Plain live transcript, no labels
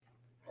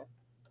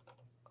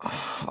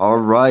All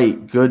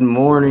right. Good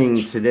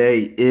morning.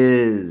 Today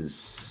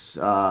is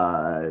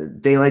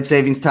daylight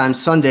savings time,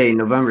 Sunday,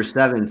 November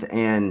 7th,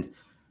 and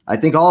I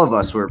think all of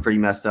us were pretty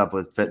messed up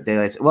with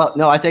daylight. Well,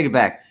 no, I take it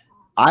back.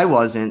 I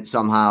wasn't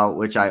somehow,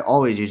 which I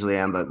always usually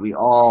am, but we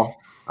all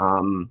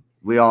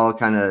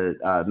kind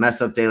of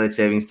messed up daylight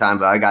savings time.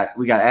 But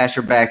we got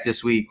Asher back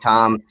this week.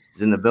 Tom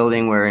is in the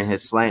building wearing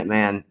his Slant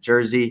Man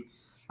jersey.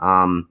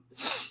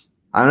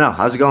 I don't know.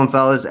 How's it going,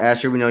 fellas?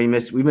 Asher, we know we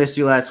missed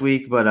you last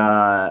week, but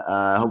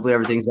hopefully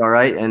everything's all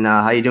right. And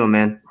how you doing,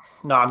 man?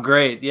 No, I'm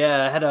great.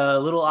 Yeah, I had a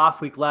little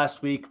off week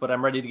last week, but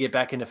I'm ready to get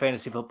back into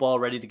fantasy football,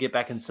 ready to get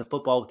back into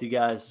football with you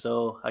guys.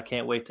 So I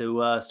can't wait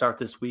to start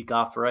this week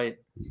off right.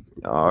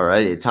 All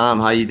righty. Tom,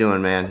 how you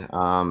doing, man?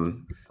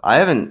 I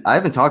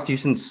haven't talked to you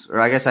since, or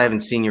I guess I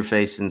haven't seen your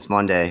face since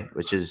Monday,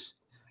 which is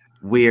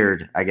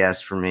weird, I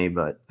guess, for me.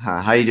 But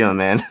how you doing,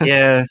 man?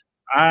 Yeah,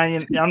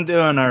 I'm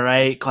doing all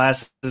right.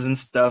 Classes and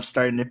stuff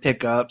starting to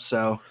pick up,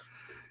 so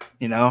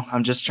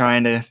I'm just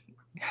trying to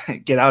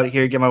get out of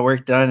here, get my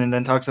work done, and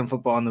then talk some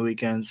football on the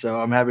weekend. So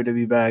I'm happy to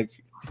be back.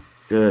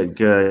 Good.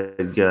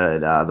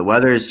 The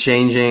weather is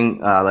changing.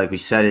 Like we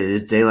said, it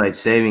is daylight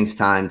savings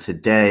time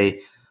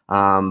today.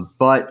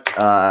 But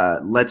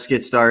let's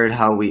get started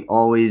how we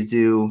always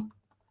do,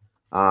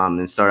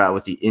 and start out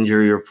with the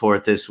injury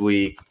report this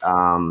week.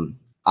 I'm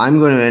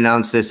going to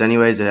announce this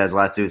anyways. It has a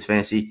lot to do with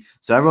fantasy.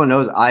 So everyone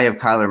knows I have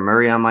Kyler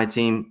Murray on my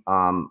team.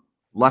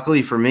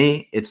 Luckily for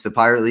me, it's the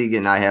Pirate League,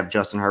 and I have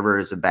Justin Herbert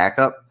as a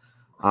backup.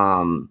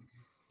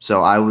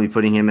 So I will be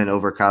putting him in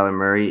over Kyler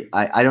Murray.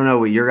 I don't know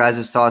what your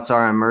guys' thoughts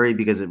are on Murray,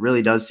 because it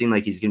really does seem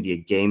like he's going to be a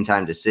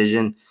game-time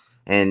decision.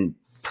 And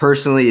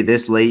personally,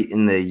 this late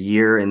in the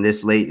year and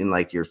this late in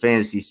like your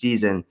fantasy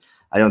season,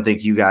 I don't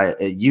think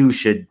you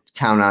should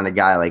count on a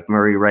guy like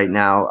Murray right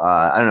now.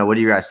 I don't know. What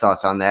are your guys'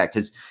 thoughts on that?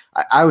 Because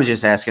I was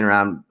just asking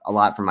around a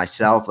lot for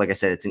myself. Like I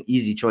said, it's an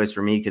easy choice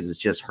for me because it's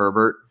just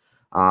Herbert.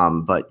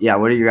 But yeah,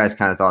 what are your guys'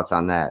 kind of thoughts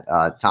on that?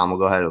 Tom, we'll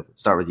go ahead and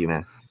start with you,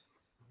 man.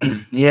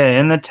 Yeah,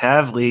 in the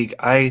TAV League,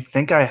 I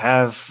think I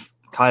have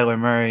Kyler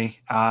Murray,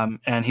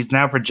 and he's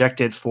now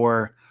projected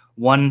for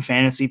 1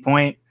 fantasy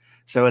point.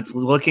 So it's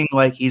looking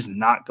like he's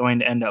not going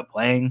to end up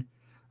playing,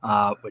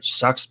 which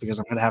sucks because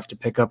I'm going to have to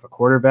pick up a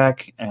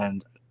quarterback.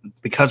 And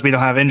because we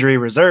don't have injury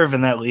reserve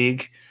in that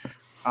league,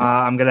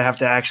 I'm going to have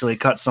to actually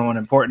cut someone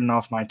important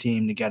off my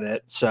team to get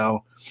it.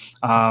 So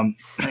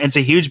it's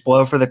a huge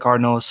blow for the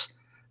Cardinals.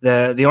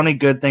 The only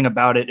good thing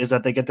about it is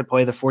that they get to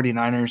play the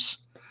 49ers,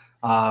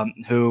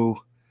 who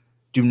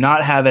do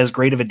not have as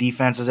great of a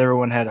defense as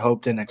everyone had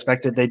hoped and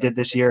expected they did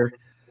this year.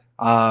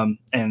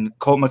 And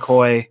Colt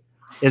McCoy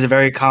is a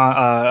very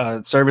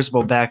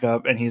serviceable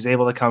backup, and he's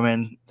able to come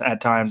in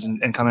at times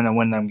and come in and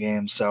win them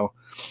games. So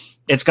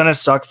it's going to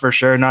suck for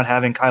sure not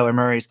having Kyler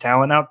Murray's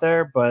talent out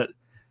there, but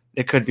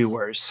it could be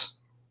worse.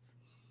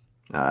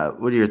 What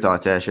are your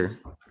thoughts, Asher?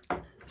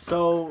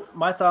 So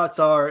my thoughts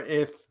are,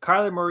 if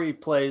Kyler Murray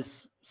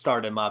plays,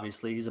 start him.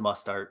 Obviously, he's a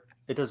must start.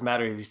 It doesn't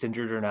matter if he's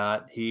injured or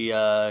not. He's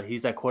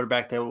that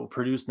quarterback that will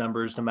produce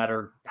numbers no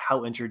matter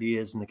how injured he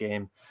is in the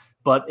game.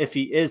 But if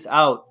he is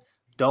out,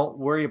 don't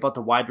worry about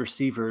the wide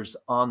receivers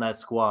on that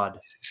squad.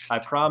 I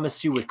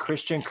promise you, with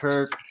Christian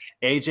Kirk,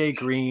 AJ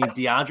Green,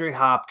 DeAndre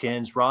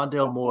Hopkins,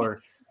 Rondale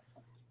Moore,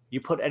 you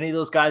put any of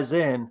those guys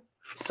in,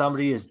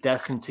 somebody is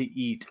destined to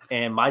eat.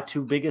 And my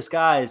 2 biggest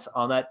guys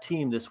on that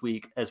team this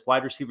week as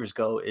wide receivers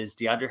go is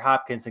DeAndre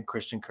Hopkins and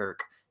Christian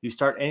Kirk. You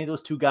start any of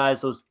those 2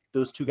 guys,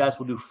 those 2 guys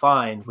will do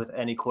fine with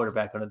any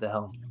quarterback under the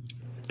helm.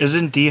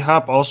 Isn't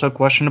D-Hop also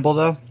questionable,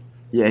 though?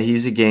 Yeah,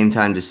 he's a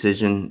game-time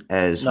decision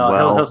as well.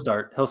 No, he'll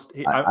start.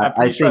 I'm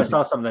pretty sure I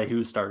saw something that he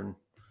was starting.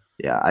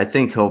 Yeah, I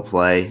think he'll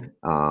play.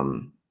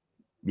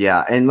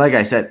 Yeah, and like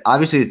I said,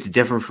 obviously it's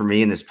different for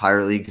me in this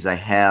Pirate League because I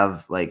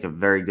have like a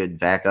very good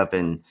backup,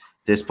 and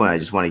at this point I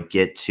just want to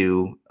get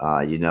to,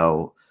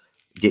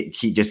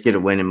 get a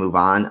win and move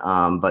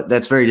on. But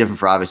that's very different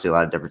for obviously a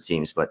lot of different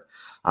teams. But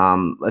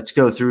let's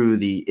go through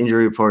the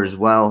injury report as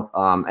well.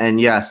 And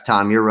yes,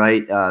 Tom, you're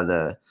right.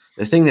 The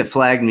thing that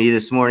flagged me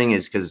this morning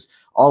is because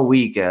all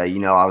week, I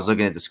was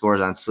looking at the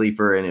scores on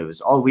Sleeper, and it was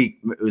all week.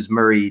 It was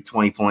Murray,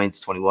 20 points,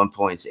 21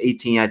 points,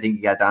 18. I think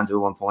he got down to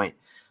 1 point.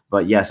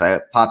 But yes, I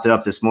popped it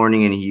up this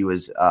morning, and he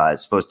was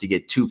supposed to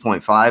get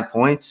 2.5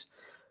 points,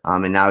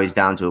 and now he's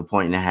down to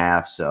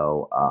 1.5.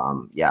 So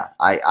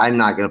I'm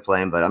not going to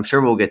play him, but I'm sure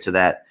we'll get to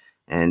that.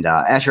 And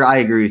Asher, I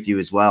agree with you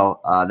as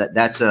well.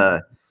 That's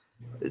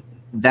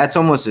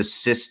almost a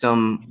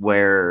system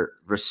where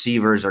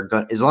receivers are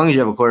going, as long as you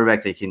have a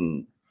quarterback that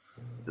can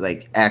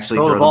like actually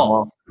throw the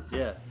ball.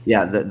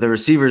 Yeah. The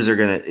receivers are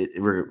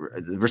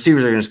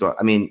gonna score.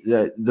 I mean,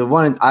 the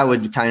one I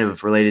would kind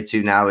of relate it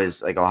to now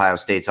is like Ohio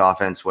State's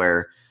offense,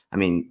 where I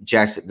mean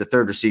Jackson, the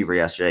third receiver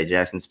yesterday,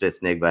 Jackson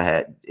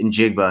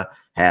Smith-Njigba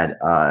had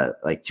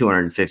like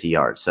 250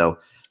 yards. So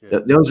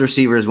those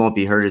receivers won't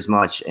be hurt as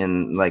much.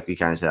 And like we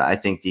kind of said, I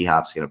think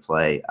D-Hop's gonna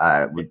play.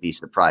 I would be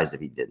surprised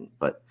if he didn't,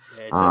 but.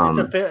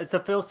 It's a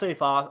feel-safe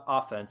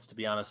offense, to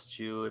be honest with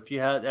you. If you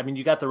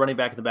you got the running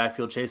back in the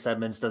backfield. Chase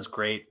Edmonds does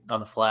great on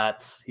the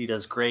flats. He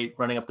does great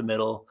running up the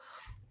middle.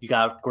 You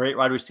got great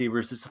wide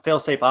receivers. It's a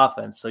fail-safe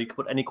offense, so you can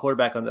put any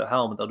quarterback on the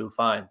helm and they'll do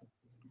fine.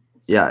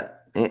 Yeah,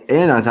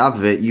 and on top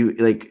of it, you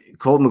like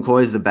Colt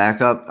McCoy is the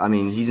backup. I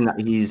mean,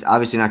 he's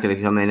obviously not going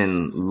to come in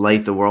and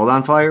light the world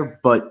on fire,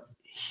 but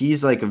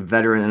he's like a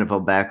veteran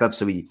NFL backup,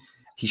 so he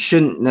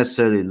shouldn't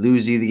necessarily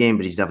lose you the game,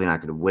 but he's definitely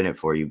not going to win it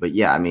for you. But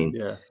yeah, I mean,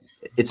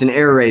 it's an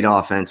air raid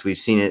offense. We've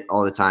seen it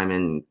all the time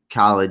in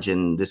college,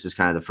 and this is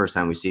kind of the first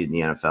time we see it in the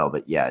NFL.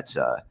 But yeah, it's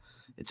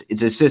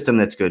a system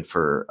that's good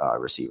for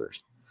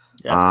receivers.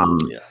 Yeah,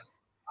 absolutely.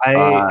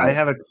 I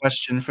have a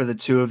question for the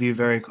two of you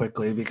very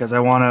quickly because I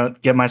want to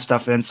get my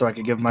stuff in so I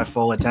can give my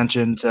full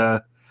attention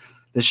to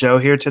the show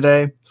here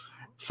today.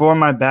 For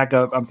my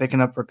backup, I'm picking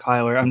up for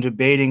Kyler. I'm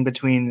debating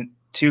between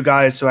two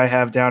guys who I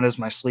have down as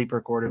my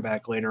sleeper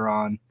quarterback later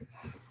on.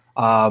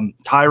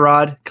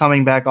 Tyrod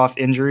coming back off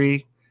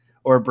injury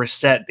or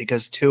Brissett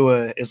because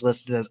Tua is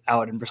listed as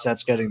out and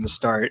Brissett's getting the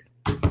start.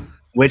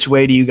 Which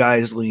way do you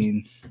guys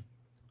lean?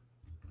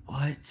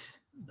 What?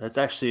 That's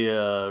actually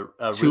a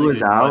really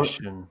good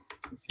question.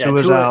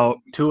 Yeah,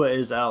 Tua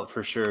is out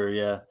for sure.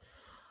 Yeah.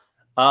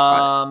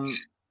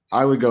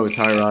 I would go with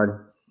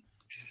Tyrod.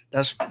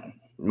 That's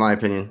my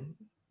opinion.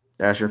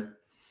 Asher.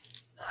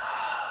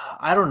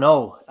 I don't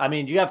know. I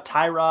mean, you have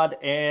Tyrod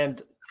and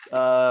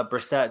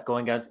Brissett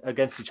going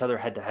against each other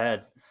head to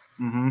head.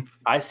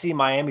 I see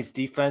Miami's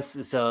defense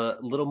is a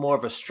little more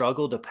of a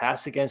struggle to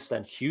pass against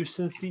than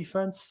Houston's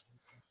defense.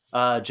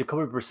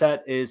 Jacoby Brissett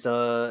is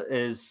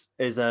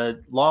a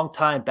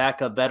longtime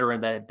backup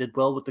veteran that did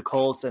well with the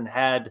Colts and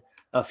had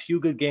a few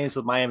good games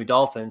with Miami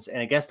Dolphins,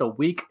 and against a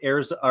weak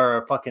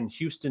fucking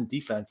Houston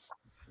defense,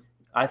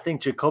 I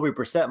think Jacoby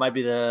Brissett might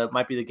be the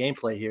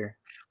gameplay here.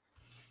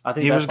 I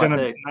think that's my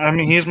pick. I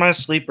mean, he's my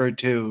sleeper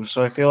too,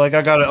 so I feel like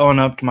I got to own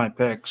up to my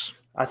picks.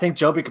 I think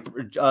Jacoby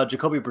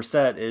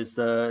Brissett is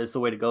the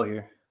way to go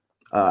here.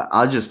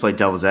 I'll just play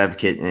devil's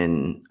advocate,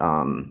 and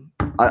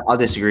I'll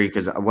disagree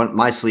because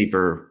my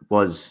sleeper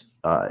was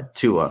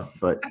Tua,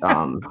 but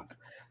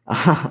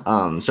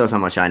shows how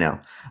much I know.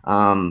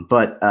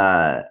 But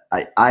I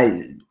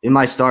in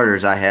my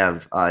starters I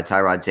have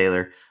Tyrod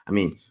Taylor. I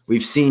mean,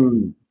 we've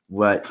seen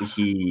what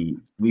he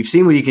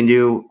can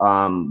do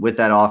with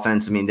that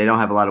offense. I mean, they don't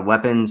have a lot of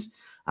weapons.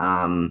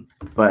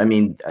 But I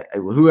mean,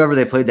 whoever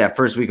they played that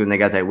first week when they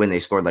got that win, they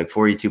scored like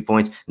 42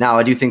 points. Now,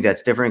 I do think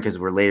that's different because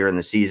we're later in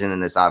the season,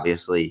 and this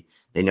obviously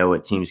they know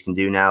what teams can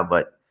do now.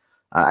 But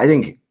I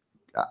think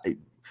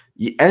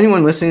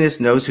anyone listening to this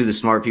knows who the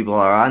smart people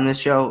are on this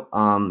show.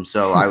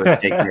 So I would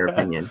take their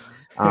opinion.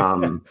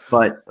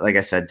 But like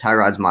I said,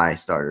 Tyrod's my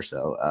starter,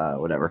 so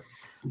whatever.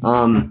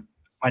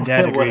 My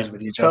dad agrees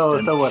with you, Justin.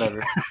 So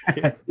whatever.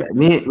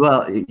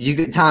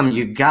 Tom,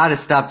 you got to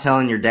stop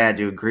telling your dad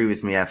to agree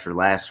with me after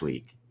last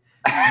week.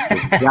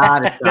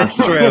 That's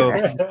true.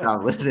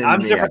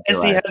 I'm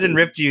surprised he hasn't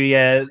ripped you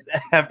yet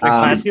after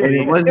last week. And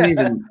it wasn't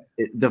even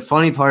the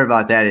funny part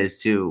about that is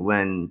too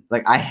when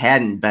I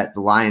hadn't bet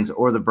the Lions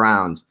or the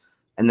Browns,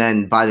 and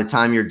then by the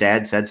time your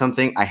dad said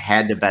something, I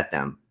had to bet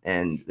them,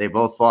 and they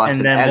both lost.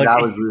 And as I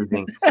was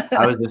losing,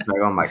 I was just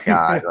like, "Oh my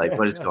god!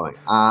 What is going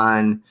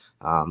on?"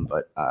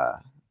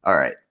 All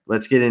right,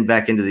 let's get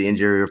back into the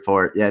injury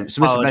report. Yeah,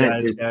 so Mr.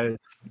 Bennett.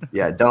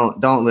 Yeah,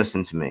 don't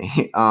listen to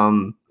me.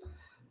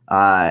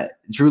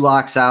 Drew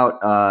Lock's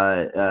out.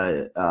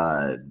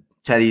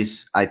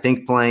 Teddy's, I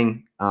think,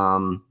 playing.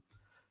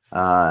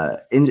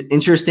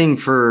 Interesting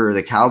for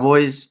the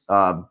Cowboys.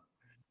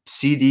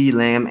 CD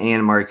Lamb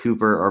and Amari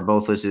Cooper are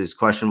both listed as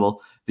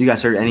questionable. Have you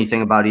guys heard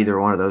anything about either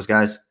one of those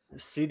guys?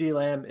 CD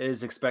Lamb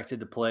is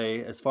expected to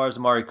play. As far as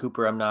Amari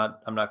Cooper, I'm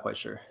not quite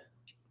sure.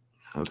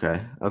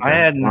 Okay. I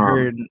hadn't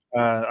heard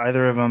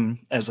either of them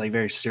as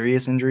very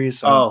serious injuries.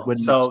 So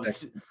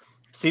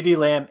CD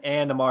Lamb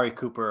and Amari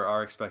Cooper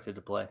are expected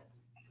to play.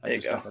 There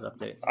you go. That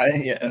update.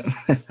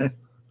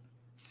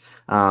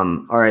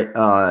 All right.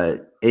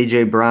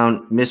 AJ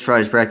Brown missed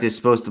Friday's practice,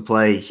 supposed to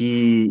play.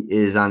 He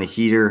is on a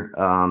heater.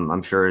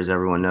 I'm sure, as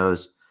everyone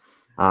knows.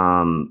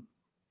 I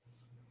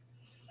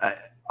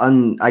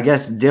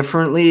guess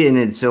differently, and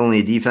it's only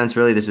a defense,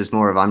 really. This is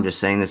more of I'm just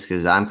saying this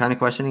because I'm kind of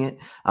questioning it.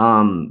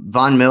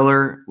 Von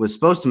Miller was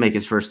supposed to make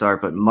his first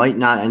start, but might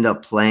not end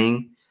up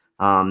playing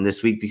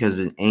this week because of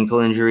an ankle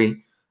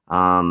injury.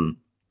 And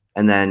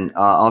then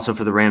also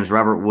for the Rams,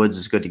 Robert Woods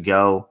is good to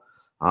go.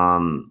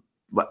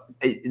 But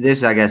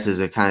this, I guess, is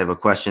a kind of a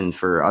question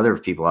for other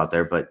people out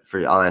there, but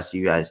I'll ask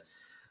you guys.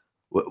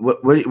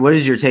 What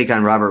is your take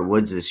on Robert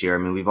Woods this year? I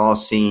mean, we've all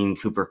seen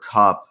Cooper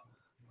Kupp.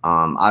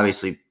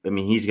 Obviously, I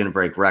mean, he's going to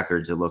break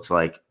records, it looks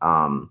like.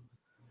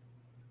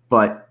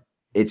 But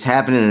it's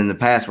happening in the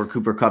past where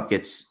Cooper Kupp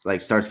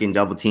starts getting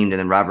double teamed, and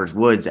then Robert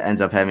Woods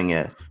ends up having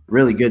a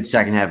really good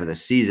second half of the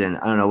season.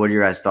 I don't know. What are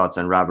your guys' thoughts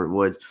on Robert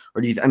Woods?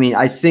 Or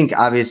I think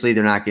obviously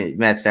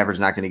Matt Stafford's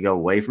not going to go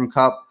away from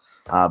Kupp,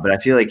 but I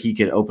feel like he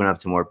could open up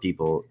to more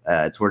people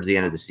towards the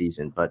end of the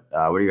season. But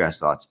what are your guys'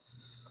 thoughts?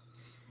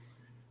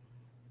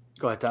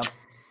 Go ahead, Tom.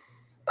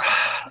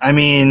 I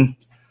mean,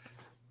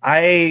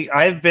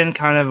 I've been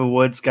kind of a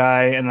Woods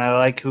guy, and I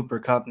like Cooper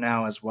Kupp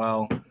now as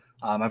well.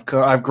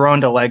 I've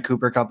grown to like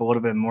Cooper Kupp a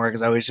little bit more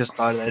because I always just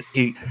thought that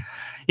you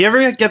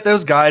ever get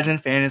those guys in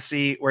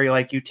fantasy where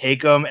you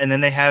take them and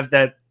then they have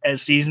that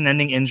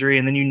season-ending injury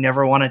and then you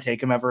never want to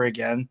take them ever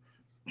again.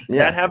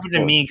 Yeah, that happened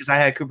to me because I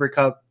had Cooper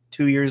Kupp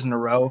 2 years in a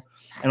row.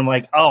 And I'm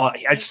like, oh,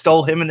 I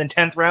stole him in the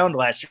 10th round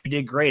last year. He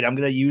did great. I'm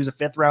going to use a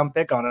 5th-round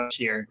pick on him this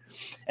year.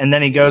 And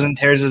then he goes and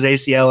tears his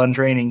ACL in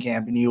training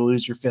camp, and you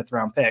lose your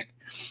 5th-round pick.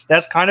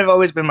 That's kind of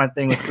always been my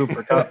thing with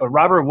Cooper Kupp. But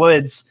Robert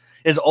Woods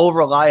is all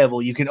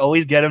reliable. You can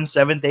always get him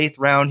 7th, 8th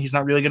round. He's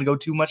not really going to go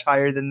too much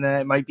higher than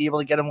that. Might be able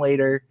to get him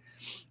later.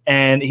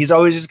 And he's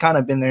always just kind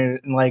of been there.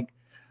 And like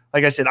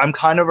I said, I'm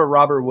kind of a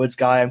Robert Woods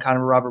guy. I'm kind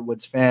of a Robert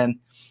Woods fan.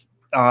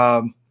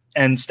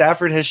 And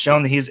Stafford has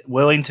shown that he's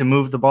willing to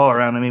move the ball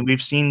around. I mean,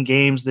 we've seen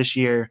games this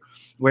year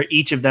where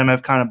each of them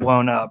have kind of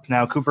blown up.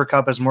 Now, Cooper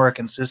Kupp is more a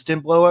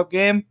consistent blow-up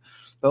game,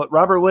 but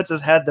Robert Woods has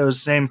had those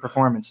same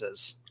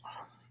performances.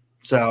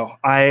 So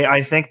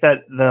I think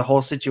that the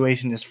whole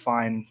situation is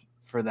fine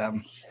for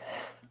them.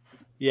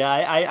 Yeah,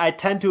 I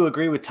tend to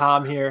agree with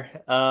Tom here.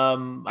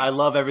 I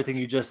love everything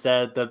you just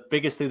said. The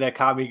biggest thing that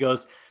caught me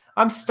goes,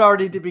 I'm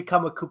starting to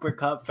become a Cooper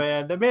Kupp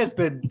fan. The man's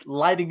been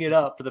lighting it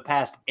up for the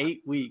past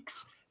 8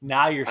 weeks.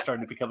 Now you're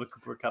starting to become a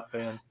Cooper Kupp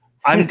fan.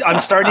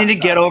 I'm starting to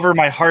get over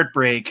my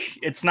heartbreak.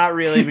 It's not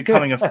really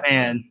becoming a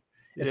fan.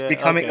 It's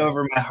becoming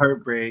over my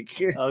heartbreak.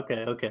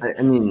 Okay.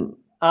 I mean,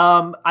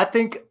 I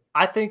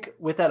think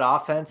with that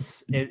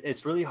offense,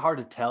 it's really hard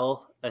to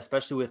tell,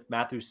 especially with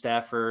Matthew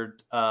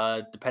Stafford,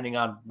 depending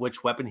on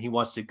which weapon he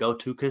wants to go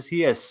to, because he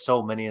has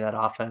so many in that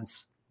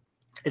offense.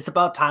 It's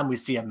about time we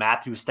see a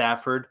Matthew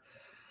Stafford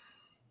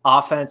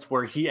offense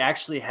where he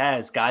actually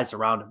has guys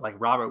around him like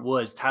Robert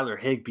Woods, Tyler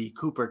Higbee,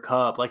 Cooper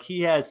Kupp. Like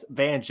he has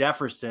Van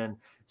Jefferson,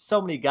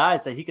 so many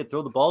guys that he could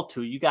throw the ball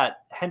to. You got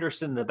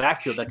Henderson in the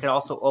backfield that can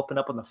also open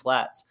up on the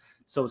flats.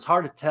 So it's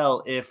hard to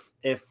tell if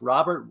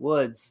Robert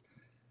Woods,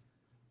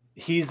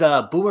 he's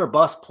a boom or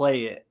bust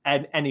play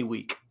at any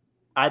week.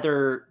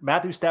 Either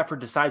Matthew Stafford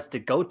decides to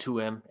go to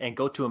him and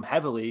go to him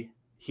heavily,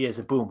 he has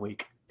a boom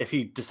week. If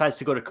he decides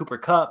to go to Cooper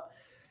Kupp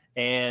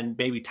and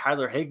maybe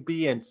Tyler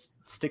Higbee and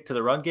stick to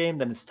the run game,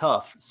 then it's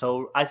tough.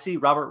 So I see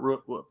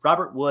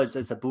Robert Woods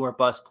as a boom or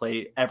bust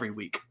play every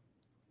week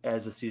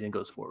as the season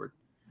goes forward.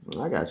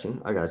 I got you.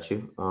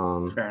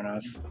 Fair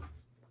enough.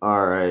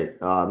 All right.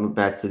 Move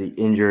back to the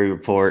injury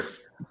report.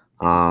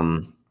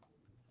 Rashad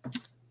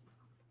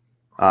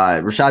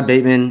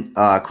Bateman,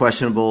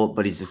 questionable,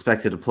 but he's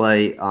expected to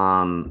play.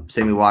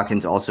 Sammy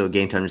Watkins, also a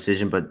game-time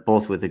decision, but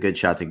both with a good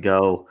shot to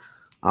go.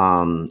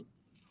 Sam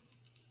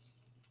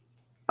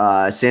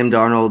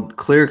Darnold,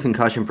 clear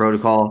concussion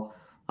protocol.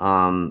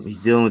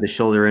 He's dealing with a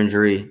shoulder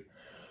injury.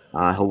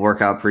 He'll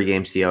work out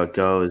pregame, see how it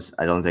goes.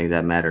 I don't think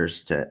that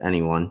matters to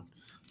anyone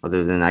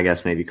other than, I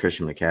guess, maybe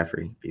Christian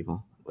McCaffrey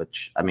people,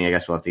 which, I mean, I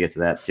guess we'll have to get to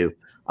that too.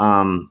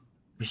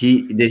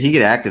 Did he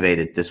get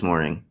activated this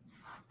morning?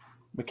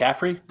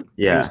 McCaffrey?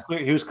 Yeah.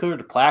 He was cleared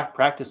to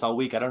practice all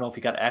week. I don't know if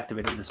he got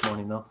activated this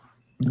morning, though.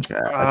 Okay.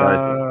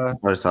 I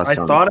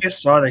thought I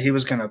saw that he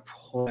was going to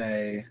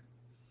play.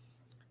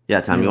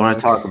 Yeah, Tom, you want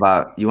to talk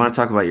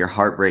about your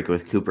heartbreak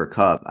with Cooper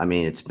Kupp. I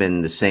mean, it's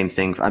been the same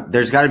thing.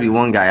 There's got to be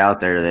one guy out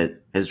there that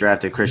has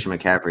drafted Christian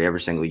McCaffrey every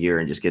single year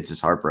and just gets his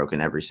heart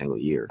broken every single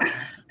year.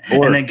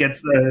 And then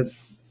gets the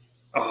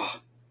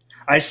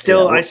I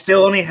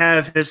still only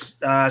have his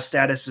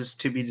status is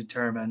to be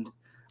determined.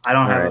 I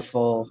don't have a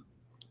full.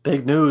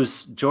 Big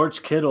news,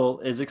 George Kittle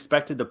is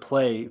expected to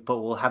play, but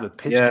will have a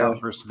pitch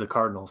count versus the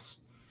Cardinals.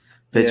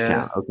 Pitch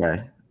count,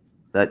 okay.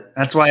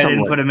 That's why I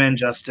didn't put him in,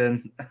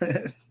 Justin.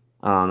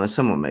 That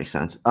somewhat makes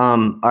sense.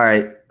 All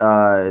right.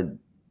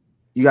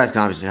 You guys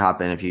can obviously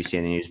hop in if you see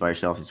any news by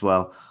yourself as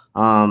well.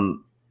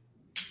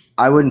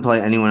 I wouldn't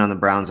play anyone on the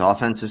Browns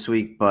offense this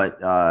week,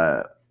 but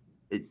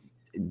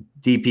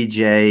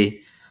DPJ,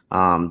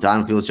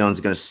 Donovan Peoples-Jones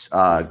is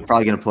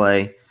probably going to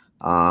play.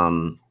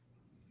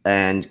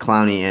 And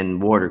Clowney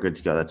and Ward are good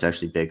to go. That's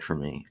actually big for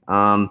me.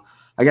 I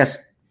guess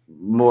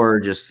more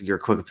just your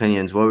quick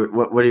opinions.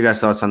 What are you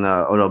guys' thoughts on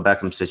the Odell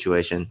Beckham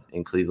situation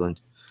in Cleveland?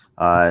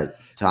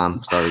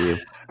 Tom, start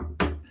with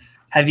you.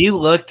 Have you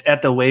looked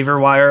at the waiver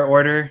wire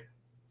order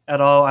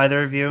at all,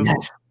 either of you?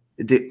 Yes.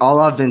 All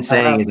I've been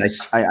saying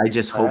is I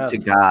just hope to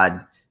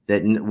God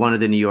that one of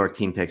the New York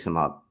team picks him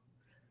up.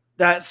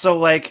 There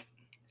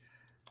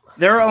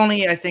are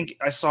only, I think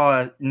I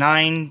saw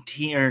 9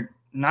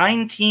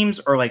 teams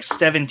or like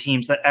 7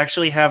 teams that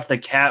actually have the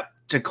cap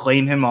to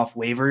claim him off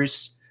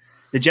waivers.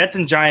 The Jets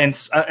and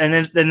Giants,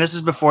 and then this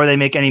is before they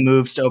make any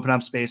moves to open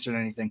up space or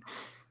anything.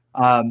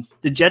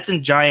 The Jets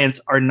and Giants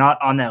are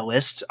not on that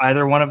list,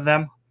 either one of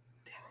them.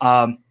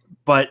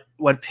 But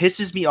what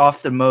pisses me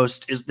off the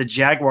most is the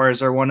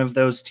Jaguars are one of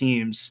those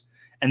teams,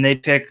 and they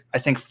pick, I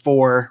think,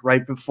 4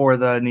 right before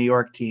the New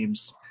York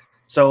teams.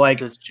 So, like,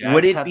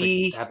 would it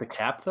have the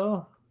cap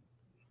though?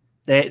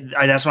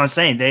 That's what I'm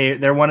saying.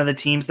 They're one of the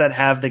teams that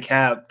have the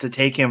cap to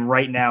take him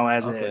right now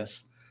as it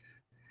is.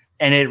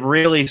 And it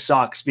really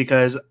sucks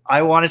because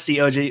I want to see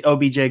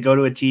OBJ go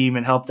to a team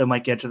and help them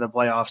like get to the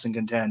playoffs and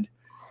contend.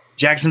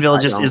 Jacksonville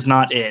just is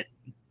not it.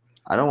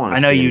 I don't want to. I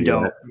know you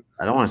don't.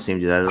 I don't want to see him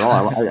do that at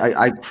all.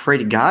 I pray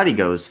to God he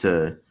goes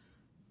to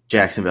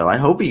Jacksonville. I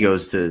hope he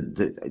goes to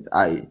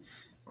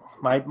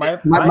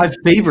my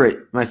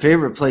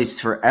favorite place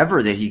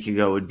forever that he could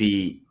go would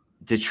be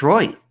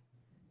Detroit.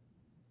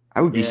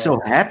 I would be so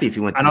happy if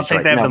he went to Detroit. I don't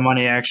think they have the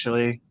money,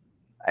 actually.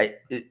 I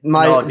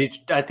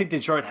think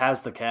Detroit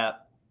has the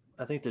cap.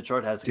 I think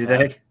Detroit has the cap.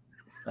 Do they?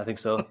 I think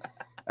so.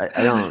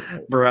 I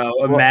don't. Bro,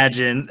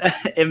 imagine.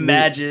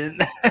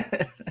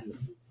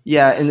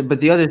 Yeah,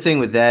 but the other thing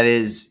with that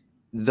is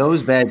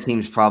those bad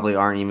teams probably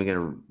aren't even going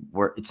to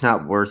work. It's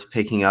not worth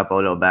picking up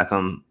Odell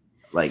Beckham,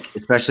 like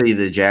especially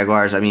the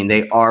Jaguars. I mean,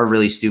 they are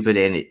really stupid,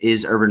 and it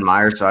is Urban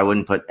Meyer, so I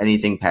wouldn't put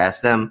anything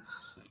past them.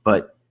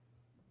 But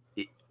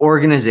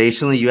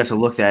organizationally, you have to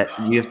look at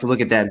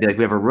that and be like,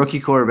 we have a rookie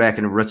quarterback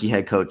and a rookie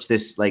head coach.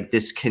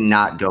 This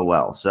cannot go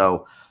well.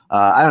 So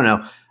I don't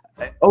know.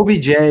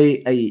 OBJ,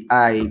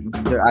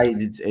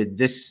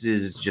 this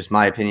is just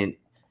my opinion.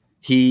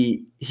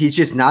 He's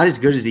just not as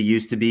good as he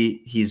used to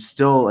be. He's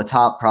still a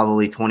top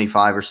probably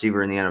 25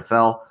 receiver in the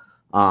NFL,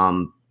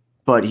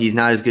 but he's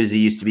not as good as he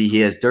used to be. He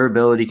has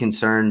durability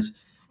concerns,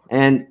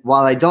 and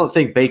while I don't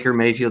think Baker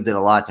Mayfield did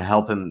a lot to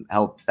help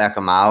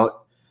Beckham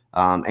out,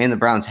 and the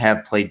Browns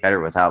have played better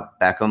without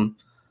Beckham,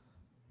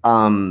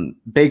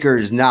 Baker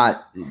is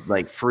not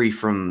like free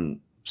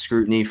from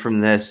scrutiny from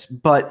this.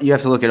 But you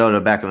have to look at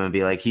Odell Beckham and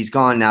be like, he's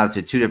gone now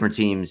to two different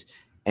teams,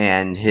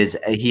 and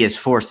he has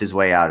forced his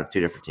way out of two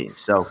different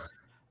teams. So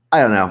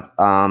I don't know.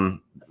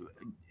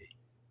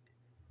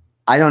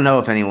 I don't know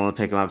if anyone will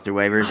pick him up through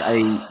waivers.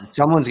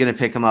 Someone's going to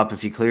pick him up if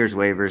he clears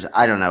waivers.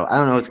 I don't know. I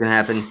don't know what's going to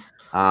happen.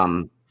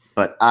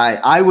 But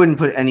I wouldn't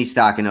put any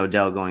stock in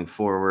Odell going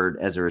forward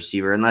as a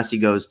receiver unless he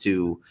goes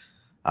to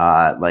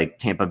like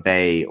Tampa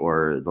Bay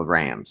or the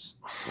Rams,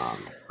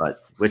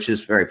 but which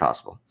is very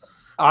possible.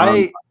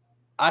 I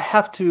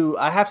have to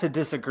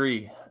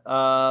disagree.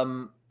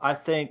 I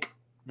think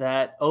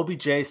that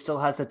OBJ still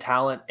has the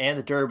talent and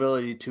the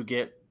durability to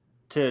get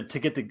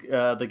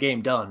the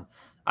game done.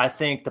 I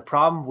think the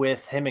problem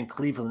with him in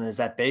Cleveland is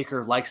that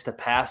Baker likes to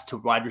pass to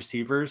wide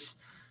receivers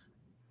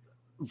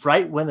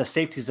right when the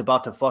safety's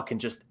about to fucking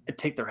just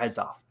take their heads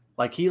off.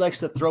 Like, he likes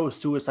to throw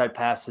suicide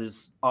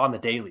passes on the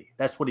daily.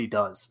 That's what he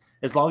does.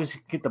 As long as he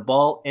can get the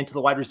ball into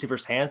the wide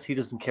receiver's hands, he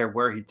doesn't care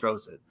where he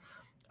throws it.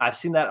 I've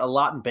seen that a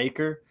lot in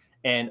Baker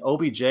and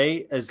OBJ.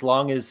 As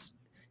long as,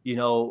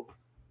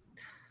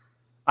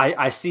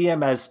 I see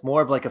him as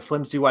more of like a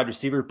flimsy wide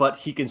receiver, but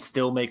he can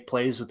still make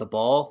plays with the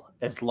ball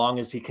as long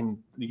as he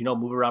can,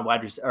 move around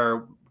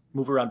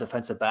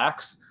defensive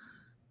backs.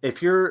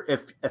 If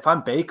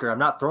I'm Baker, I'm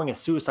not throwing a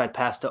suicide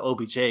pass to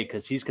OBJ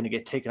because he's going to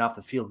get taken off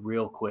the field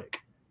real quick.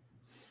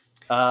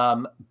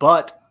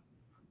 But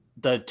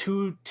the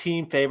two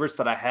team favorites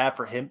that I have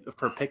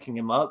for picking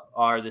him up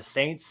are the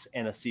Saints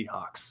and the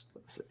Seahawks.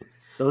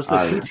 Those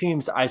are the two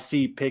teams I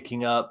see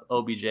picking up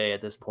OBJ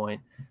at this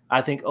point.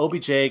 I think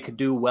OBJ could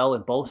do well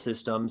in both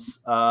systems.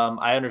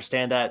 I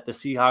understand that the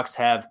Seahawks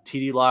have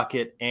TD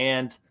Lockett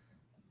and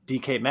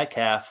DK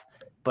Metcalf,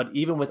 but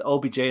even with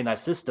OBJ in that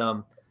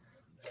system,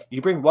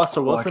 you bring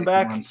Russell Wilson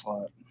back,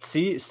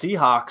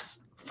 Seahawks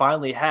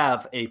finally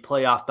have a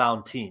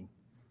playoff-bound team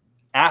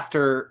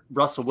after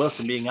Russell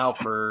Wilson being out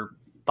for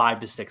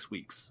 5 to 6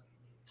 weeks.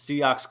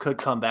 Seahawks could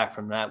come back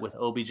from that with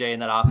OBJ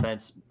in that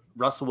offense.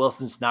 Russell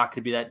Wilson's not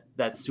going to be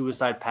that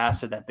suicide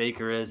passer that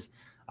Baker is.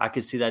 I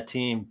could see that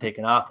team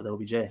taking off with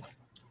OBJ.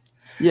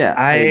 Yeah.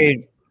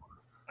 I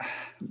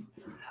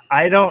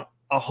don't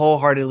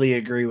wholeheartedly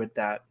agree with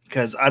that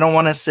because I don't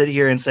want to sit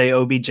here and say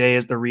OBJ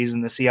is the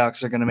reason the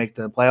Seahawks are going to make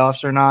the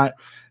playoffs or not,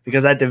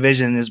 because that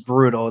division is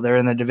brutal. They're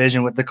in the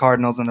division with the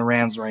Cardinals and the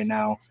Rams right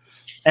now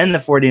and the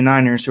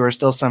 49ers, who are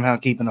still somehow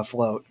keeping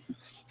afloat.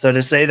 So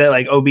to say that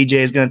like OBJ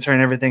is going to turn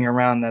everything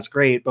around, that's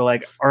great. But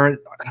like,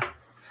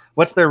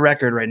 what's their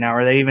record right now?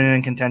 Are they even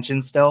in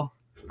contention still?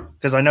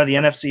 Because I know the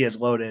NFC is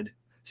loaded.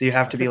 So you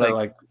have to be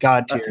like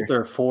God tier. I think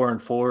they're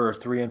 4-4 or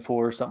 3-4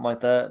 or something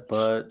like that.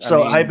 But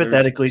so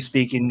hypothetically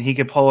speaking, he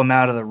could pull him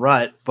out of the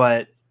rut.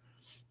 But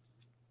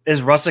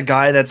is Russ a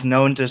guy that's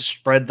known to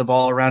spread the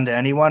ball around to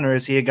anyone, or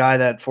is he a guy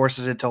that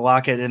forces it to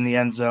Lockett in the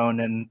end zone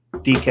and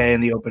DK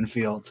in the open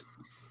field?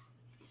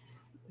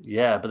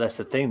 Yeah, but that's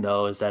the thing,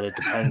 though, is that it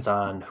depends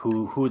on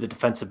who the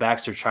defensive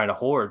backs are trying to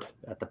hoard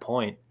at the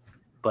point.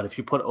 But if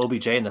you put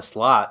OBJ in the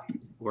slot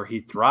where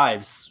he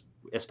thrives,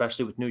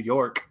 especially with New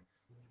York,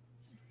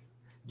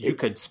 you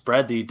could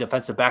spread the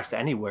defensive backs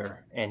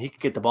anywhere, and he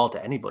could get the ball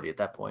to anybody at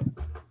that point.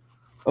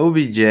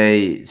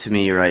 OBJ, to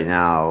me right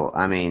now,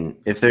 I mean,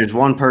 if there's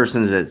one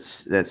person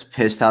that's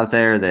pissed out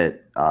there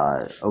that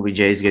OBJ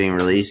is getting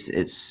released,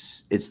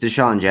 it's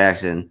Deshaun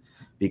Jackson,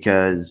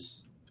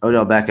 because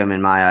Odell Beckham,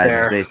 in my eyes,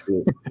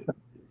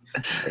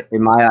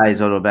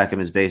 Odell Beckham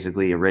is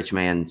basically a rich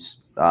man's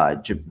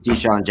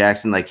Deshaun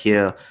Jackson. Like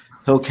he'll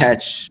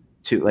catch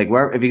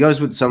if he goes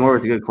with somewhere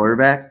with a good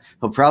quarterback,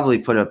 he'll probably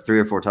put up 3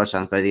 or 4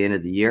 touchdowns by the end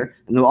of the year,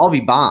 and they'll all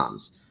be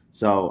bombs.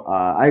 So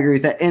I agree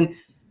with that. And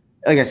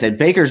like I said,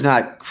 Baker's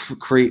not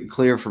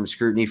clear from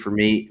scrutiny for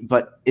me,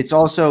 but it's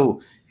also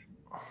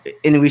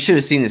and we should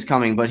have seen this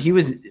coming, but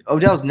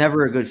Odell's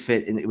never a good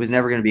fit, and it was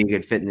never going to be a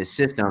good fit in this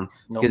system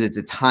because it's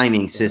a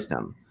timing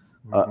system.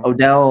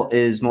 Odell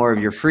is more of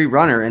your free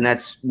runner, and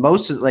that's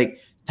like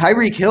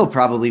Tyreek Hill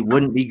probably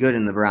wouldn't be good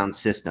in the Browns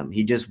system.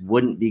 He just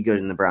wouldn't be good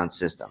in the Browns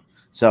system.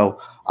 So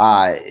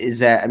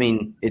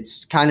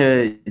it's kind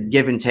of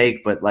give and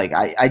take, but like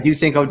I do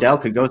think Odell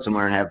could go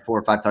somewhere and have 4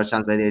 or 5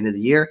 touchdowns by the end of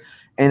the year.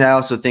 And I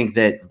also think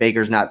that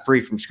Baker's not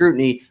free from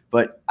scrutiny,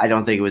 but I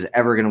don't think it was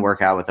ever going to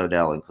work out with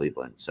Odell in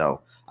Cleveland.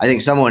 So I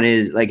think someone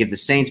is like, if the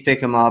Saints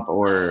pick him up,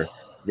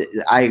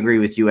 I agree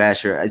with you,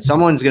 Asher,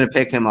 someone's going to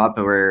pick him up,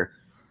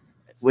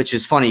 which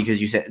is funny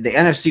because you said the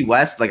NFC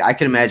West, like I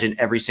can imagine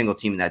every single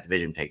team in that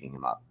division picking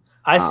him up.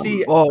 I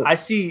see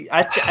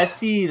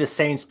the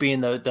Saints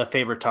being the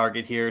favorite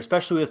target here,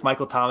 especially with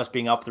Michael Thomas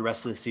being out for the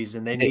rest of the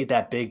season. They need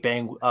that big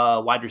bang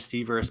wide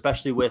receiver,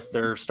 especially with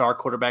their star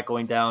quarterback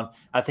going down.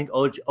 I think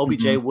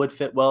OBJ would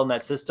fit well in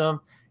that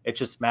system. It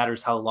just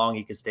matters how long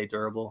he could stay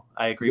durable.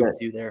 I agree with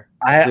you there.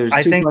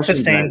 I think the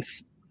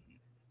Saints.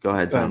 Go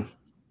ahead, Tom.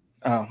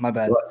 Oh, my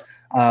bad.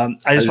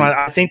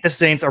 I think the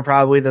Saints are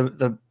probably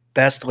the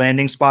best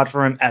landing spot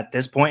for him at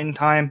this point in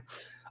time,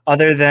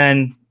 other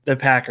than the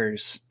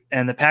Packers.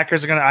 And the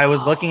Packers are I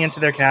was looking into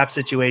their cap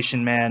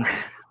situation, man.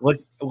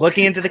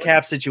 Looking into the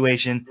cap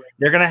situation,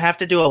 they're going to have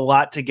to do a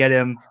lot to get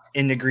him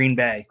into Green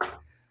Bay.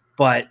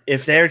 But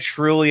if they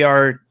truly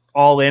are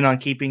all in on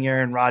keeping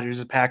Aaron Rodgers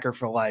a Packer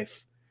for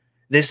life,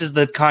 this is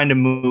the kind of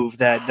move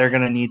that they're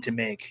going to need to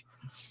make.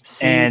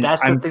 And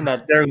that's the thing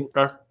that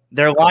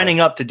they're lining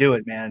up to do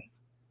it, man.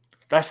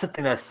 That's the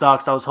thing that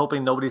sucks. I was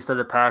hoping nobody said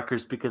the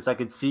Packers because I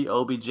could see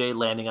OBJ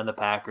landing on the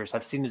Packers.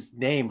 I've seen his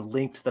name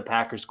linked to the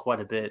Packers quite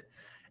a bit.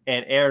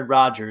 And Aaron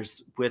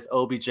Rodgers with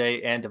OBJ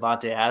and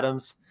Devontae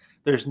Adams,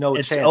 there's no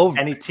chance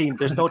any team in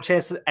the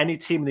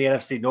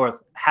NFC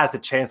North has a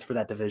chance for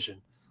that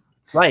division.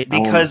 Right,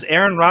 because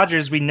Aaron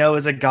Rodgers we know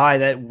is a guy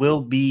that will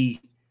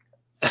be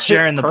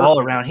sharing the ball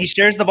around. He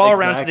shares the ball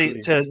around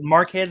to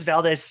Marquez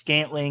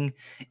Valdez-Scantling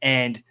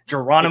and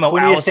Geronimo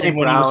Allison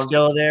when he was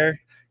still there.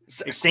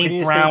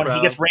 St. Brown.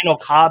 He gets Randall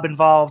Cobb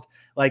involved.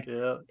 Like,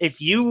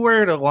 if you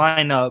were to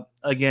line up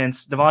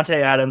against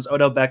Devontae Adams,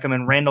 Odell Beckham,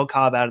 and Randall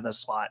Cobb out of the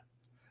slot,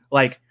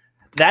 like,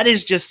 that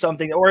is just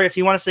something. Or if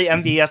you want to say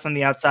MVS on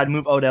the outside,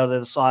 move Odell to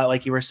the slot,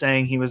 like you were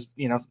saying he was,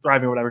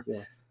 thriving or whatever.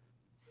 Yeah.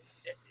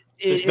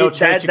 There's no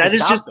chance that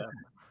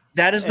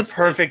is the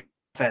perfect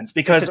offense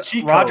because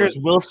Rodgers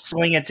will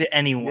swing it to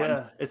anyone.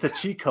 Yeah, it's a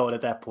cheat code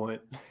at that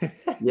point.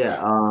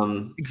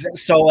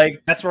 So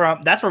like that's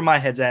where my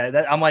head's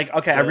at. I'm like,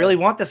 okay, I really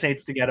want the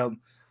Saints to get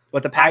him,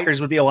 but the Packers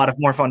would be a lot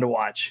more fun to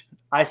watch.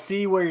 I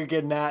see where you're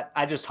getting at.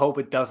 I just hope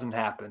it doesn't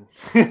happen.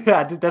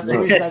 That's the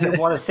reason I didn't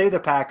want to say the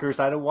Packers.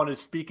 I don't want to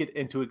speak it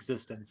into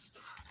existence.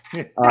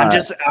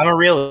 I'm a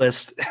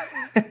realist.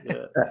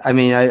 I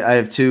mean, I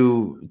have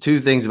two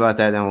things about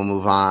that, then we'll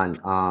move on.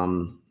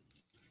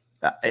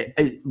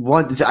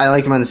 I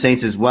like him on the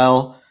Saints as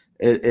well.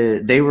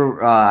 They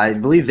were, I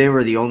believe, they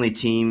were the only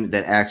team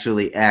that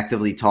actually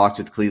actively talked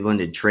with Cleveland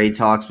in trade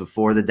talks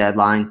before the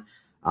deadline.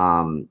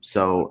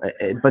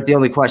 But the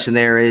only question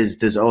there is,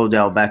 does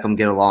Odell Beckham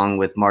get along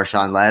with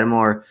Marshawn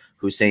Lattimore,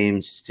 who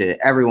seems to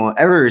every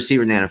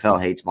receiver in the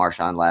NFL hates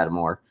Marshawn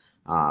Lattimore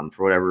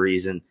for whatever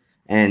reason.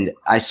 And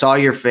I saw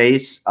your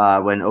face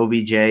when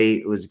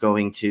OBJ was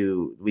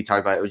we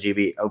talked about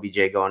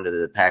OBJ going to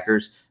the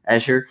Packers,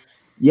 Asher.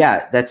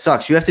 Yeah, that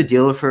sucks. You have to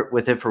deal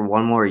with it for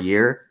one more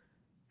year.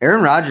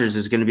 Aaron Rodgers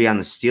is going to be on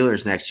the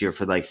Steelers next year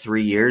for like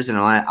 3 years, and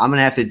I'm going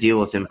to have to deal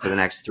with him for the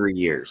next 3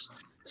 years.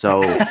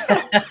 So, you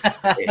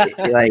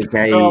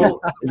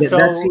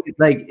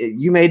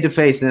made the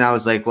face, and then I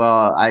was like,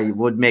 well, I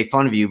would make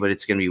fun of you, but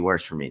it's going to be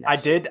worse for me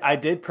next year. I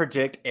did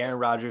predict Aaron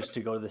Rodgers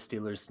to go to the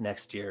Steelers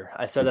next year.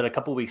 I said that a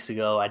couple weeks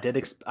ago. I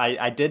did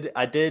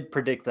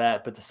predict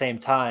that, but at the same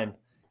time,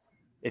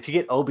 if you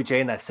get OBJ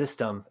in that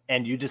system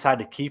and you decide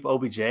to keep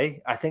OBJ,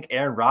 I think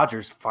Aaron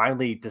Rodgers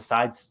finally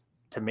decides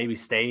to maybe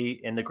stay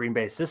in the Green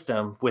Bay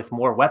system with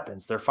more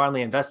weapons. They're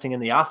finally investing in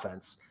the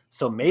offense.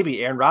 So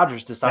maybe Aaron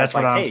Rodgers decides,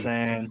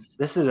 saying.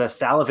 This is a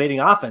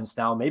salivating offense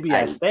now. Maybe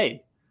I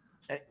stay.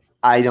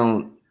 I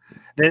don't.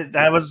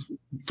 That was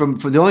from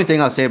the only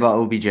thing I'll say about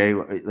OBJ,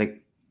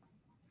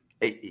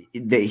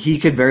 he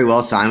could very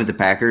well sign with the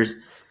Packers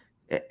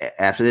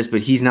after this,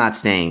 but he's not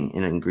staying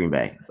in Green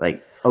Bay.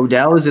 Like,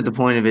 Odell is at the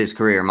point of his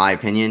career, in my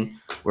opinion,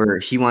 where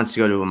he wants to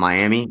go to a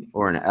Miami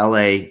or an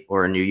LA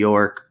or a New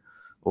York,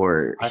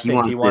 or he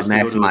wants to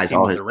maximize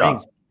all his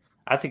stuff.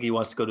 I think he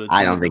wants to go to a team.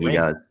 I don't think he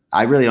does.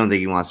 I really don't think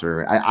he wants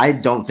to. I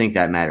don't think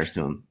that matters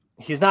to him.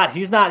 He's not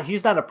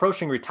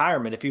approaching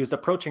retirement. If he was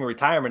approaching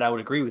retirement, I would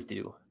agree with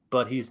you,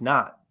 but he's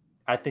not.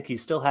 I think he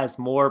still has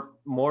more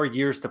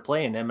years to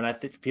play in him, and I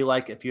feel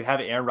like if you have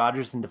Aaron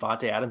Rodgers and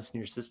Devontae Adams in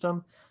your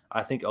system,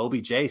 I think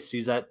OBJ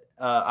sees that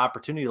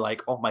opportunity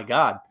like, oh my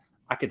God,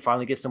 I could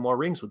finally get some more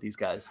rings with these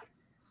guys.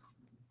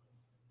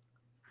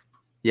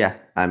 Yeah,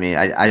 I mean,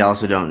 I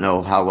also don't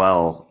know how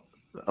well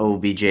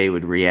OBJ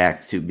would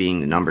react to being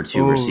the number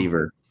 2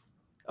 receiver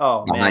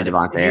behind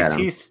Devontae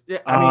Adams.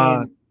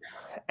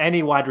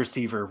 any wide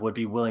receiver would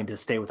be willing to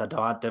stay with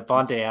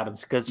Devontae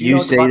Adams because you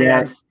say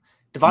that.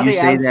 Devontae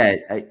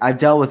Adams, I've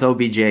dealt with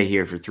OBJ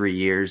here for 3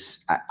 years.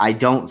 I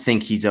don't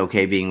think he's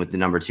okay being with the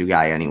number 2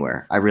 guy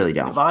anywhere. I really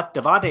don't.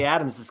 Devontae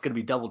Adams is going to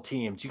be double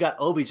teamed. You got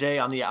OBJ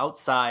on the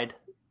outside,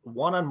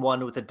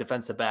 1-on-1 with a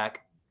defensive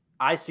back.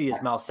 I see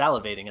his mouth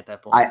salivating at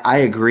that point. I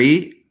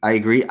agree. I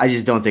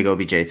just don't think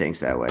OBJ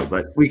thinks that way.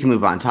 But we can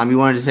move on. Tom, you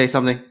wanted to say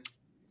something?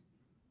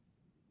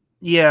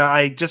 Yeah,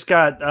 I just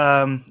got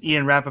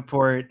Ian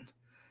Rappaport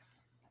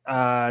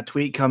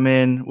tweet come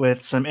in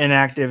with some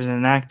inactives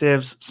and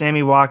inactives.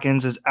 Sammy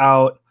Watkins is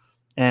out,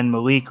 and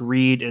Malik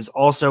Reed is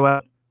also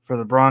out for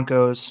the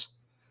Broncos.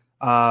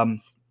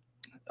 Odell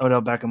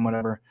Beckham,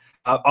 whatever.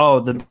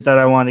 That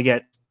I want to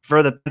get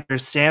for the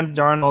Panthers, Sam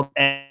Darnold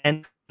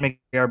and McCaffrey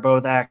are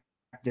both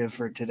active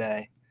for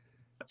today.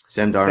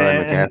 Sam Darnold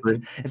and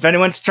McCaffrey. If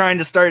anyone's trying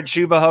to start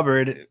Chuba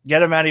Hubbard,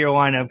 get him out of your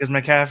lineup because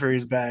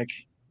McCaffrey's back.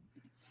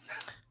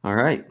 All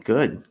right,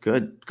 good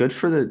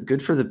for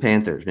the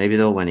Panthers. Maybe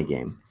they'll win a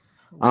game.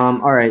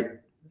 All right,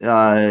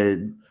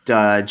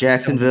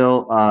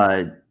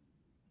 Jacksonville.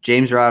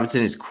 James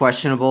Robinson is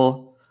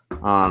questionable.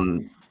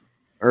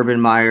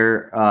 Urban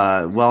Meyer,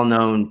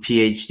 well-known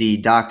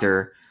PhD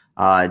doctor,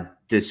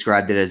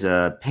 described it as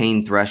a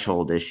pain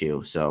threshold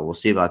issue. So we'll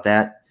see about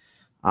that.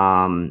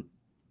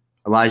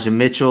 Elijah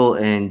Mitchell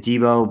and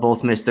Debo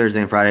both missed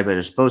Thursday and Friday, but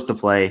are supposed to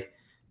play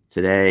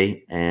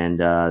today. And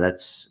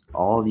that's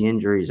all the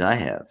injuries I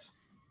have.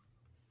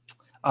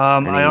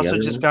 I also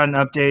just got an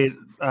update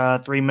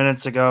 3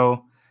 minutes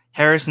ago.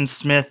 Harrison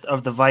Smith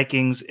of the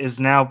Vikings is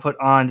now put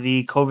on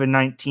the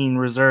COVID-19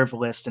 reserve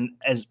list and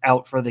is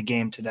out for the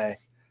game today.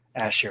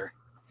 Asher.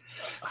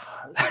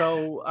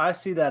 So I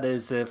see that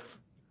as if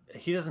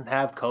he doesn't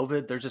have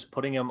COVID, they're just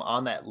putting him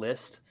on that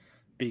list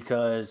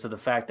because of the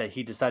fact that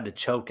he decided to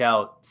choke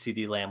out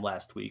CeeDee Lamb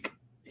last week.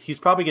 He's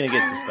probably going to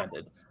get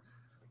suspended.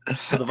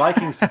 So the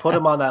Vikings put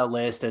him on that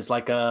list as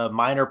like a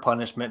minor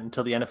punishment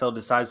until the NFL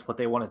decides what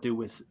they want to do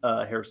with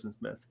Harrison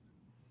Smith.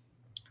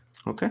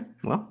 Okay.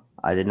 Well,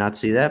 I did not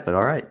see that, but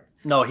all right.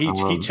 No,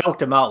 he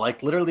choked him out.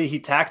 Like literally he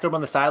tacked him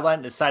on the sideline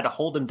and decided to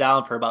hold him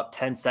down for about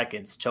 10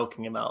 seconds,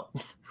 choking him out.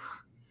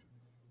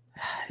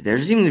 There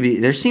seemed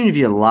to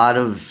be a lot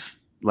of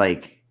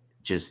like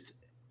just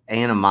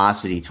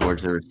animosity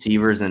towards the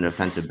receivers and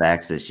defensive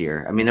backs this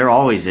year. I mean, there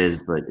always is,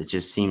 but it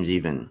just seems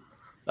even.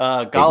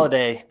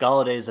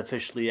 Galladay is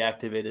officially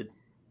activated.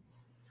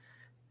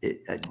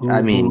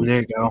 I mean,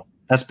 there you go.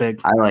 That's big.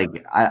 I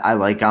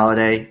like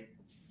Galladay.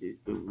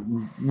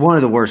 One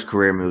of the worst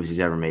career moves he's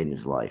ever made in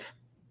his life.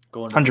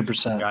 Going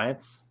 100%.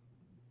 Giants.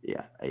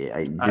 Yeah,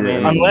 I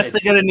mean, unless they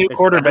get a new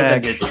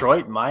quarterback.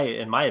 Detroit, in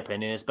my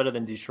opinion, it's better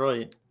than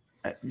Detroit.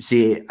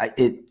 See,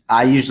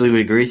 I usually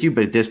would agree with you,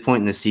 but at this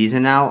point in the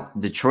season now,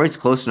 Detroit's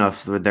close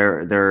enough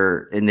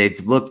where and they've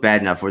looked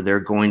bad enough where they're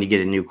going to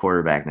get a new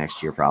quarterback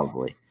next year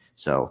probably.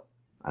 So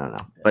I don't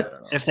know,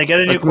 but if they get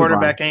a new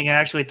quarterback and he can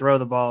actually throw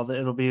the ball,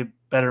 it'll be a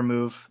better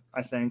move,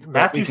 I think.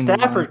 Matthew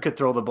Stafford could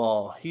throw the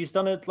ball. He's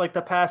done it like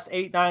the past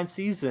 8-9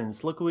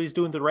 seasons. Look what he's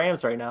doing to the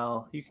Rams right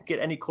now. You can get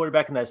any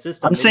quarterback in that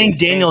system. I'm saying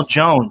Daniel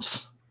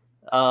Jones.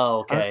 Oh,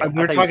 okay.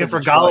 We were talking for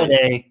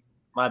Galladay.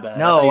 My bad.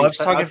 No, I was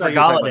talking for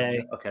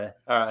Galladay. Okay.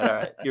 All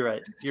right.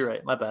 You're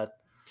right. My bad.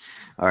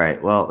 All right.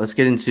 Well, let's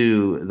get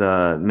into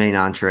the main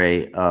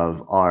entree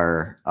of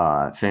our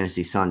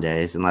Fantasy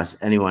Sundays,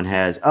 unless anyone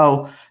has.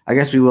 Oh, I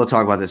guess we will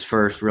talk about this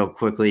first real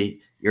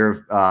quickly.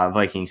 You're a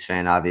Vikings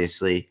fan,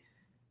 obviously.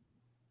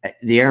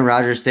 The Aaron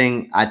Rodgers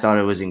thing, I thought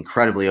it was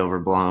incredibly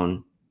overblown.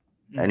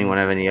 Mm-hmm. Anyone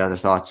have any other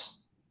thoughts?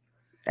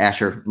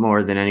 Asher,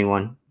 more than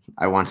anyone,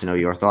 I want to know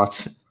your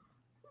thoughts.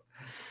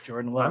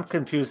 Jordan Love. I'm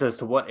confused as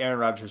to what Aaron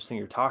Rodgers thing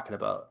you're talking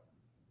about.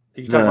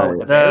 Are you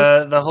talking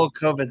about the whole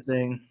COVID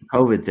thing?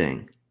 COVID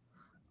thing.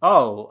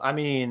 Oh, I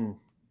mean,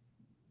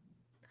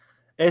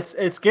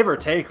 it's give or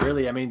take,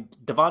 really. I mean,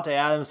 Devontae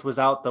Adams was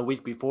out the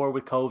week before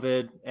with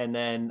COVID, and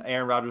then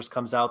Aaron Rodgers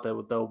comes out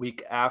the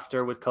week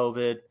after with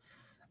COVID.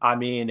 I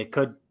mean, it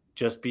could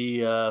just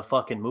be a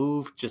fucking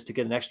move just to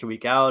get an extra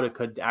week out. It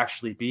could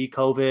actually be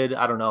COVID.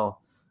 I don't know.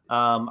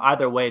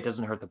 Either way, it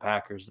doesn't hurt the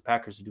Packers. The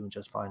Packers are doing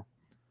just fine.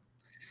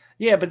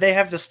 Yeah, but they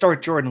have to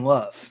start Jordan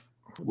Love.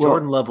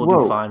 Jordan Love will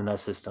do fine in that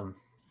system.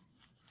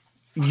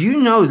 You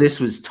know, this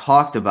was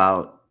talked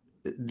about.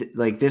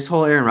 Like this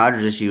whole Aaron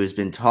Rodgers issue has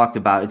been talked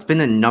about. It's been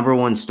the number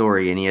one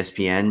story in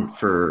ESPN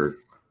for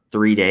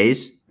 3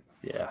 days.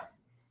 Yeah.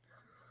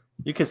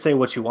 You could say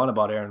what you want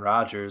about Aaron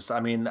Rodgers. I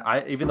mean,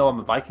 even though I'm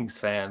a Vikings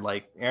fan,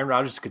 like Aaron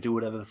Rodgers could do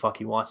whatever the fuck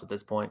he wants at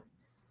this point.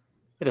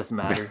 It doesn't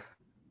matter.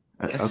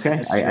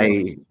 Okay,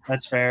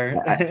 that's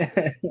fair.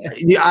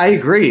 I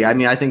agree. I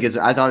mean, I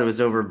thought it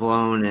was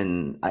overblown,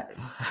 and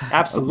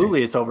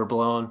absolutely, It's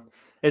overblown.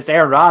 It's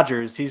Aaron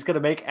Rodgers. He's going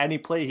to make any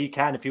play he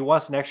can. If he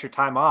wants an extra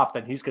time off,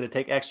 then he's going to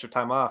take extra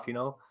time off. You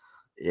know.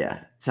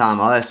 Yeah,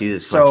 Tom. I'll ask you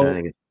this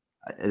question.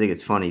 I think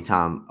it's funny,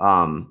 Tom.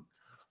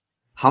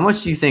 How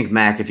much do you think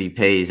McAfee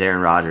pays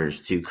Aaron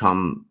Rodgers to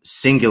come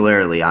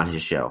singularly on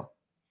his show?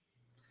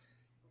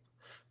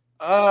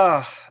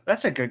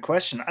 That's a good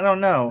question. I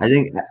don't know. I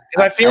think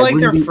I feel like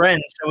they're wouldn't be-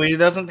 friends, so he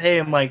doesn't pay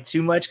him like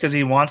too much because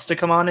he wants to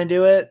come on and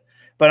do it.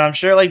 But I'm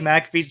sure like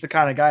McAfee's the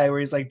kind of guy where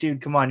he's like,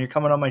 dude, come on, you're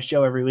coming on my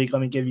show every week.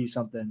 Let me give you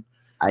something.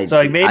 So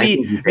like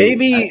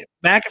maybe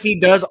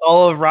McAfee does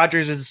all of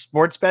Rodgers'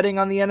 sports betting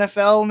on the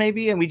NFL,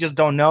 maybe, and we just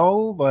don't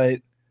know. But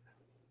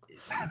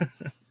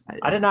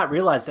I did not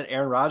realize that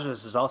Aaron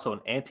Rodgers is also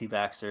an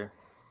anti-vaxxer.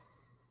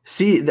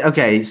 See,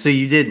 okay, so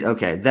you did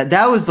okay.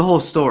 That was the whole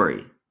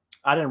story.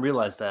 I didn't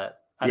realize that.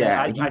 I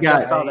got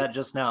just it. saw that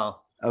just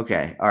now.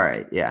 Okay, all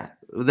right, yeah.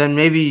 Then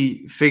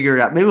maybe figure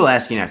it out. Maybe we'll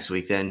ask you next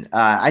week. Then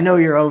I know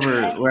you're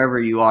over wherever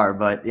you are,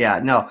 but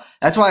yeah, no,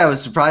 that's why I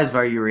was surprised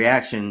by your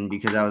reaction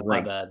because I was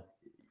like, My bad.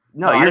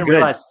 No, you're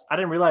good. I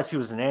didn't realize he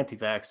was an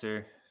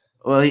anti-vaxxer.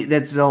 Well,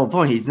 that's the whole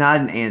point. He's not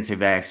an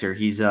anti-vaxxer.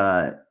 He's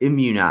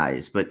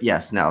immunized. But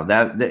yes, no,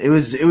 that it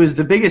was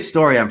the biggest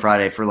story on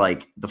Friday for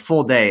like the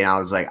full day, and I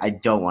was like, I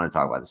don't want to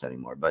talk about this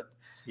anymore. But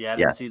yeah, I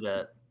didn't see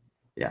that.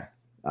 Yeah,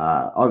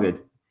 all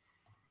good.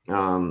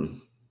 All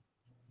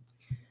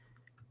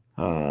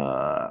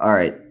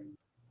right.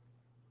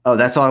 Oh,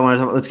 that's all I want to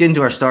talk about. Let's get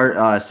into our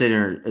stardom,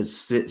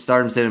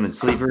 sit-em, and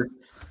sleeper.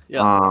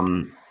 Yeah.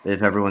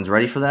 If everyone's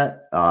ready for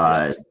that.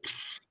 I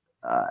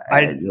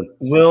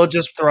will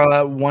just throw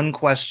out one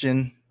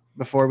question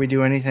before we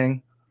do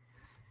anything.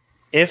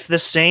 If the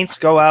Saints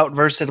go out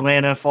versus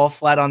Atlanta, fall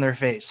flat on their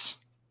face,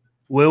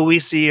 will we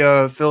see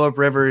a Phillip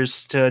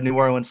Rivers to New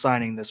Orleans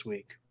signing this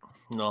week?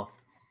 No.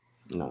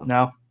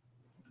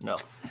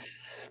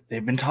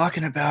 They've been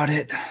talking about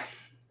it.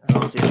 I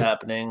don't see it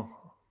happening.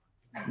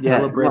 Yeah,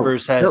 Phillip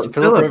Rivers has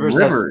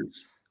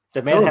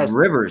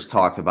Rivers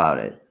talked about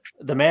it.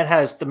 The man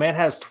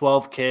has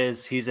 12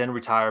 kids. He's in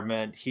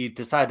retirement. He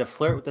decided to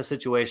flirt with the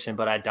situation,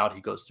 but I doubt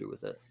he goes through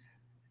with it.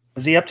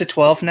 Is he up to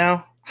 12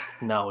 now?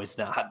 No, he's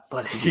not.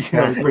 But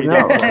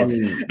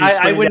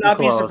I would not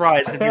be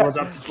surprised if he was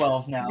up to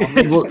 12 now.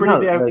 He's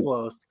pretty damn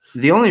close.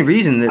 The only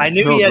reason that I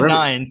knew he had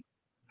 9.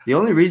 The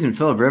only reason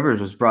Phillip Rivers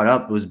was brought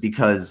up was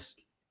because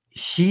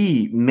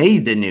he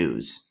made the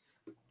news.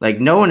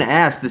 Like, no one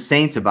asked the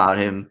Saints about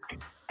him.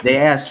 They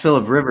asked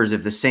Phillip Rivers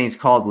if the Saints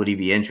called, would he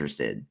be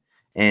interested?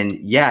 And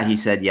yeah, he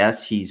said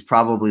yes. He's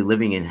probably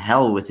living in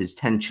hell with his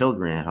 10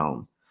 children at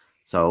home.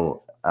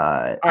 So,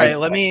 all right,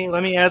 let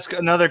me ask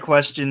another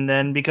question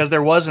then, because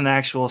there was an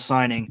actual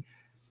signing.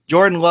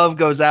 Jordan Love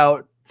goes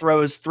out,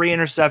 throws 3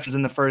 interceptions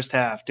in the first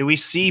half. Do we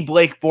see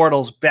Blake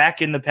Bortles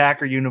back in the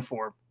Packer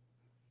uniform?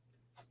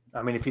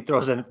 I mean, if he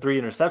throws in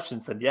 3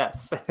 interceptions, then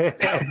yes.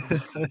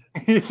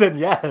 Then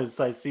yes,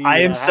 I see. I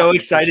am so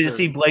excited to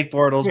see Blake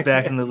Bortles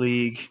back in the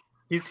league.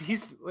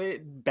 He's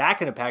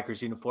back in a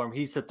Packers uniform.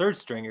 He's a third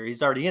stringer.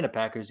 He's already in a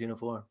Packers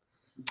uniform.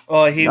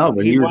 Oh, he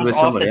was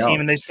off the team,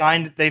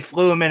 and they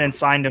flew him in and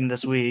signed him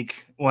this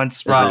week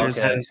once Rodgers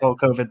had his whole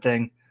COVID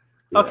thing.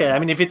 Okay, I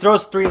mean, if he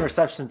throws 3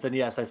 interceptions, then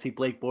yes, I see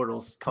Blake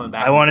Bortles coming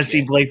back. I want to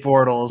see Blake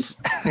Bortles.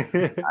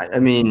 I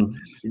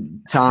mean,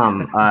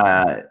 Tom,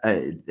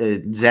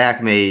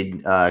 Zach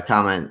made a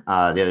comment the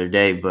other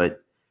day, but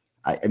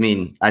I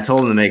mean, I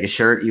told him to make a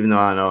shirt, even though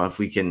I don't know if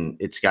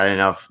it's got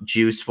enough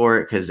juice for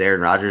it because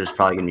Aaron Rodgers is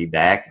probably going to be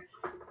back.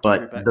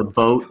 But the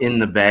boat in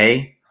the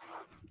bay.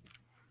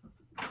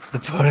 The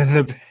boat in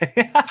the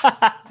bay.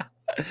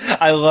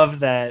 I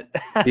love that.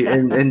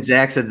 and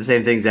Zach said the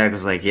same thing. Zach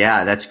was like,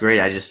 yeah, that's great.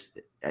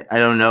 I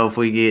don't know if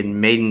we get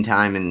made in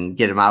time and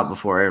get him out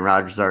before Aaron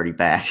Rodgers is already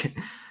back.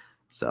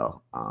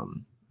 So, all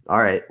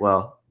right.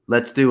 Well,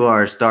 let's do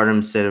our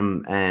stardom,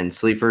 sit-em, and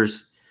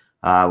sleepers.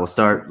 We'll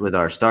start with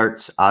our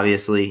starts,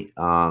 obviously.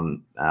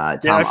 Tom,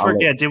 I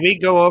forget? Did we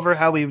go over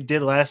how we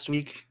did last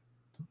week?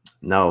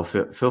 No.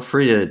 Feel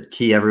free to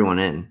key everyone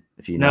in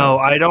if you know. No,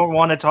 I don't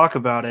want to talk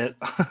about it.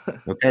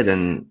 Okay,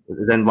 then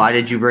why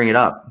did you bring it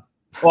up?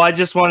 Well, I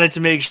just wanted to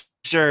make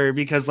sure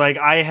because, like,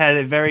 I had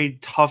a very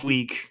tough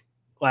week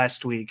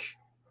last week.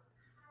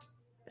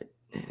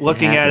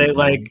 Looking at it,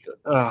 like,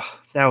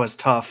 that was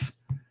tough.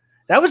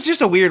 That was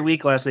just a weird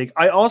week last week.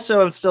 I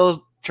also am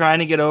still trying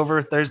to get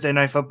over Thursday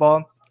Night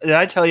Football. Did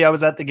I tell you I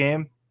was at the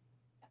game?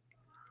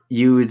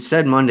 You had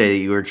said Monday that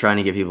you were trying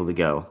to get people to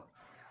go.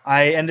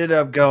 I ended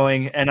up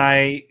going, and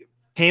I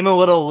came a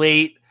little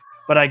late,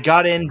 but I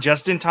got in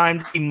just in time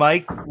to see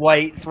Mike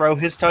White throw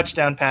his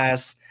touchdown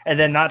pass and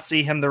then not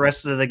see him the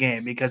rest of the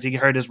game because he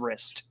hurt his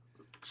wrist.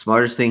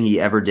 Smartest thing he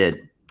ever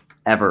did,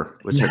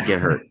 was get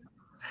hurt.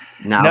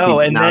 Now,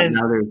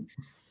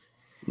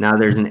 now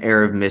there's an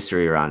air of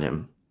mystery around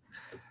him.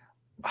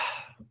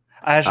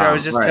 Asher, I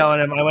was just telling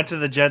him I went to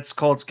the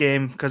Jets-Colts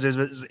game because it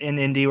was in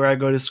Indy where I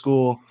go to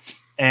school,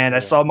 and I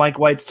saw Mike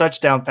White's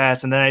touchdown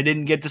pass, and then I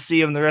didn't get to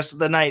see him the rest of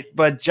the night.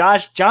 But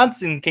Josh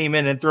Johnson came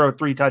in and threw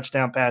 3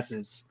 touchdown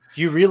passes.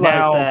 You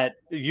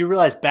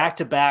realize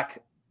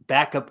back-to-back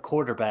backup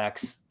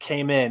quarterbacks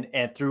came in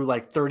and threw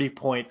like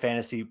 30-point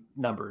fantasy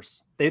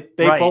numbers. They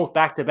both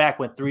back-to-back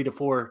went 3 to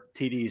 4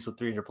 TDs with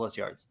 300-plus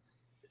yards.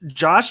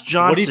 Josh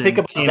Johnson what do you think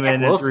about came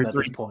in and threw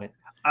 3 point?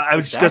 I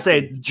was just going to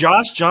say,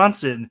 Josh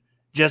Johnson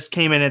just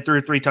came in and threw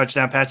 3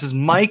 touchdown passes.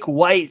 Mike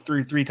White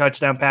threw 3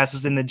 touchdown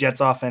passes in the Jets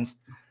offense.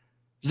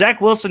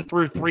 Zach Wilson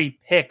threw 3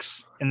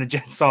 picks in the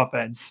Jets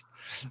offense.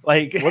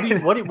 Like, what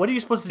are you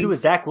supposed to do with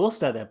Zach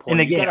Wilson at that point?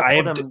 And again,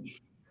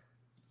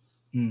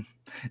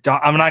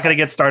 I'm not going to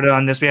get started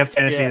on this. We have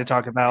fantasy to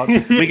talk about.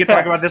 We can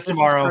talk about this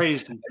tomorrow. We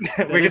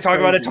can talk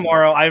about it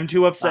tomorrow. I'm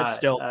too upset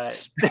still. All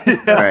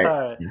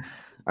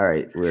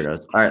right,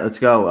 weirdos. All right, let's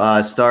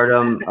go.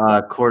 Stardom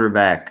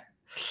quarterback.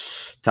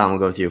 Tom, we'll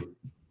go with you.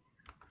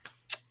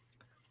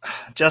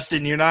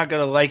 Justin, you're not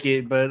going to like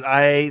it, but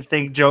I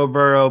think Joe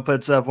Burrow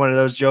puts up one of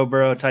those Joe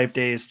Burrow type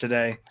days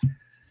today.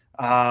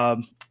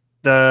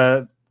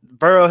 The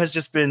Burrow has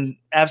just been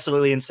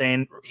absolutely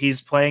insane.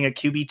 He's playing a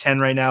QB 10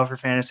 right now for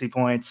fantasy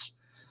points.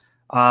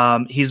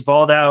 He's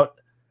balled out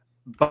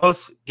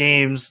both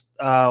games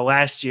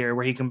last year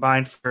where he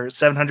combined for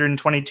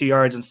 722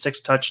 yards and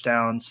 6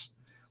 touchdowns,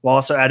 while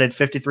also added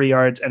 53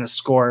 yards and a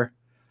score.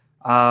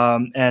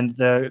 And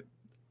the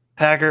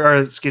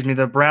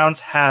Browns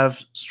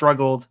have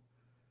struggled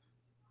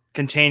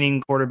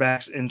containing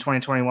quarterbacks in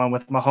 2021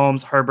 with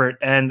Mahomes, Herbert,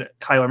 and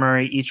Kyler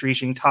Murray each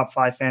reaching top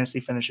 5 fantasy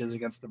finishes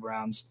against the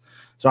Browns.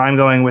 So I'm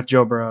going with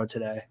Joe Burrow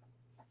today.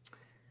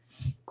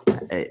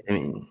 I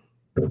mean,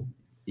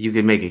 you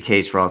could make a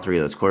case for all 3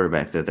 of those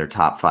quarterbacks that they're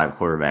top 5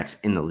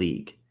 quarterbacks in the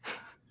league.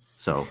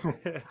 So,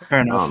 fair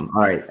enough.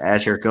 All right,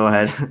 Asher, go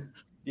ahead.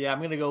 Yeah, I'm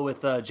going to go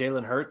with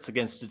Jalen Hurts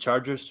against the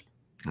Chargers.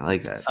 I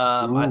like that.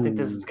 I think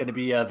this is going to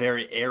be a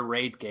very air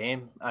raid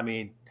game. I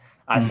mean,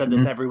 I said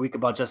this every week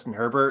about Justin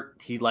Herbert.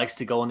 He likes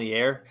to go in the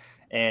air.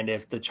 And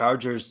if the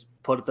Chargers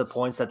put up the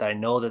points that I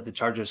know that the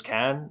Chargers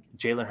can,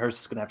 Jalen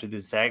Hurts is going to have to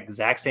do the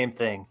exact same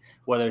thing,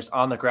 whether it's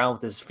on the ground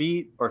with his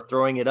feet or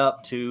throwing it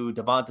up to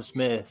Devonta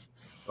Smith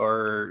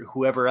or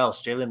whoever else,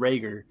 Jalen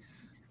Reagor.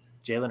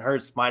 Jalen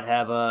Hurts might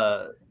have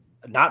I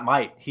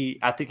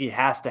think he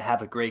has to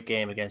have a great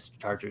game against the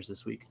Chargers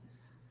this week.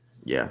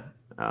 Yeah.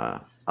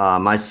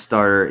 My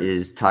starter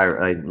is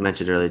I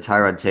mentioned earlier,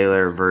 Tyrod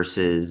Taylor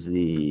versus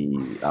the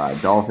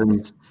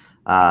Dolphins.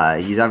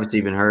 He's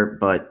obviously been hurt,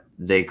 but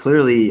they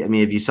clearly, I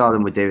mean, if you saw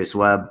them with Davis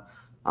Webb,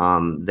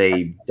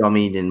 they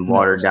dummied and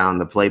watered down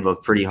the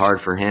playbook pretty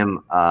hard for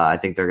him. I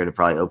think they're going to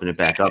probably open it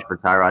back up for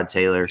Tyrod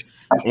Taylor.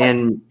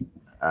 And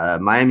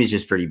Miami's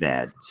just pretty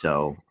bad.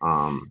 So,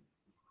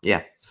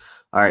 yeah.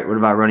 All right, what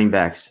about running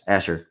backs?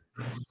 Asher.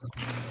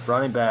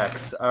 Running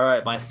backs. All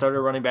right, my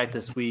starter running back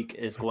this week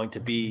is going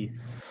to be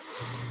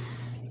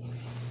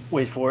 –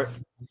 wait for it.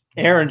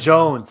 Aaron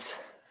Jones.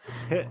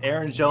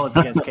 Aaron Jones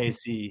against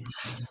KC.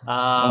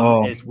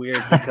 It's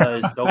weird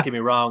because, don't get me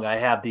wrong, I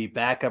have the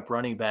backup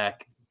running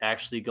back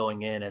actually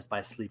going in as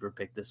my sleeper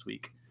pick this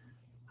week.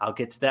 I'll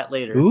get to that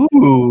later.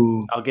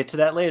 I'll get to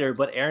that later,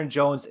 but Aaron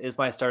Jones is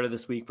my starter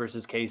this week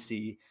versus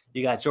KC.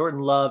 You got Jordan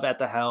Love at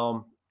the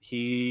helm.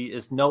 He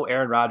is no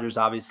Aaron Rodgers,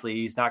 obviously.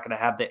 He's not going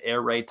to have the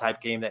air raid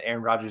type game that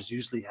Aaron Rodgers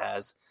usually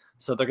has.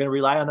 So they're going to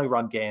rely on the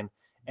run game,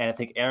 and I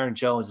think Aaron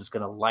Jones is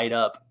going to light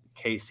up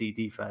KC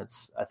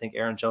defense. I think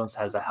Aaron Jones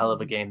has a hell of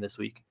a game this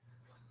week.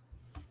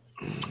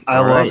 I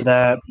love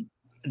that.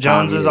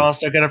 Jones is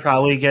also going to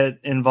probably get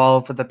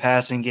involved with the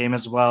passing game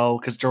as well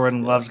because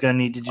Jordan Love's going to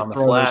need to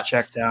throw those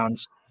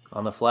checkdowns.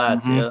 On the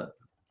flats, yeah.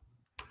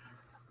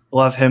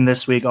 Love him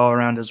this week all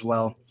around as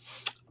well.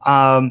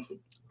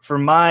 For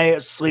my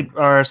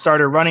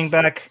starter running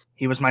back,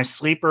 he was my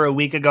sleeper a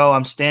week ago.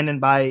 I'm standing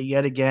by it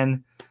yet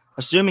again,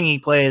 assuming he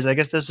plays. I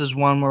guess this is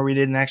one where we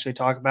didn't actually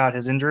talk about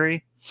his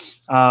injury.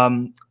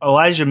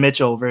 Elijah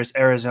Mitchell versus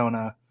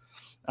Arizona.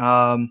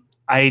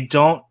 I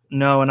don't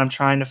know, and I'm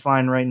trying to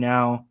find right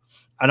now.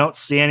 I don't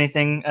see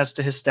anything as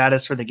to his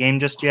status for the game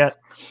just yet.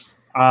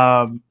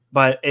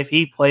 But if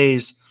he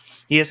plays,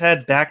 he has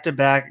had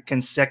back-to-back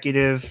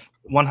consecutive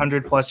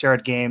 100-plus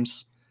yard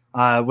games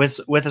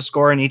with a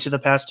score in each of the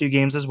past 2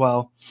 games as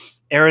well.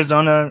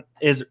 Arizona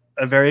is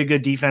a very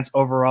good defense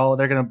overall.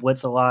 They're going to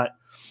blitz a lot,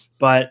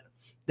 but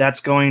that's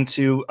going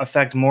to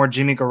affect more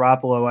Jimmy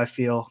Garoppolo, I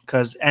feel,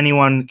 because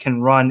anyone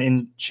can run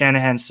in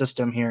Shanahan's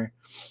system here.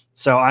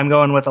 So I'm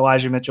going with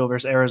Elijah Mitchell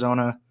versus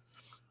Arizona.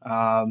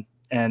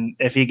 And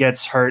if he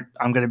gets hurt,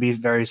 I'm going to be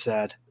very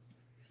sad.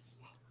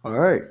 All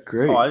right,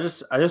 great. Oh, I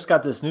just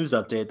got this news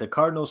update. The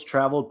Cardinals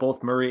traveled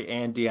both Murray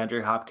and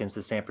DeAndre Hopkins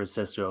to San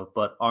Francisco,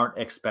 but aren't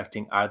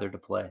expecting either to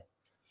play.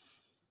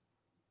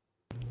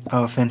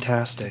 Oh,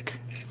 fantastic.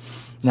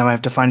 Now I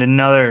have to find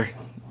another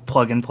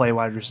plug-and-play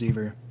wide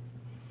receiver.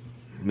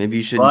 Maybe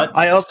you should. But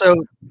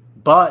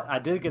I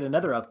did get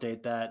another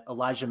update that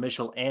Elijah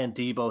Mitchell and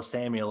Deebo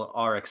Samuel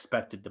are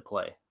expected to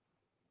play.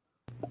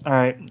 All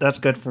right, that's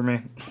good for me.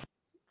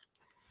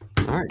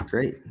 All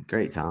right,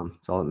 great, Tom.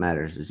 That's all that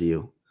matters is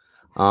you.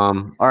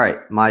 All right,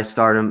 my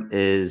stardom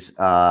is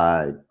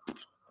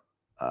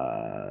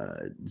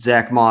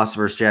Zach Moss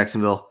versus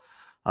Jacksonville.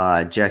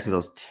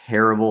 Jacksonville's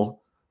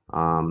terrible.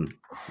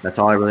 That's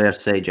all I really have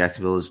to say.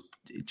 Jacksonville is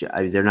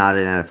they're not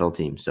an NFL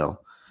team, so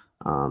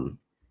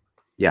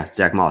yeah,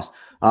 Zach Moss.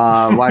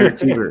 Wide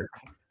receiver.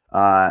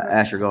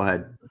 Asher, go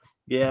ahead.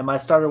 Yeah, my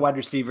starter wide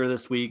receiver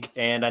this week,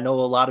 and I know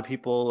a lot of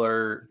people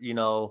are,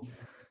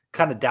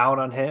 kind of down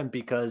on him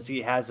because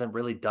he hasn't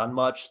really done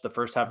much the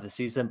first half of the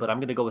season, but I'm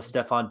going to go with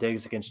Stephon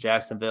Diggs against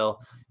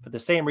Jacksonville for the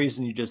same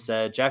reason you just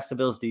said.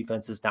 Jacksonville's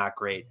defense is not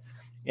great.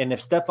 And if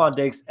Stephon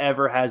Diggs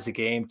ever has a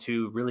game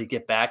to really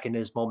get back in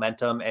his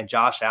momentum and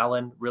Josh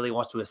Allen really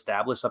wants to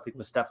establish something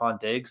with Stephon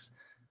Diggs,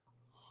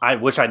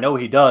 which I know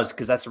he does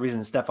because that's the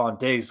reason Stephon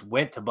Diggs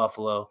went to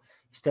Buffalo.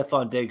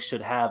 Stephon Diggs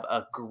should have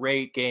a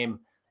great game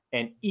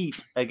and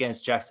eat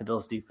against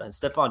Jacksonville's defense.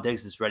 Stephon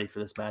Diggs is ready for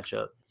this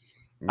matchup.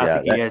 I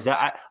think he has.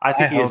 I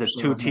think he has a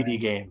 2 TD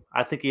game.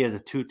 I think he has a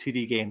 2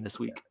 TD game this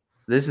week.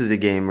 This is a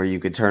game where you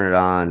could turn it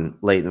on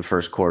late in the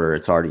first quarter.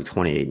 It's already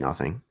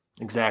 28-0.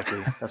 Exactly.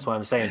 That's what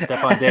I'm saying.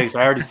 Stephon Diggs.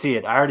 I already see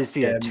it. I already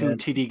see a 2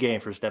 TD game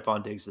for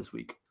Stephon Diggs this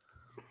week.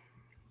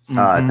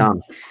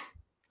 Tom.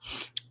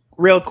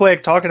 Real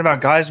quick, talking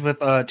about guys with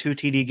 2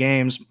 TD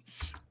games.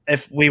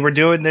 If we were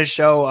doing this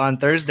show on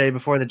Thursday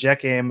before the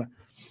Jet game,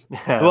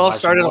 who else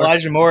started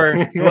Elijah Moore?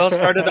 Who else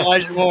started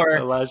Elijah Moore?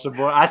 Elijah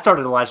Moore. I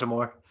started Elijah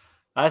Moore.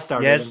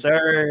 Yes,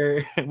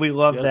 sir. We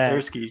love that.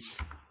 Sirski.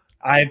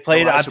 I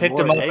picked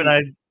him up,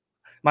 and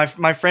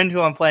my friend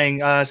who I'm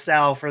playing,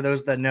 Sal. For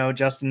those that know,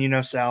 Justin, you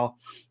know Sal.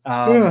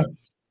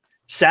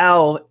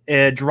 Sal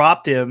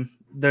dropped him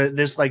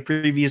this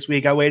previous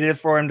week. I waited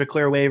for him to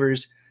clear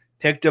waivers,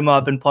 picked him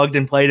up, and plugged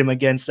and played him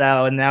against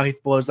Sal, and now he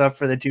blows up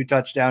for the 2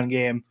 touchdown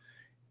game.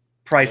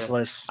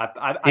 Priceless.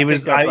 He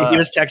was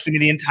texting me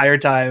the entire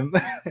time.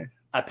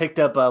 I picked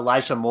up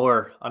Elijah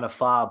Moore on a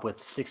fob with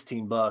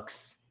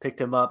 $16. Picked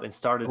him up and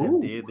started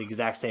him the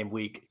exact same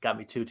week. Got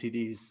me 2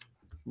 TDs.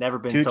 Never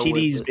been 2 so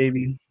TDs,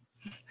 baby.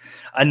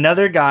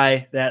 Another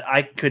guy that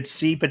I could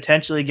see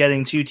potentially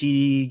getting 2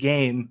 TD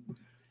game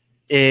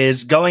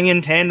is going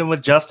in tandem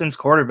with Justin's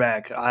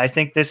quarterback. I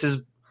think this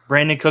is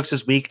Brandon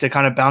Cooks' week to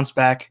kind of bounce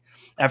back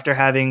after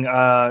having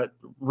a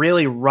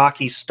really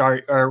rocky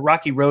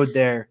road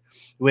there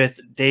with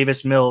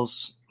Davis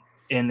Mills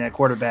in the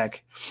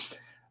quarterback.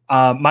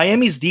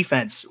 Miami's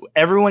defense,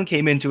 everyone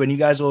came into it, and you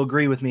guys will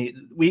agree with me.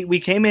 We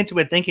came into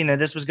it thinking that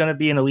this was going to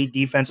be an elite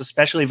defense,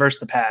 especially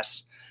versus the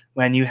pass,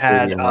 when you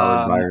had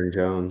Byron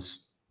Jones,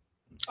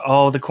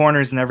 all the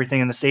corners and everything,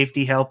 and the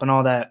safety help and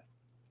all that.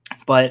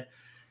 But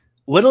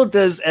little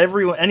does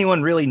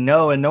anyone really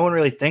know, and no one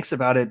really thinks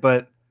about it,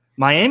 but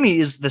Miami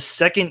is the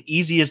second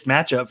easiest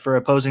matchup for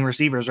opposing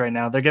receivers right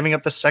now. They're giving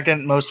up the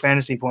second most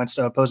fantasy points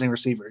to opposing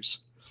receivers.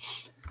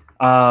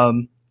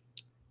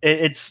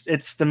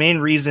 It's the main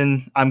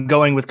reason I'm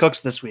going with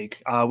Cooks this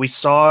week. We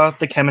saw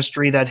the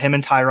chemistry that him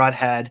and Tyrod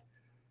had,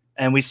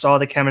 and we saw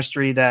the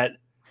chemistry that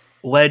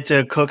led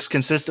to Cooks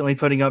consistently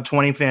putting up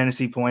 20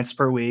 fantasy points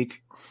per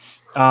week.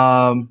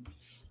 What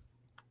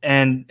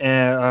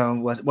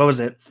was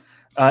it?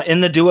 In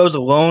the duos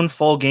alone,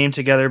 full game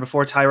together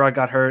before Tyrod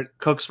got hurt,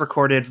 Cooks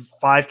recorded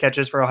 5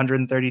 catches for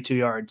 132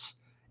 yards,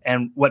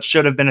 and what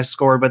should have been a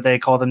score, but they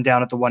called him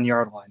down at the 1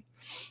 yard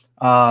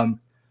line.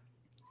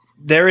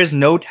 There is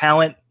no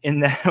talent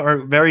in that, or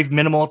very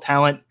minimal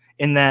talent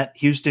in that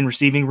Houston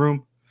receiving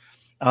room.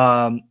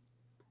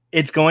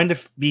 It's going to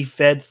be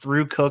fed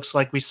through Cooks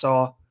like we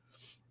saw.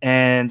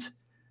 And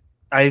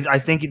I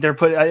think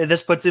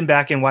this puts him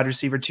back in wide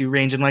receiver 2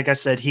 range. And like I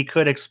said, he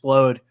could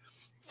explode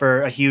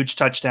for a huge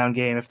touchdown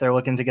game if they're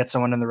looking to get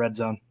someone in the red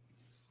zone.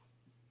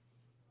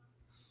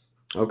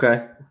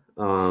 Okay.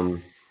 I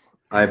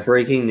have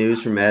breaking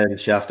news from Adam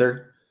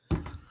Schefter.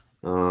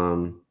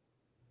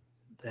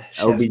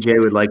 OBJ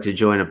would like to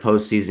join a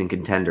postseason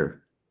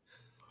contender.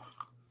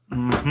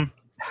 Mm-hmm.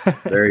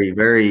 Very,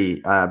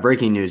 very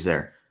breaking news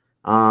there.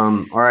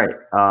 All right.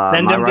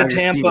 Send him to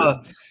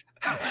Tampa.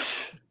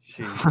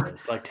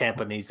 Jesus, like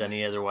Tampa needs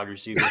any other wide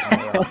receivers.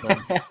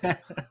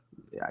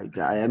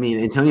 I mean,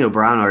 Antonio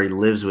Brown already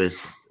lives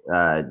with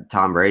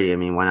Tom Brady. I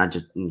mean, why not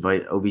just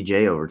invite OBJ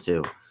over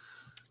too?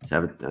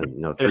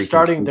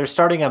 They're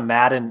starting a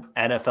Madden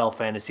NFL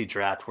fantasy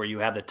draft where you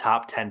have the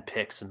top 10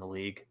 picks in the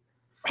league.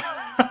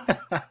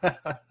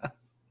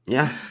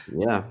 Yeah.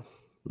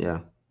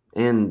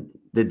 And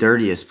the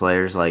dirtiest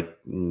players like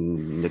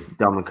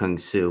Ndamukong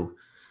Suh.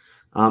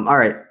 All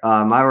right.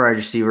 My wide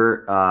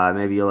receiver,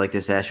 maybe you'll like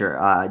this,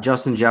 Asher.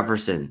 Justin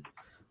Jefferson.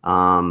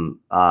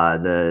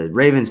 The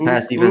Ravens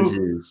pass defense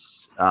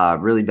is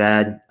really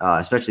bad,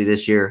 especially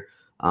this year.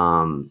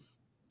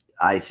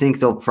 I think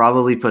they'll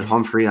probably put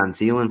Humphrey on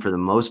Thielen for the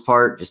most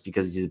part, just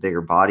because he's a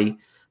bigger body.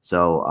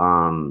 So,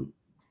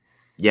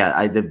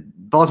 the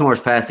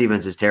Baltimore's pass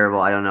defense is terrible.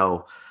 I don't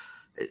know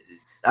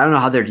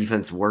how their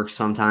defense works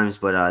sometimes,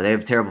 but they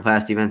have terrible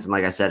pass defense. And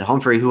like I said,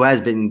 Humphrey, who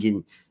has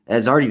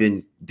already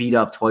been beat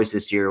up twice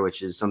this year,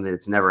 which is something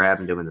that's never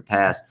happened to him in the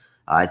past.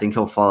 I think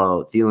he'll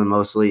follow Thielen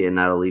mostly, and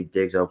that'll leave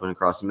Diggs open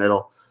across the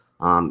middle.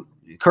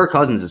 Kirk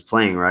Cousins is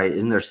playing, right?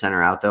 Isn't their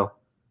center out though?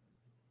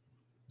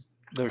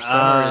 Their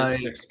center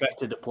is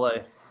expected to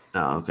play.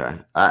 Oh, okay.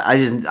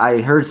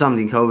 I heard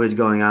something COVID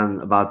going on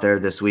about there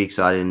this week,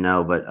 so I didn't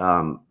know. But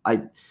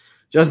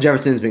Justin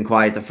Jefferson's been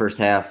quiet the first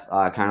half,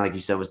 kind of like you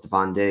said with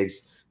Stephon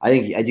Diggs.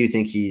 I do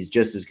think he's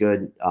just as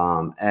good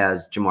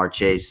as Jamar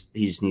Chase.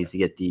 He just needs to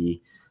get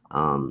the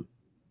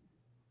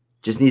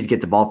Just needs to get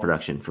the ball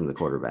production from the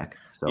quarterback.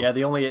 So. Yeah,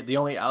 the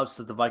only outs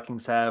that the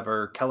Vikings have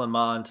are Kellen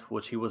Mond,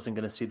 which he wasn't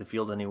going to see the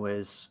field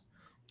anyways.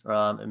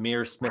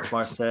 Amir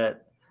Smith-Marset,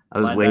 I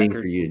was waiting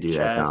for you to do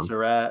that, Tom.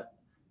 Surratt,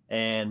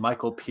 and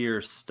Michael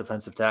Pierce,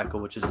 defensive tackle,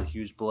 which is a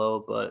huge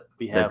blow. But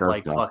we have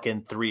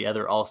fucking 3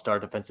 other all-star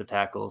defensive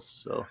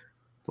tackles. So,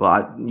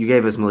 well, you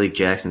gave us Malik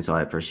Jackson, so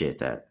I appreciate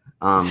that.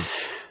 I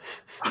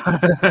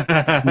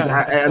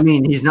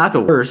mean, he's not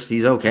the worst.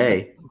 He's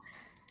okay,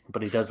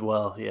 but he does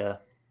well. Yeah.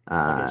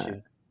 I get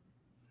you.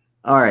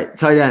 All right,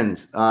 tight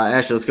ends.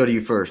 Ashley, let's go to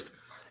you first.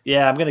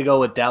 Yeah, I'm going to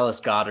go with Dallas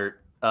Goedert.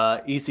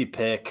 Easy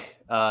pick.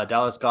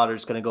 Dallas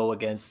Goedert's going to go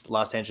against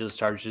Los Angeles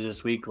Chargers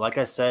this week. Like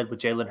I said, with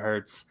Jalen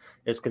Hurts,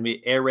 it's going to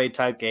be air raid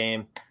type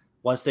game.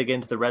 Once they get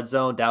into the red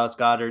zone, Dallas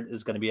Goedert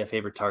is going to be a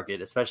favorite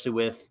target, especially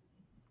with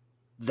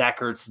Zach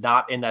Ertz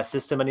not in that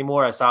system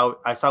anymore. I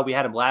saw we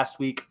had him last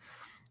week.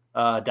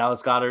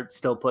 Dallas Goedert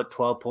still put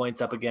 12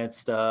 points up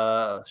against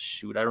I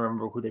don't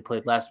remember who they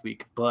played last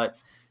week, but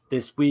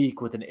this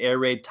week with an air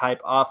raid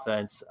type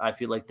offense, I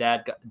feel like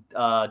that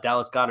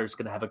Dallas Goedert is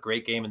going to have a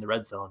great game in the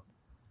red zone.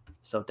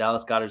 So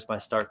Dallas Goedert's my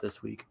start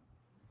this week.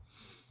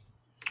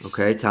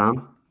 Okay,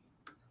 Tom.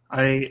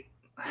 I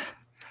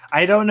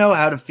don't know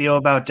how to feel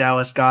about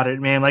Dallas Goedert,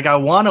 man. Like, I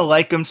want to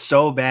like him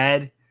so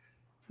bad.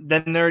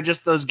 Then there are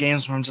just those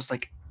games where I'm just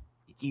like,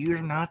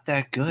 you're not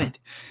that good.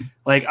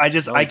 Like, I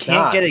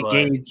can't get a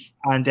gauge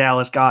on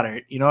Dallas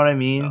Goedert. You know what I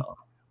mean? No.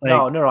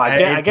 Like, no.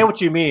 I get what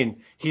you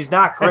mean. He's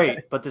not great,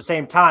 but at the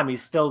same time,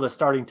 he's still the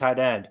starting tight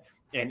end.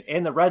 And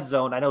in the red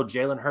zone, I know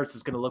Jalen Hurts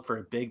is going to look for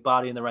a big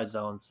body in the red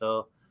zone.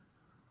 So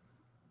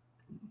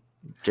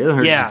Jalen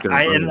Hurts is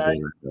going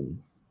to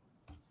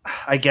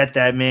I get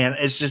that, man.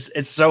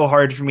 It's so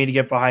hard for me to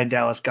get behind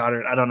Dallas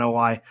Goedert. I don't know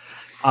why.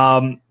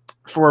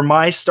 For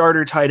my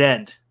starter tight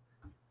end,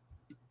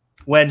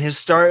 when his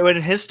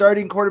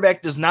starting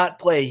quarterback does not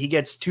play, he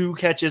gets 2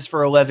 catches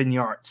for 11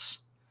 yards.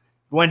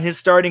 When his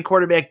starting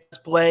quarterback does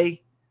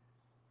play,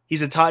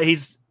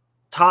 he's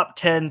top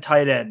 10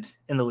 tight end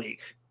in the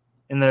league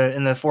in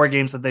the 4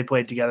 games that they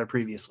played together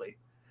previously.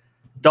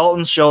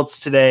 Dalton Schultz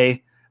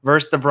today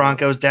versus the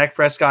Broncos. Dak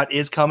Prescott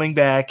is coming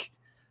back.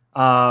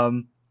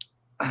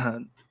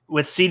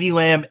 With CeeDee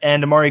Lamb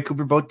and Amari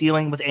Cooper both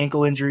dealing with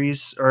ankle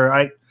injuries,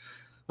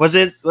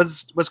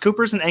 was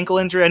Cooper's an ankle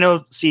injury? I know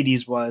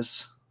CeeDee's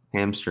was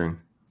hamstring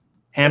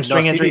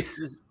injury.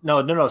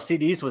 No.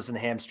 CeeDee's was in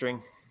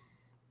hamstring.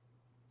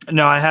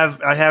 No, I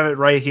have it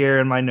right here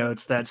in my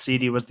notes that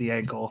CeeDee was the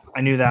ankle.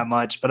 I knew that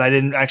much, but I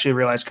didn't actually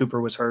realize Cooper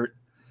was hurt.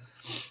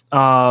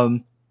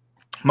 Michael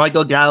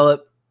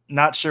Gallup,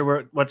 not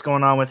sure what's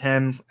going on with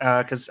him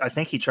because I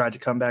think he tried to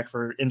come back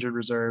for injured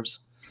reserves,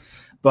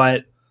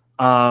 but.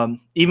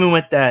 Even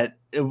with that,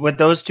 with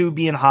those 2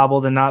 being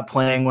hobbled and not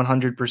playing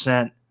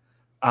 100%,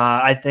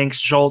 I think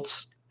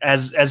Schultz,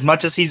 as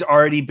much as he's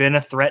already been a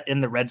threat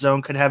in the red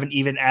zone, could have an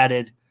even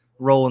added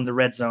role in the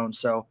red zone.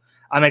 So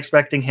I'm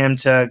expecting him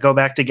to go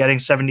back to getting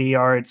 70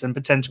 yards and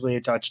potentially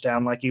a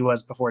touchdown like he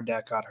was before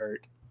Dak got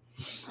hurt.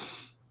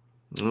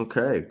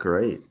 Okay,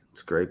 great.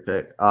 It's a great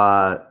pick.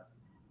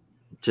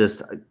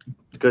 Just a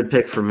good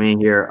pick for me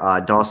here.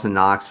 Dawson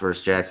Knox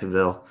versus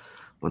Jacksonville.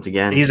 Once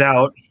again, he's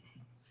out.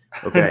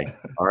 Okay.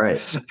 All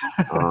right.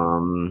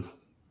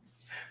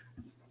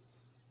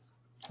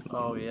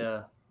 Oh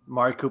yeah,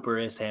 Amari Cooper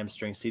is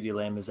hamstring. CeeDee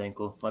Lamb is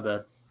ankle. My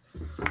bad.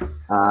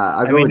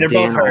 I'll go with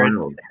Dan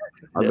Arnold.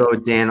 I'll go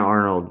with Dan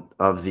Arnold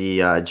of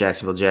the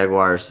Jacksonville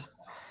Jaguars.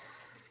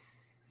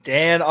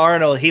 Dan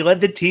Arnold. He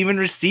led the team in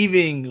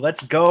receiving.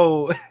 Let's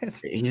go.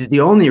 He's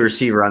the only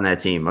receiver on that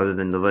team other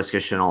than Laviska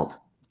Shenault.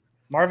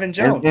 Marvin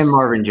Jones. And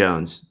Marvin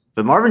Jones.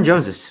 But Marvin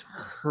Jones is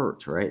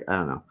hurt, right? I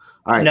don't know.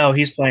 All right. No,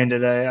 he's playing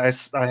today.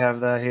 I have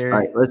that here. All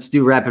right, let's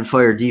do rapid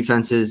fire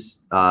defenses.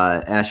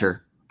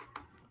 Asher.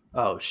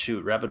 Oh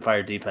shoot, rapid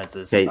fire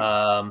defenses. Okay.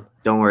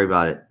 Don't worry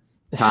about it.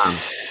 Tom.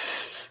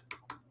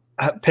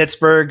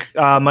 Pittsburgh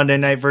Monday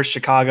night versus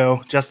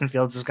Chicago. Justin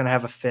Fields is going to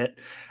have a fit.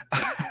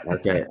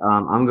 Okay.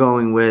 I'm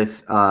going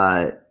with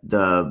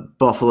the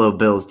Buffalo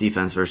Bills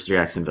defense versus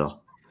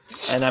Jacksonville.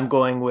 And I'm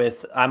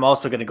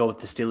also going to go with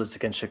the Steelers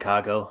against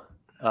Chicago.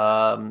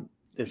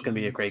 It's going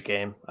to be a great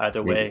game.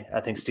 Either way,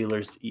 I think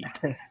Steelers eat.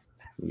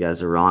 You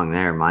guys are wrong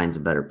there. Mine's a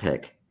better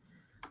pick.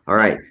 All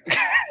right.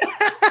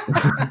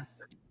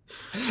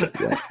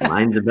 Yeah,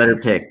 mine's a better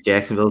pick.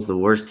 Jacksonville's the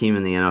worst team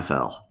in the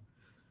NFL.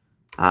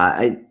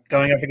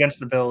 Going up against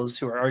the Bills,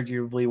 who are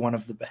arguably one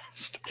of the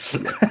best.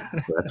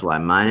 That's why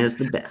mine is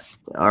the best.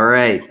 All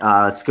right.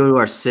 Let's go to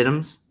our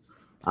sit-ems.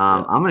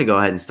 I'm going to go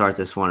ahead and start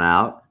this one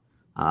out.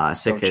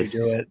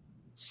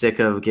 Sick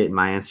of getting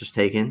my answers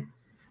taken.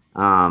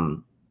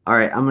 All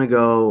right, I'm going to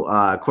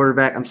go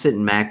quarterback. I'm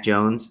sitting Mac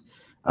Jones.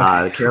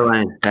 The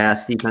Carolina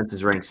pass defense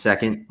is ranked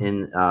 2nd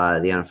in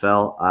the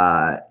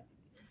NFL.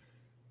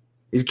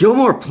 Is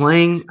Gilmore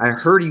playing? I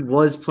heard he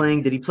was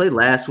playing. Did he play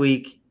last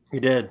week? He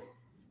did.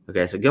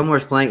 Okay, so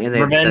Gilmore's playing. And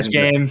revenge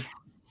game.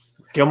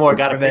 Gilmore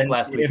got a pick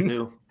last week,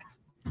 too.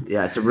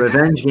 Yeah, it's a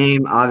revenge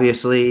game,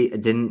 obviously.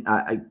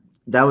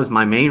 That was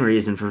my main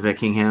reason for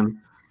picking him.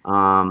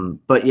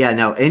 But yeah,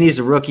 no, and he's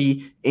a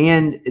rookie.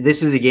 And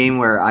this is a game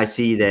where I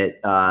see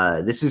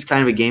that this is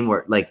kind of a game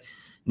where like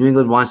New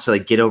England wants to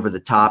like get over the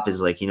top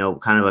as like,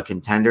 kind of a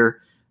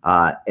contender.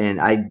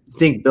 And I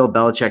think Bill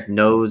Belichick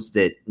knows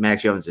that Mac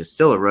Jones is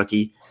still a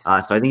rookie.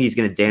 So I think he's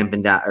going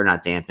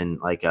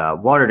to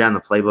water down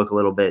the playbook a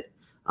little bit.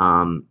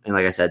 And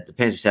like I said, the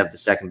Panthers have the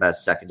second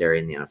best secondary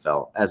in the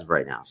NFL as of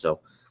right now. So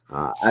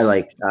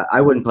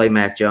I wouldn't play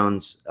Mac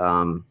Jones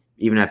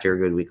even after a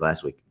good week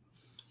last week.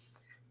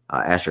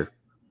 Asher.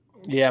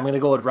 Yeah, I'm going to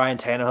go with Ryan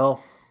Tannehill.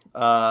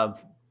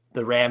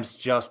 The Rams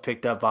just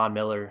picked up Von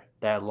Miller.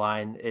 That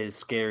line is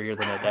scarier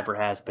than it ever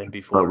has been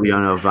before. But we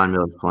don't know if Von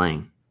Miller's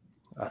playing.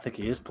 I think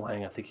he is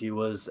playing. I think he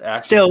was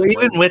actually still,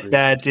 even with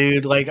that,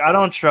 dude. Like, I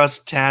don't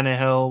trust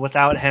Tannehill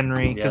without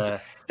Henry because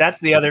that's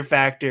the other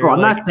factor. I'm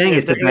not saying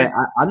it's a bad.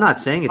 I'm not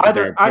saying it's a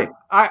bad pick.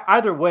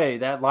 Either way,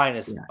 that line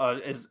is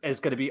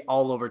going to be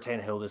all over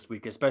Tannehill this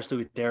week, especially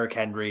with Derrick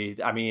Henry.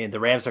 I mean, the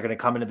Rams are going to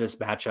come into this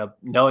matchup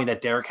knowing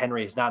that Derrick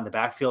Henry is not in the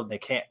backfield and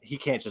he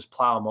can't just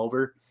plow him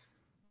over.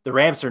 The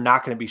Rams are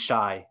not going to be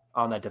shy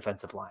on that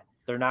defensive line.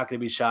 They're not going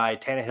to be shy.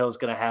 Tannehill is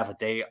going to have a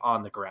day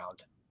on the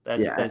ground.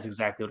 That's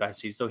exactly what I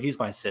see. So he's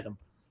my sit-em.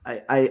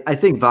 I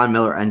think Von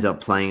Miller ends up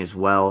playing as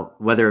well,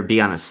 whether it be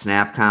on a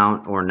snap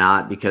count or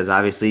not, because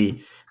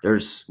obviously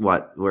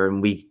we're in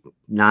week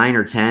 9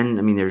 or 10.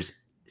 I mean, there's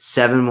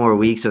 7 more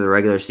weeks of the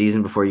regular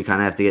season before you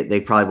kind of have to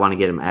they probably want to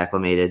get him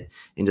acclimated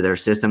into their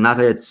system. Not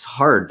that it's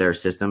hard, their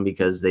system,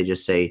 because they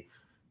just say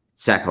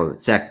sack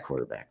the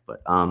quarterback.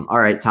 But all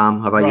right,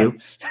 Tom, how about you?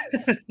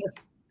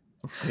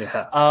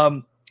 Yeah.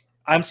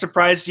 I'm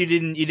surprised you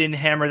didn't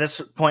hammer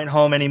this point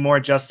home anymore,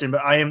 Justin,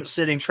 but I am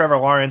sitting Trevor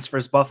Lawrence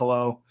versus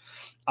Buffalo.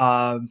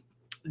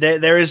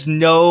 There is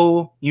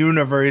no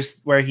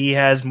universe where he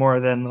has more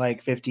than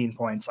like 15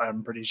 points.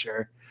 I'm pretty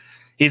sure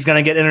he's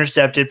going to get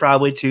intercepted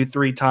probably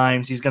 2-3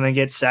 times. He's going to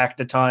get sacked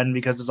a ton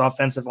because his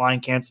offensive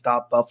line can't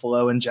stop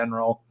Buffalo in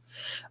general.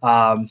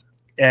 And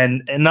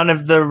none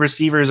of the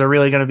receivers are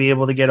really going to be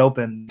able to get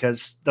open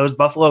because those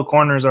Buffalo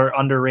corners are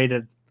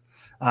underrated.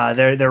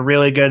 They're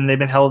really good, and they've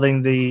been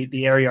holding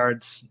the air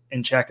yards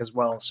in check as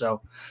well.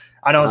 So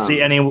I don't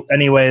see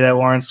any way that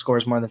Lawrence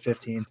scores more than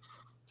 15.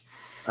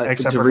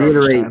 Except to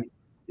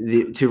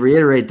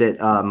reiterate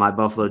that my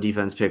Buffalo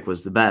defense pick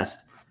was the best.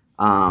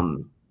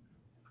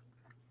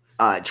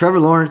 Trevor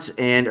Lawrence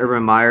and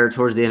Urban Meyer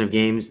towards the end of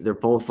games, they're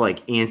both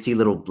like antsy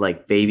little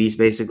like babies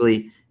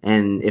basically.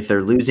 And if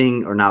they're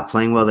losing or not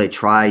playing well, they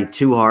try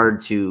too hard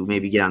to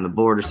maybe get on the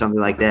board or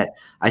something like that.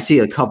 I see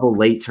a couple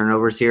late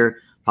turnovers here,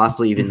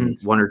 possibly even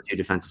 1 or 2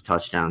 defensive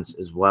touchdowns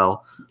as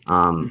well.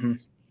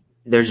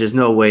 There's just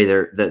no way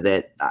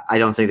that I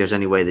don't think there's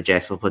any way that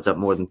Jacksonville puts up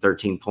more than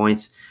 13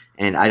 points.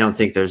 And I don't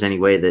think there's any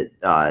way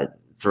that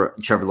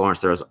Trevor Lawrence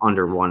throws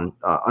under 2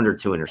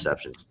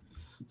 interceptions.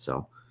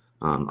 So,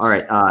 all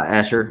right,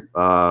 Asher,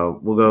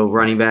 we'll go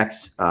running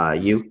backs.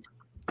 You?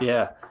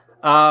 Yeah.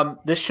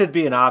 This should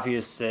be an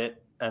obvious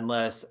sit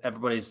unless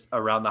everybody's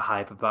around the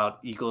hype about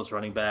Eagles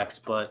running backs,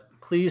 but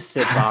please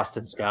sit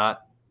Boston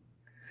Scott.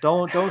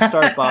 Don't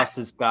start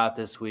Boston Scott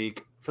this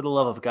week. For the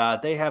love of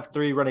God, they have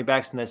 3 running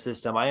backs in their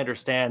system. I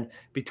understand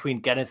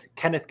between Kenneth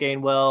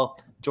Gainwell,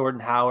 Jordan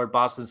Howard,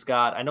 Boston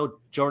Scott. I know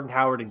Jordan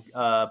Howard and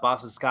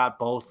Boston Scott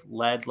both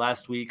led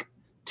last week,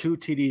 2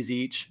 TDs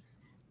each.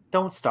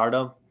 Don't start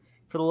them.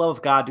 For the love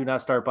of God, do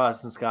not start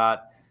Boston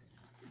Scott.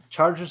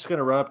 Chargers are going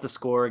to run up the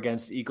score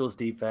against Eagles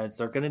defense.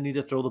 They're going to need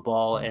to throw the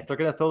ball. And if they're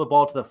going to throw the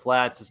ball to the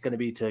flats, it's going to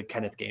be to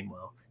Kenneth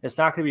Gainwell. It's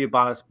not going to be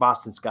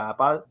Boston Scott.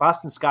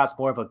 Boston Scott's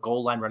more of a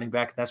goal line running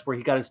back. That's where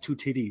he got his 2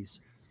 TDs.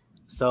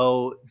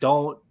 So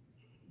don't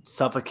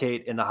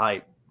suffocate in the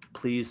hype.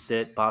 Please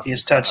sit Boston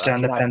He's Scott.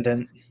 touchdown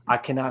dependent. I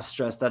cannot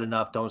stress that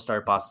enough. Don't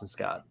start Boston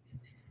Scott.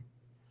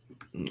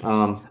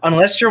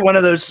 Unless you're one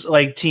of those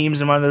like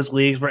teams in one of those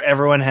leagues where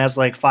everyone has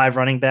like 5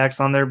 running backs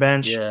on their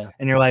bench, and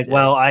you're like,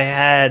 well, I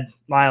had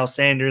Miles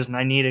Sanders and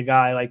I need a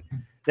guy. Like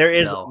there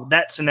is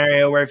that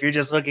scenario where if you're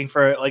just looking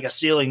for like a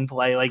ceiling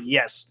play, like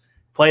yes,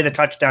 play the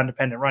touchdown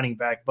dependent running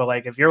back. But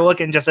like if you're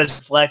looking just as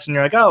flex and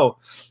you're like, oh,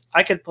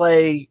 I could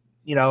play,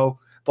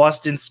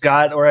 Boston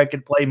Scott, or I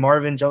could play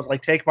Marvin Jones.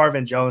 Like take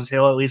Marvin Jones;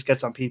 he'll at least get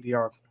some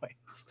PPR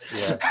points.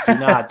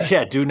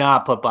 Do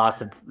not put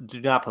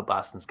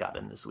Boston Scott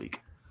in this week.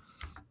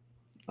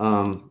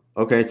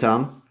 Okay,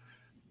 Tom.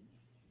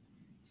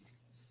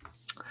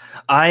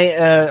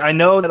 I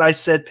know that I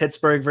said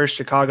Pittsburgh versus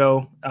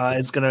Chicago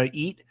is going to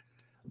eat,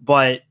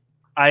 but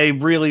I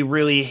really,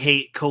 really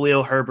hate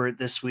Khalil Herbert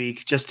this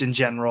week, just in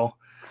general.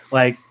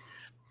 Like,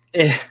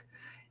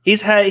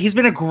 he's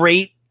been a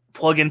great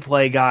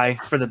plug-and-play guy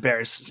for the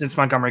Bears since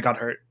Montgomery got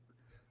hurt.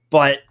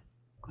 But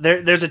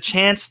there's a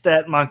chance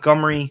that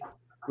Montgomery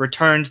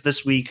returns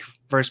this week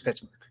versus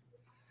Pittsburgh.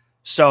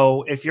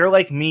 So if you're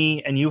like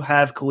me and you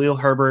have Khalil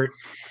Herbert,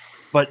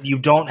 but you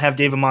don't have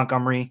David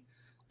Montgomery,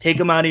 take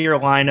him out of your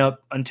lineup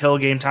until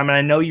game time. And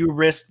I know you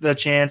risk the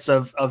chance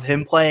of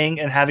him playing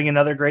and having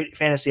another great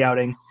fantasy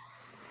outing,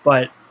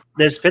 but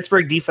this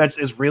Pittsburgh defense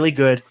is really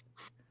good.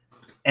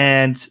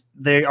 and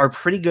they are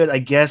pretty good, I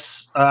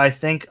guess. I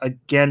think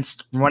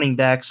against running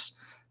backs,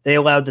 they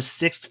allowed the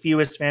 6th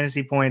fewest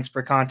fantasy points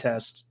per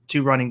contest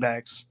to running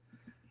backs.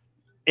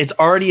 It's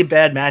already a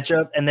bad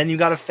matchup, and then you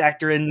got to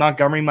factor in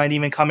Montgomery might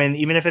even come in,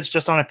 even if it's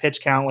just on a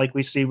pitch count like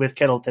we see with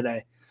Kittle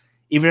today.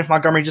 Even if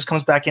Montgomery just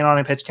comes back in on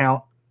a pitch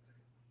count,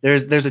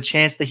 there's a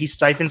chance that he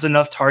siphons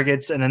enough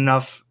targets and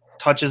enough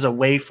touches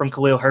away from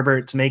Khalil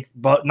Herbert to make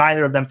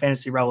neither of them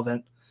fantasy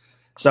relevant.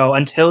 So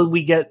until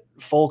we get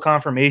full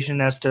confirmation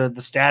as to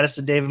the status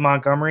of David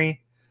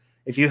Montgomery,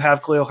 if you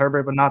have Khalil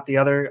Herbert but not the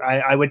other,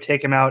 I would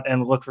take him out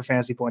and look for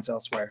fantasy points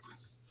elsewhere.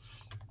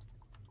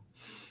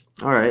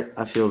 All right,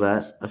 I feel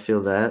that.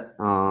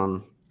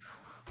 All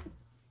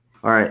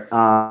right.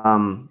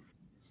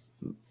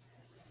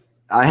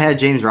 I had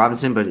James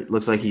Robinson, but it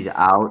looks like he's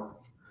out.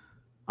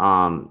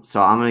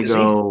 So I'm gonna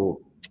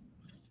go.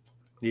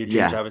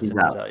 James Robinson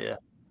is out.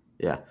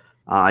 Yeah.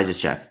 I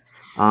just checked.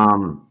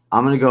 I'm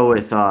gonna go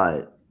with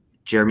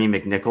Jeremy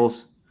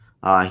McNichols.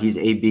 He's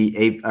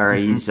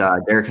he's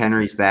Derrick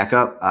Henry's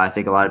backup. I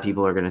think a lot of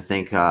people are gonna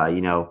think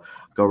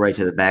go right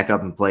to the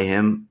backup and play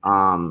him.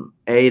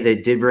 They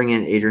did bring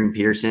in Adrian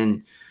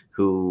Peterson,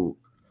 who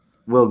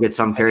will get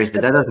some carries,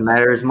 but that doesn't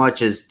matter as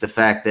much as the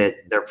fact that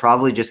they're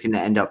probably just going to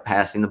end up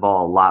passing the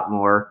ball a lot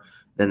more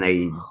than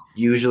they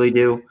usually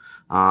do.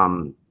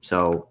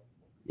 So,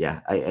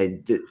 yeah, I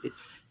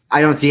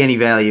don't see any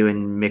value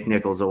in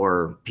McNichols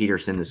or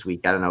Peterson this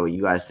week. I don't know what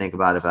you guys think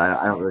about it, but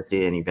I don't really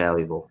see any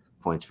valuable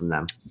points from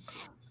them.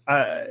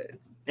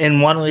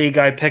 In one league,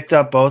 I picked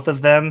up both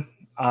of them.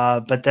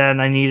 But then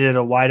I needed a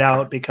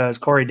wideout because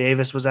Corey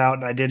Davis was out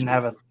and I didn't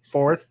have a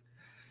 4th.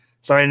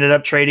 So I ended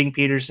up trading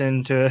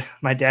Peterson to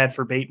my dad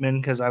for Bateman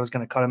because I was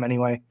going to cut him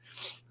anyway.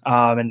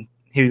 And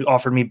he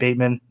offered me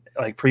Bateman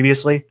like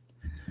previously.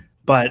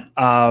 But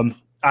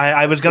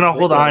I was going to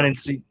hold on and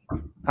see.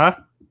 Huh?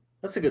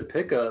 That's a good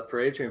pickup for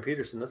Adrian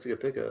Peterson. That's a good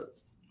pickup.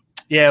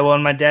 Yeah, well,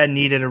 my dad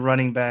needed a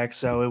running back,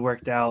 so it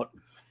worked out.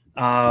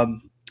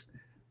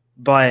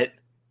 But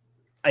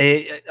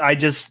I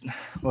just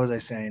 – what was I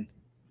saying?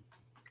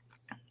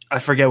 I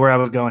forget where I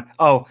was going.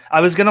 Oh,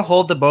 I was going to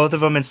hold the both of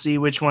them and see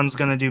which one's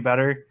going to do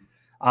better.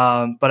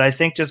 But I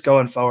think just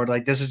going forward,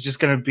 like this is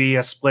just going to be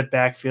a split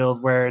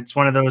backfield where it's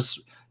one of those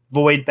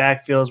void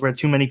backfields where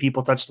too many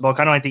people touch the ball,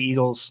 kind of like the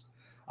Eagles,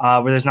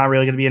 where there's not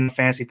really going to be enough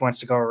fantasy points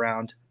to go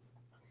around.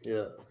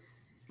 Yeah,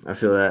 I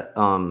feel that.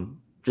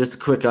 Just a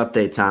quick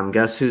update, Tom.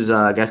 Guess who's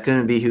going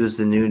to be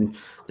the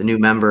new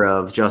member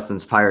of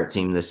Justin's Pirate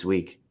team this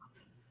week?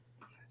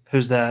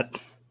 Who's that?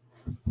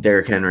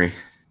 Derrick Henry.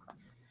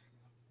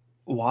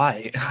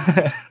 Why?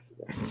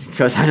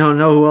 Because I don't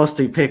know who else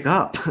to pick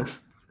up.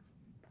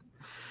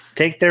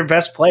 Take their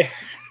best player.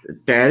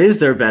 That is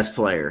their best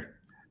player.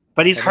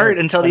 But he's hurt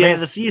until the end of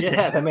the season.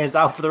 Yeah, that man's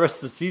out for the rest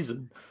of the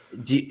season.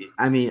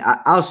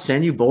 I'll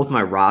send you both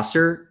my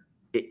roster.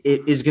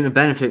 It is going to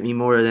benefit me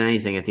more than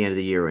anything at the end of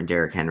the year when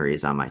Derrick Henry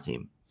is on my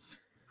team.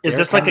 Is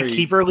this like a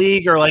keeper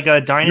league or like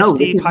a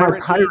dynasty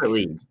pirate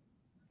league?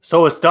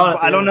 So it's done.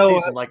 I don't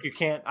know. Like you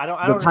can't. I don't.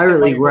 The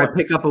pirate league where I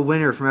pick up a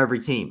winner from every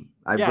team.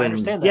 I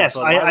understand that. Yes,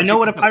 I know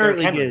what a pirate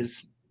league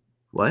is.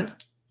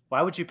 What?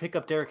 Why would you pick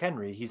up Derrick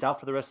Henry? He's out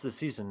for the rest of the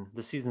season.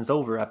 The season's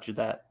over after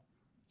that.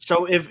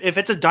 So if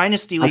it's a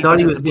dynasty league,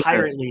 it was a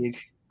pirate league.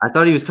 I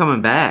thought he was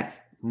coming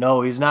back.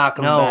 No, he's not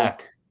coming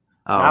back.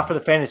 Oh. Not for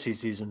the fantasy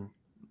season.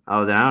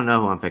 Oh, then I don't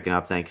know who I'm picking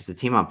up then because the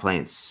team I'm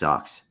playing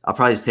sucks. I'll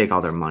probably just take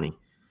all their money.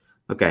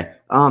 Okay.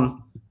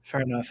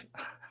 Fair enough.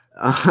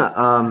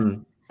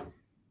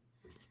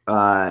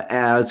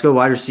 Let's go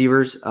wide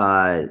receivers.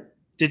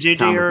 Did you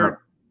do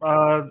your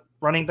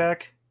running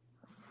back?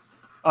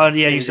 Oh,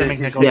 yeah, you said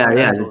McNichols.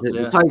 Yeah,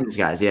 the Titans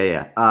guys.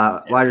 Yeah.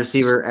 Wide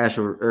receiver,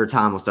 Asher or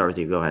Tom. We'll start with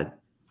you. Go ahead.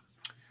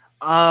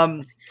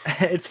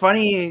 It's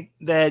funny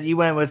that you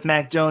went with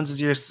Mac Jones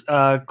as your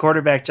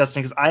quarterback,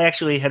 Justin, because I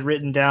actually had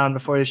written down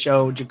before the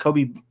show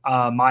Jacoby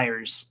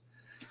Myers.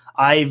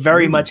 I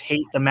very much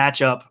hate the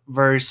matchup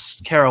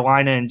versus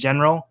Carolina in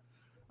general.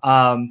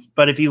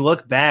 But if you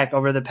look back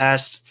over the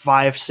past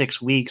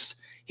 5-6 weeks,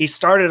 he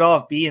started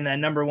off being that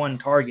number one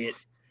target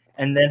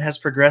and then has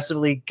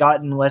progressively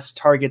gotten less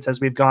targets as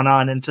we've gone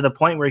on, and to the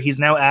point where he's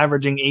now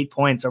averaging 8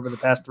 points over the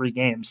past 3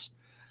 games.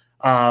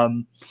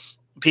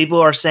 People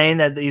are saying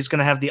that he's going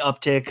to have the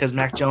uptick because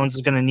Mac Jones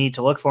is going to need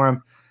to look for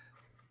him.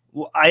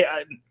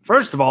 I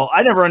first of all,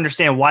 I never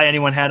understand why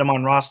anyone had him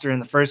on roster in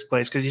the first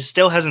place because he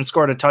still hasn't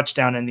scored a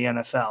touchdown in the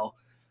NFL.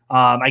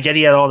 I get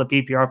he had all the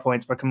PPR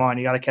points, but come on,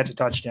 you got to catch a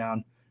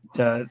touchdown.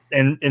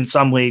 In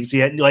some leagues,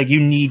 you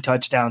need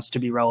touchdowns to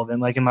be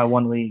relevant. Like in my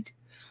one league,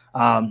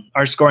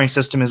 our scoring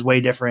system is way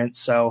different,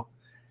 so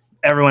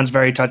everyone's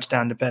very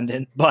touchdown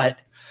dependent. But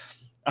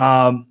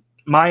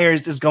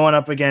Myers is going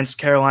up against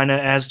Carolina,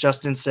 as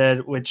Justin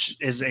said, which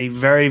is a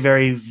very,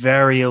 very,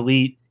 very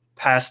elite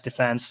pass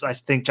defense. I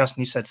think,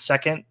 Justin, you said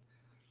second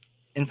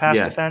in pass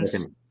defense?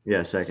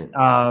 Second.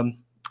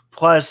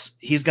 Plus,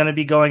 he's going to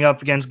be going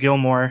up against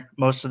Gilmore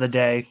most of the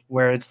day,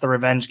 where it's the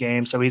revenge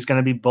game. So he's going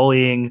to be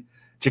bullying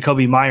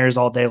Jacoby Myers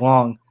all day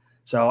long.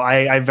 So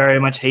I very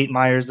much hate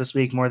Myers this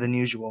week more than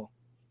usual.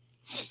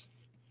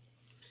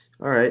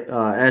 All right,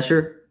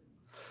 Asher.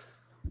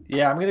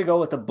 Yeah, I'm going to go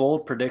with a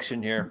bold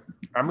prediction here.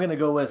 I'm going to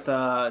go with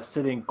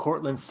sitting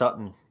Cortland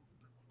Sutton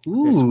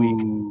this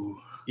week.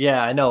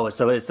 Yeah, I know.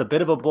 So it's a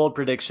bit of a bold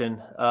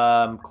prediction.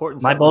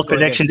 My bold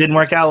prediction didn't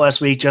work out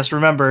last week. Just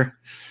remember.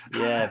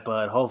 Yeah,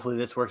 but hopefully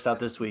this works out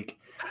this week.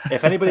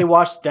 If anybody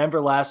watched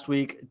Denver last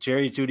week,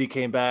 Jerry Jeudy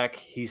came back.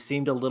 He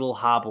seemed a little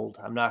hobbled.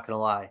 I'm not going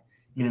to lie.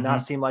 He did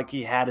not seem like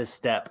he had his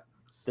step,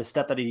 the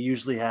step that he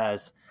usually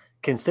has.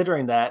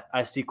 Considering that,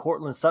 I see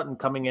Cortland Sutton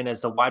coming in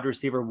as the wide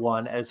receiver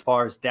 1 as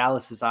far as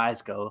Dallas's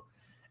eyes go.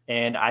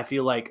 And I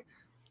feel like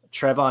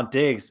Trevon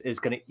Diggs is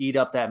going to eat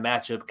up that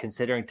matchup,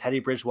 considering Teddy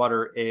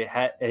Bridgewater,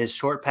 his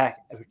short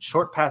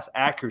pass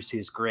accuracy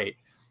is great.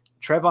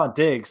 Trevon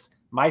Diggs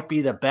might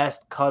be the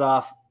best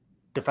cutoff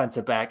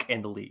defensive back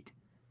in the league.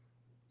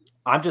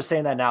 I'm just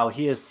saying that now.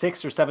 He has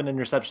 6 or 7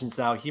 interceptions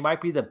now. He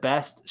might be the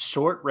best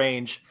short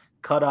range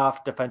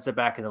cutoff defensive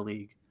back in the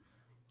league.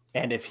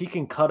 And if he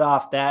can cut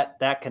off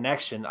that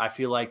connection, I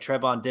feel like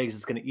Trevon Diggs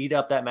is going to eat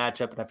up that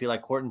matchup, and I feel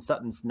like Cortland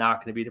Sutton's not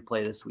going to be to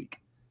play this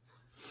week.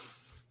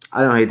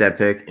 I don't hate that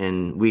pick,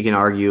 and we can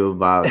argue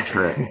about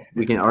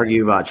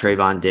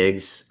Trevon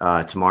Diggs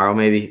tomorrow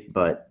maybe,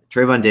 but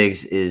Trevon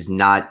Diggs is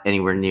not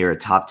anywhere near a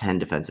top 10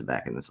 defensive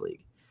back in this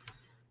league.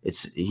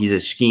 He's a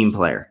scheme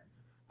player.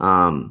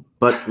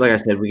 But like I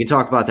said, we can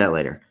talk about that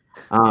later.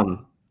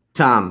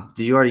 Tom,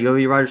 did you already go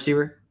with your wide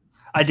receiver?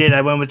 I did.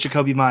 I went with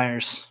Jacoby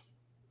Myers.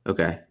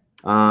 Okay.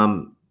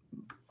 All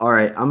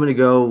right. I'm going to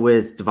go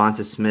with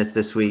Devonta Smith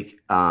this week.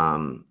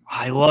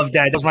 I love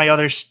that. That was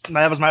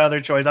my other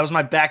choice. That was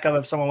my backup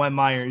if someone went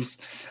Myers.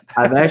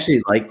 I've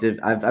actually liked it.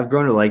 I've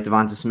grown to like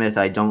Devonta Smith.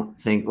 I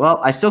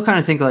still kind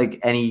of think like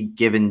any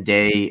given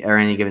day or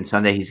any given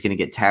Sunday, he's going to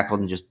get tackled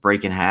and just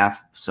break in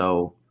half.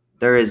 So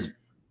there is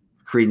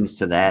credence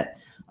to that.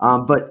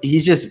 But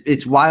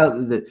it's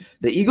wild. The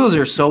Eagles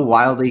are so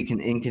wildly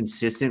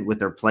inconsistent with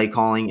their play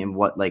calling and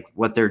what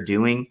they're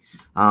doing.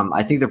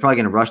 I think they're probably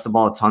going to rush the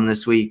ball a ton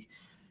this week.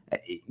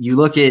 If you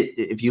look at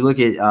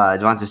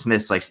Devonta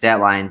Smith's like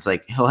stat lines,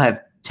 like he'll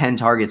have 10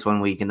 targets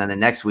one week, and then the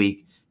next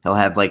week he'll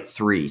have like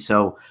 3.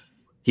 So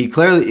he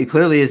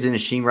clearly is in a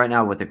machine right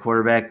now with a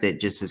quarterback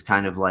that just is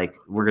kind of like,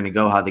 we're going to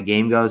go how the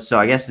game goes. So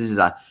I guess this is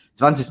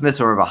Devonta Smith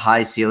sort of a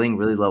high ceiling,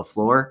 really low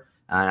floor.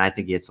 And I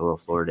think he hits a low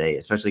floor today,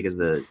 especially because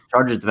the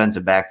Chargers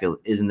defensive backfield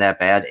isn't that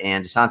bad.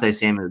 And Asante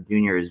Samuel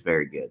Jr. is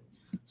very good.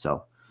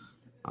 So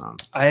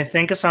I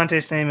think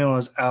Asante Samuel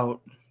is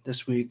out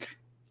this week.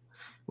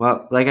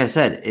 Well, like I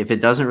said, if it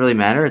doesn't really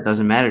matter, it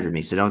doesn't matter to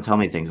me. So don't tell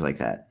me things like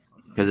that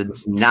because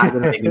it's not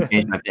going to make me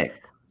change my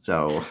pick.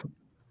 So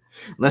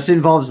unless it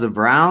involves the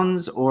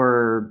Browns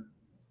or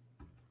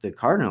the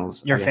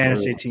Cardinals. Your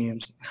fantasy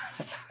teams.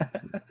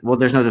 Well,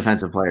 there's no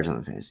defensive players on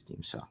the fantasy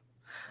team. So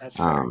that's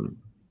fair.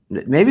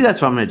 Maybe that's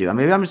what I'm going to do.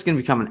 Maybe I'm just going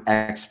to become an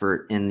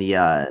expert in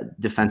the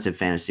defensive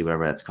fantasy,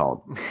 whatever that's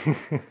called.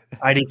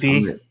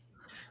 IDP.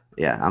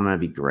 I'm going to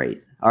be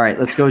great. All right,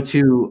 let's go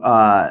to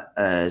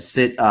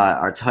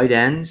our tight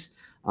ends.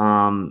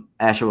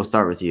 Asher, we'll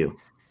start with you.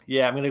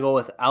 Yeah, I'm going to go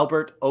with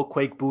Albert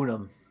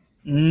Okwuegbunam.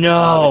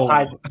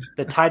 No,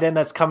 the tight end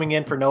that's coming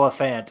in for Noah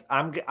Fant.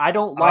 I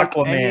don't like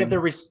any of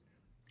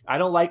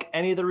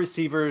the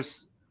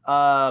receivers,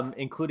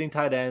 including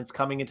tight ends,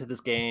 coming into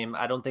this game.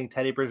 I don't think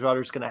Teddy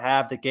Bridgewater is going to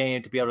have the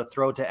game to be able to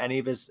throw to any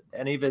of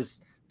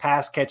his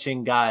pass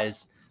catching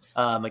guys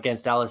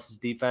against Dallas's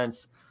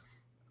defense.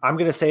 I'm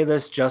going to say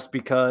this just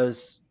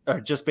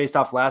based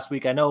off last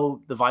week. I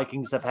know the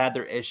Vikings have had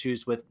their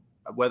issues with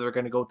whether they're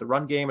going to go with the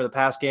run game or the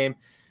pass game,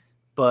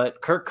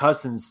 but Kirk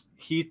Cousins,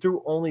 he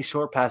threw only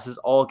short passes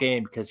all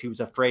game because he was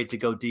afraid to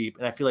go deep.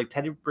 And I feel like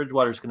Teddy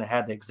Bridgewater is going to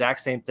have the exact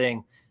same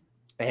thing.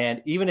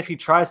 And even if he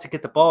tries to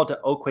get the ball to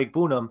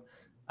Okwuegbunam,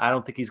 I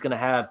don't think he's going to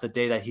have the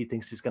day that he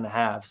thinks he's going to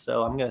have.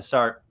 So I'm going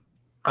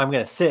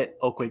to sit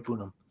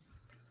Okwuegbunam.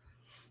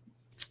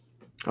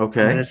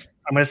 Okay. I'm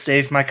going to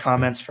save my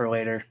comments for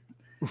later.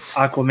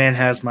 Aquaman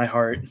has my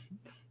heart.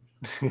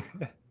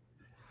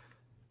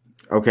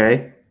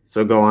 Okay,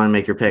 so go on and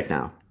make your pick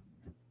now.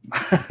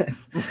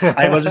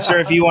 I wasn't sure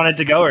if you wanted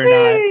to go or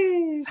not.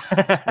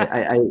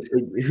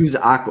 Who's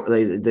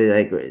Aqua?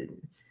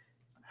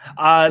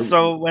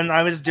 So when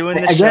I was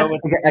doing the show,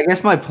 I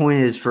guess my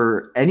point is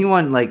for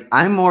anyone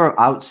I'm more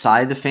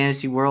outside the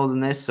fantasy world in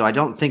this, so I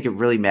don't think it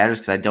really matters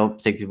because I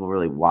don't think people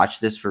really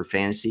watch this for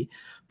fantasy.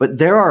 But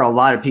there are a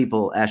lot of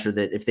people, Asher,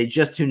 that if they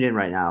just tuned in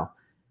right now,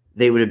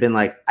 they would have been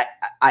like,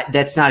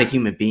 that's not a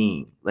human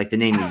being. Like the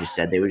name you just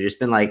said, they would have just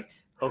been like,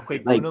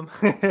 Okwuegbunam.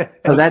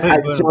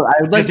 So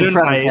I would like to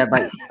preface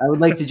that I would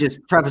like to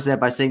just preface that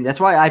by saying that's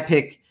why I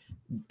pick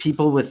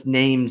people with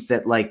names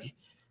that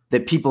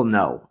people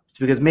know. It's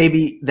because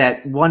maybe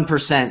that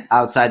 1%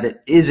 outside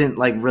that isn't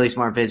really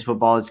smart in fantasy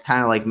football is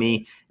kind of like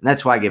me, and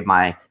that's why I give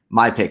my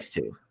picks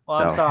too.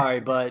 Well, I'm sorry,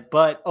 but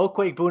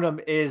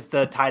Okwuegbunam is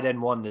the tight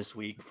end 1 this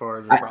week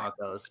for the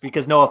Broncos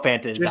because Noah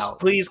Fant is out.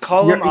 Please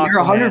call him.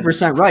 You're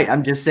 100% right.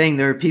 I'm just saying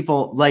there are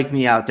people like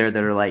me out there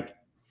that are like,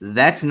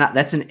 that's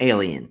an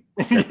alien.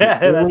 Yeah,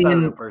 that's not a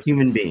real person.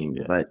 Human being.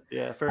 Yeah. But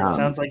Yeah, fair enough.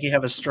 Sounds like you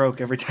have a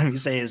stroke every time you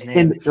say his name.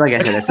 And like I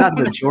said, it's not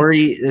the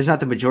majority. There's not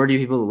the majority of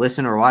people that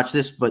listen or watch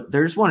this, but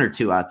there's one or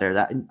two out there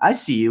that I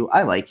see you.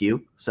 I like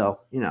you. So,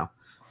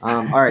 all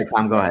right,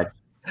 Tom, go ahead.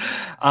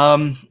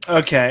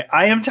 Okay.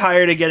 I am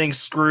tired of getting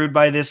screwed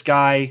by this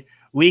guy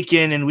week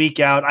in and week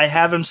out. I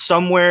have him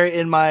somewhere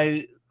in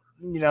my,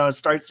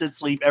 start, sit,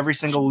 sleep every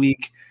single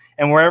week.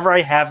 And wherever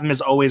I have him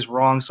is always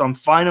wrong. So I'm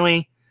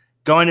finally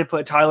going to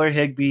put Tyler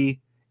Higbee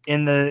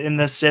in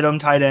the sit-em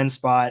tight end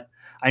spot.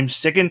 I'm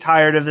sick and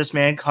tired of this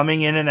man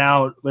coming in and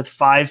out with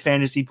 7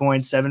 fantasy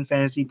points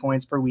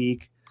per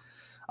week.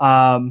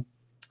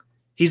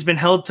 He's been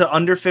held to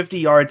under 50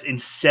 yards in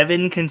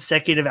 7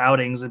 consecutive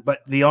outings, but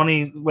the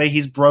only way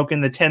he's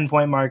broken the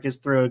 10-point mark is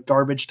through a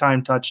garbage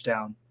time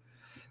touchdown.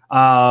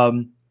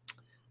 And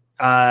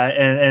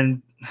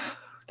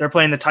they're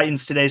playing the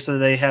Titans today, so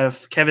they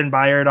have Kevin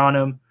Byard on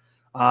him.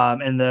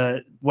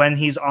 And when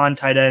he's on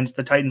tight ends,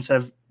 the Titans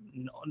have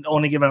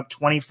only given up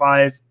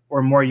 25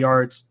 or more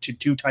yards to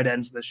 2 tight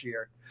ends this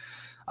year.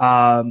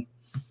 I'm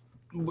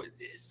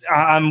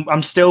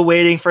still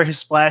waiting for his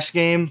splash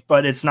game,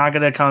 but it's not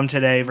going to come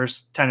today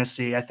versus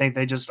Tennessee. I think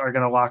they just are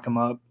going to lock him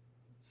up.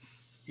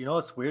 You know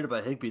what's weird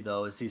about Higbee,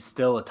 though, is he's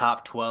still a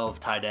top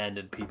 12 tight end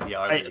in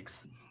PPR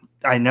leagues.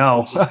 I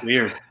know.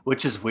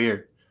 Which is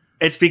weird.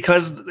 It's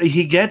because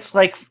he gets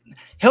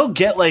he'll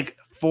get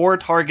 4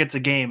 targets a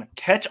game,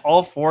 catch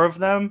all 4 of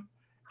them,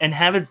 and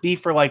have it be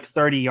for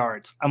 30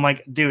 yards. I'm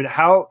like, dude,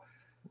 how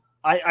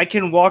I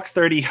can walk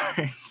 30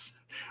 yards.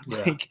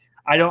 Yeah.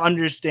 I don't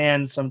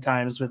understand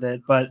sometimes with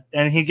it,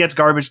 and he gets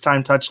garbage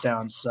time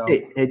touchdowns. So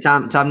hey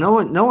Tom, no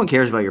one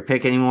cares about your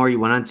pick anymore. You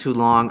went on too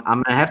long.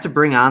 I'm gonna have to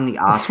bring on the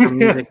Oscar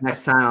music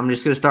next time. I'm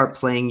just gonna start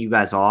playing you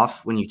guys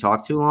off when you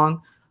talk too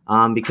long,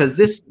 because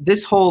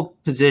this whole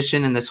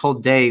position and this whole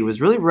day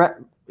was really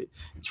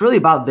it's really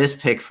about this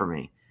pick for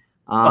me.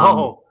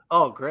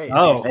 Great.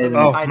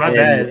 My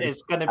bad.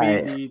 It's going to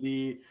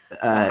be the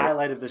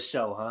highlight of the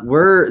show, huh?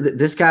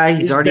 This guy,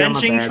 he's already on my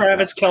bad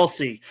Travis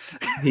Kelce.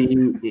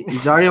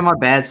 He's already on my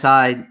bad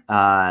side.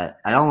 I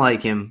don't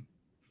like him.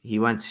 He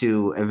went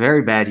to a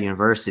very bad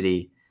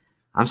university.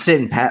 I'm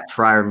sitting Pat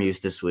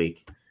Freiermuth this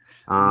week.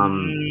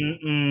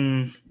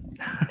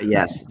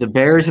 Yes, the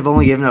Bears have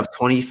only given up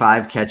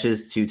 25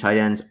 catches to tight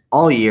ends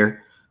all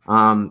year.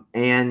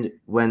 And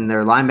when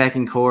their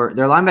linebacking core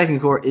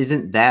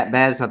isn't that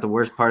bad. It's not the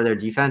worst part of their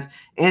defense.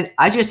 And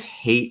I just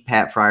hate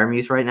Pat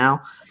Freiermuth right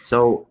now.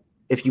 So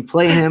if you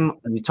play him,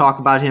 you talk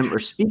about him or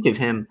speak of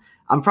him,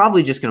 I'm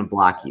probably just going to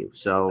block you.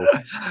 So,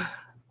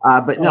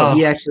 but no,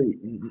 he actually,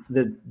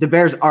 the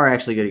Bears are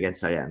actually good against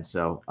tight ends.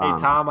 So, hey,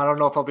 Tom, I don't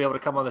know if I'll be able to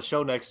come on the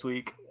show next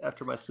week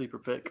after my sleeper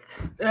pick.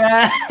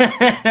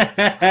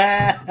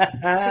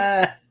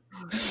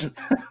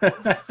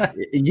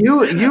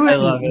 You I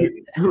love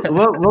it.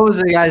 What was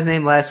the guy's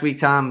name last week,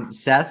 Tom?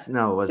 Seth?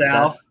 No, it was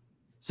Sal.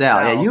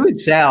 Sal. Yeah, you and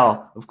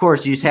Sal, of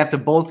course, you just have to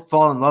both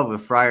fall in love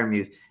with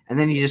Freiermuth, and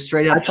then he just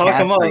straight up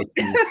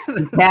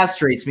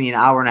castrates me an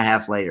hour and a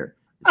half later.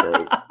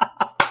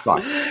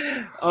 Fuck.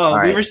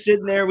 We were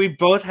sitting there. We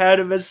both had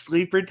him as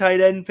sleeper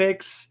tight end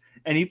picks,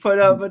 and he put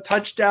up a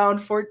touchdown,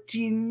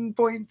 14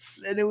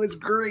 points, and it was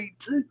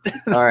great.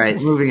 All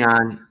right, moving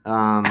on.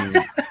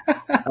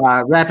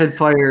 Rapid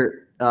fire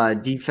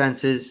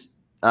defenses.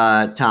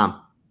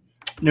 Tom.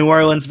 New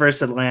Orleans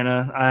versus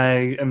Atlanta.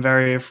 I am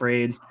very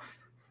afraid.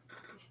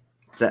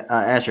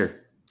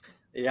 Asher.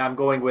 Yeah, I'm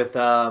going with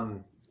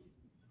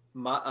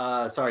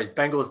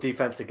Bengals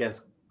defense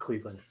against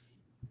Cleveland.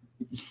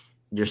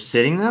 You're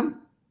sitting them?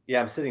 Yeah,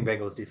 I'm sitting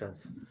Bengals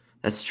defense.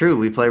 That's true.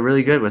 We play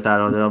really good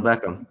without Odell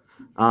Beckham.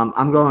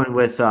 I'm going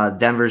with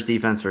Denver's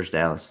defense versus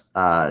Dallas.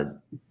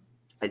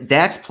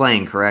 Dak's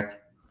playing, correct?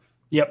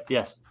 Yep.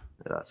 Yes.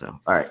 I thought so.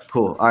 All right,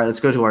 cool. All right,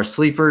 let's go to our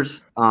sleepers.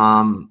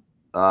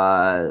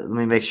 Let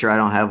me make sure I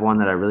don't have one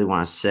that I really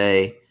want to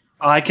say.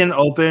 I can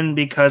open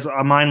because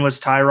mine was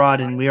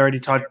Tyrod, and we already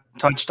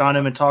touched on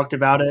him and talked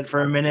about it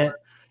for a minute.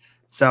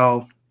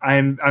 So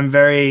I'm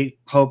very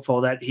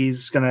hopeful that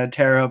he's going to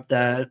tear up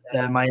that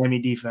Miami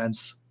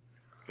defense.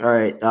 All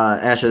right,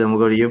 Asher, then we'll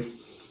go to you.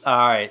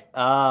 All right.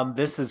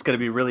 This is going to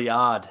be really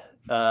odd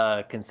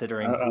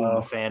considering who I'm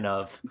a fan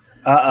of.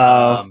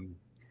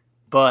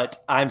 But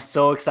I'm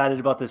so excited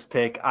about this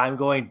pick. I'm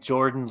going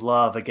Jordan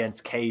Love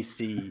against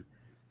KC.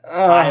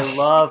 I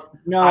love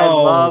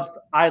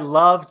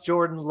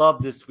Jordan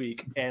Love this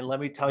week, and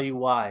let me tell you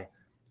why.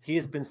 He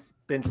has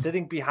been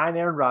sitting behind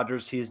Aaron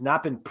Rodgers. He has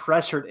not been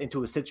pressured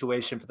into a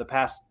situation for the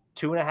past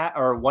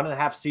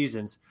 1.5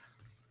 seasons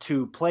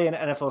to play an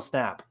NFL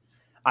snap.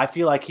 I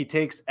feel like he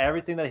takes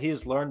everything that he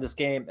has learned this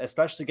game,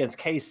 especially against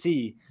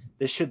KC.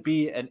 This should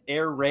be an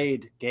air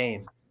raid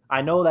game.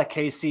 I know that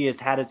KC has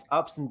had its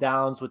ups and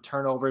downs with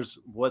turnovers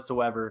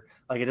whatsoever.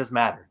 It doesn't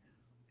matter.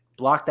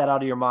 Block that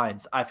out of your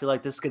minds. I feel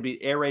like this is going to be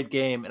an air raid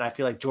game, and I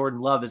feel like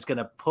Jordan Love is going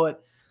to put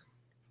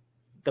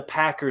the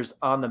Packers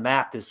on the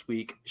map this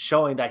week,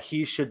 showing that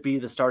he should be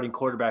the starting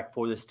quarterback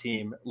for this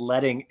team,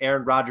 letting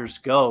Aaron Rodgers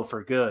go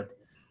for good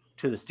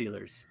to the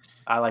Steelers.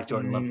 I like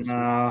Jordan Love this week.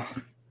 No,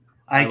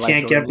 I I like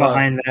can't Jordan get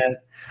behind Love.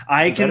 that.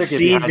 I You can better get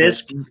see behind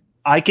this. it.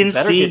 I can You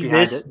better see get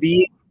behind this it.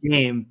 being a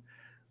game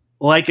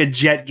like a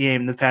Jet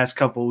game the past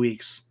couple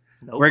weeks.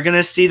 Nope. We're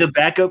gonna see the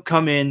backup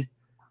come in.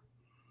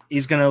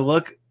 He's gonna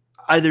look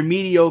either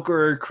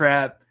mediocre or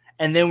crap,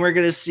 and then we're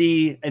gonna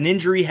see an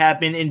injury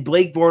happen, and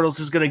Blake Bortles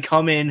is gonna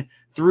come in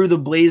through the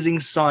blazing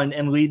sun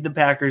and lead the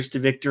Packers to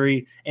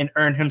victory and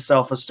earn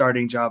himself a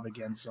starting job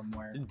again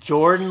somewhere.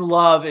 Jordan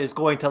Love is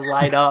going to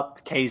light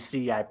up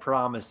KC. I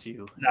promise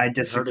you. I You heard it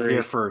disagree.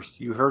 here first.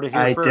 You heard it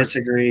here I first.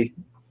 disagree.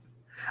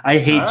 I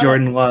hate All right.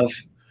 Jordan Love.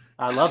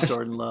 I love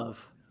Jordan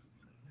Love.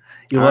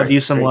 You All love right, you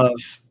some great.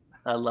 love.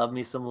 I love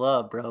me some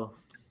love, bro.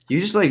 You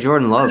just like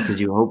Jordan Love because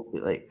you hope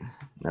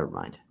never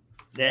mind.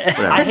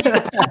 I hate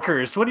the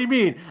Packers. What do you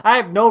mean? I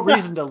have no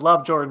reason to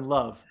love Jordan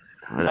Love.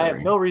 Whatever. I have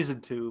no reason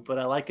to, but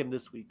I like him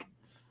this week.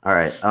 All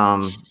right.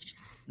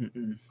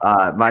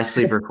 My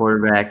sleeper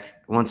quarterback,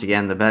 once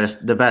again,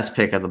 the best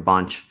pick of the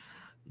bunch,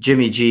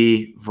 Jimmy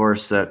G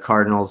versus the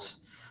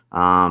Cardinals.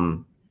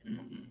 The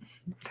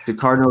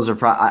Cardinals are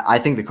I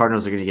think the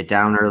Cardinals are going to get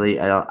down early.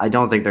 I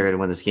don't think they're going to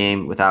win this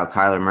game without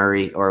Kyler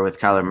Murray, or with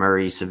Kyler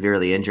Murray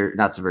severely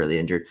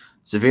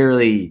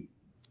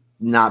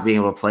not being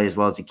able to play as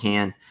well as he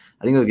can.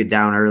 I think they'll get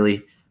down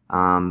early.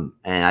 And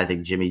I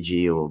think Jimmy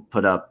G will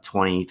put up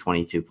 20,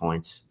 22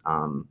 points.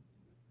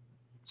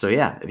 So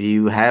yeah, if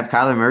you have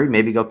Kyler Murray,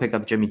 maybe go pick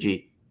up Jimmy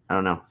G. I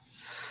don't know.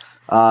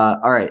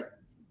 All right.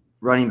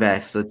 Running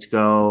backs. Let's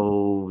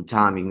go.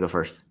 Tom, you can go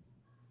first.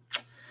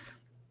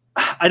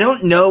 I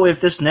don't know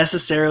if this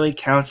necessarily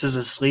counts as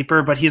a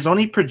sleeper, but he's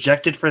only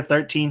projected for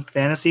 13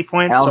 fantasy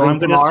points. Alvin so I'm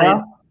going to say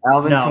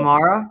Alvin no.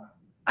 Kamara.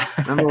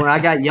 Remember when I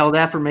got yelled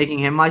at for making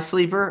him my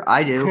sleeper?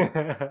 I do.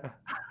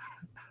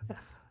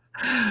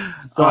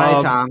 Go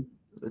ahead, Tom.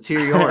 Let's hear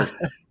yours.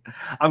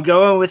 I'm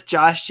going with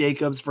Josh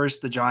Jacobs versus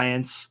the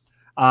Giants.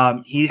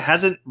 He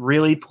hasn't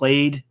really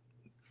played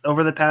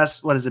over the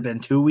past, what has it been,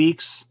 2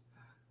 weeks,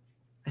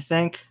 I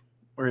think?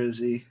 Where is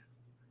he?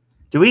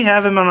 Do we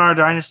have him on our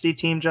dynasty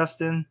team,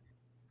 Justin?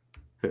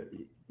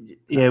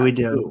 Yeah, we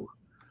do.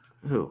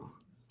 Who?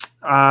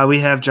 We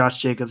have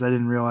Josh Jacobs. I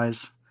didn't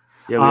realize.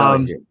 Yeah, we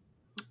always do.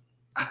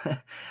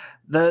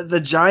 The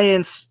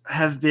Giants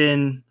have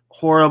been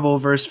horrible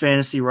versus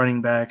fantasy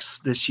running backs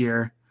this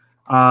year.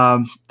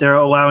 They're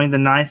allowing the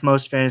 9th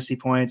most fantasy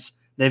points.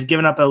 They've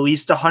given up at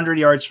least 100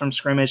 yards from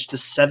scrimmage to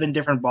 7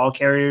 different ball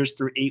carriers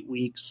through 8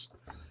 weeks.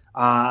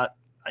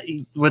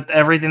 With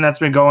everything that's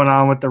been going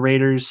on with the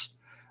Raiders,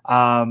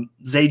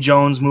 Zay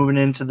Jones moving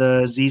into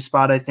the Z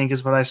spot, I think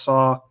is what I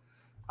saw,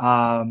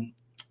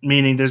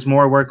 meaning there's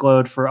more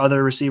workload for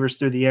other receivers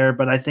through the air,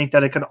 but I think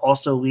that it could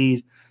also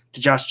lead to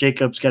Josh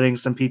Jacobs getting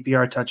some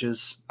PPR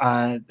touches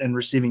and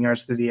receiving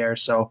yards through the air.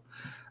 So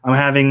I'm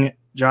having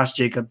Josh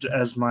Jacobs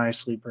as my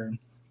sleeper.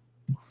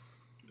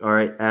 All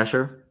right,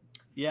 Asher?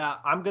 Yeah,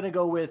 I'm going to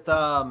go with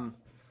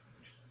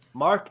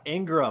Mark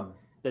Ingram.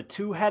 The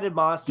two-headed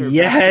monster.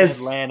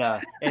 Yes, back in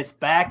Atlanta. It's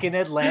back in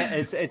Atlanta.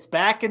 It's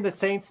back in the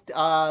Saints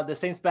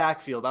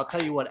backfield. I'll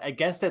tell you what.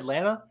 Against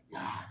Atlanta,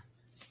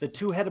 the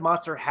two-headed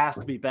monster has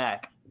to be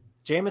back.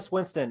 Jameis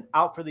Winston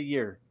out for the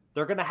year.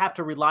 They're going to have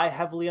to rely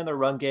heavily on their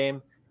run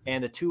game,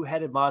 and the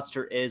two-headed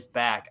monster is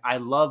back. I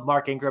love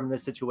Mark Ingram in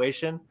this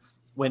situation.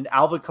 When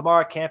Alvin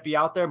Kamara can't be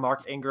out there,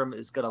 Mark Ingram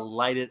is going to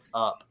light it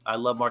up. I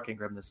love Mark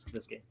Ingram this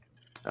game.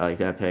 I like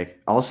that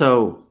pick.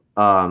 Also.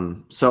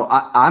 So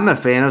I'm a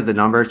fan of the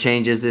number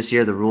changes this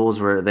year, the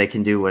rules where they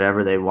can do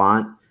whatever they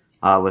want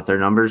with their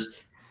numbers.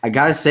 I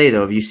got to say,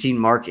 though, have you seen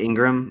Mark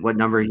Ingram, what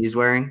number he's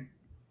wearing?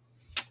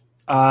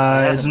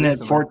 Isn't it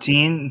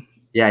 14?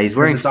 Yeah, he's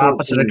wearing 14. It's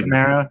opposite of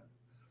Kamara.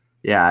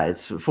 Yeah,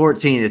 it's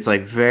 14. It's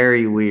like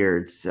very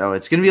weird. So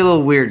it's going to be a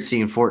little weird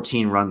seeing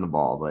 14 run the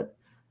ball. But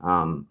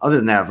other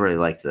than that, I've really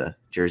liked the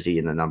jersey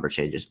and the number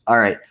changes. All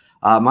right.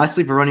 My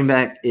sleeper running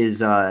back is,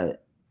 who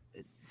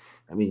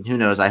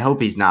knows? I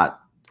hope he's not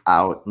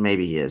out.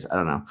 Maybe he is. I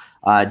don't know.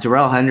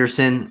 Darrell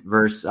Henderson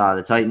versus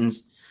the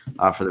Titans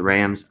for the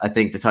Rams. I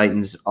think the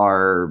Titans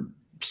are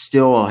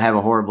still have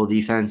a horrible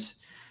defense,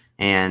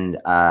 and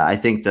I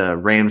think the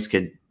Rams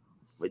could.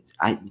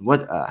 I don't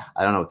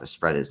know what the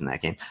spread is in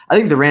that game. I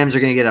think the Rams are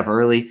going to get up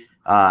early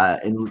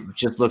and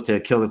just look to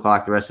kill the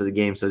clock the rest of the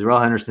game. So Darrell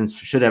Henderson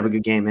should have a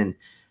good game. And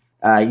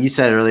you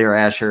said earlier,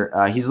 Asher,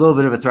 he's a little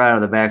bit of a threat out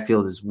of the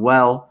backfield as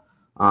well.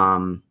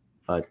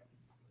 But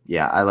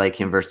yeah, I like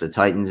him versus the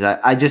Titans.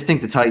 I just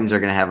think the Titans are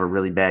going to have a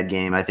really bad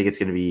game. I think it's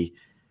going to be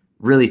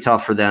really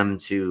tough for them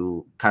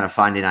to kind of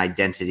find an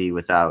identity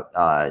without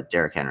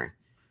Derrick Henry.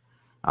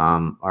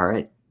 All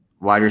right.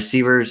 Wide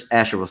receivers,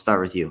 Asher, we'll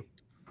start with you.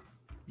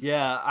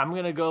 Yeah, I'm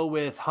going to go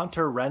with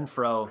Hunter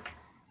Renfrow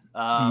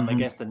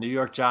against the New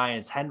York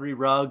Giants. Henry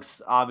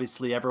Ruggs,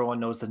 obviously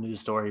everyone knows the news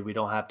story. We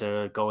don't have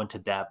to go into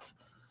depth.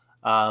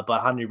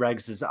 But Henry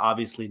Ruggs is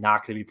obviously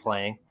not going to be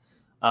playing.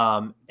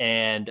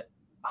 And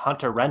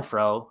Hunter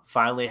Renfrow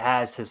finally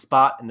has his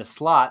spot in the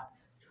slot.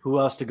 Who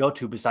else to go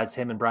to besides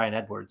him and Bryan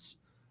Edwards?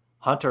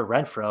 Hunter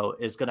Renfrow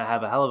is going to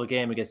have a hell of a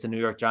game against the New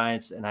York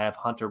Giants, and I have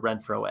Hunter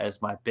Renfrow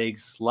as my big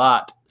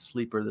slot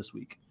sleeper this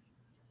week.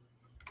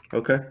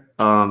 Okay.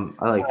 I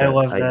like that. I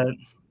love that.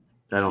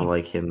 I don't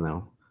like him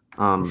though.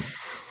 All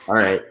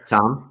right,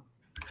 Tom.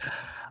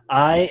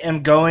 I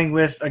am going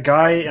with a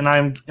guy, and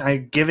I'm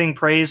giving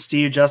praise to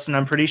you, Justin.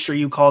 I'm pretty sure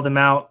you called him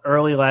out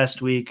early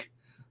last week.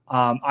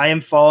 I am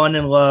falling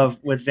in love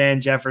with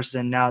Van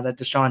Jefferson now that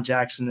Deshaun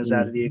Jackson is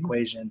out of the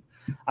equation.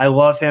 I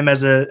love him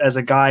as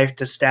a guy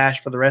to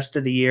stash for the rest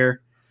of the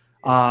year.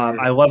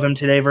 I love him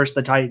today versus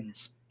the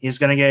Titans. He's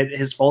going to get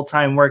his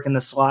full-time work in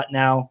the slot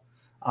now.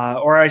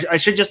 Or I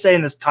should just say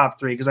in this top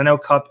three, because I know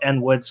Kupp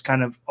and Woods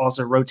kind of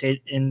also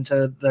rotate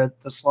into the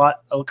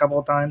slot a couple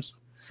of times.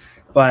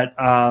 But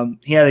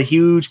he had a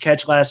huge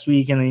catch last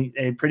week and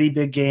a pretty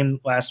big game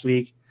last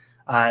week.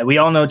 We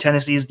all know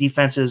Tennessee's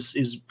defense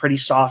is pretty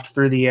soft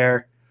through the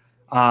air.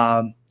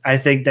 I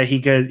think that he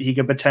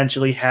could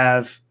potentially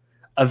have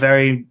a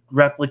very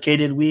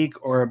replicated week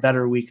or a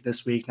better week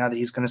this week now that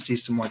he's going to see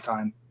some more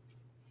time.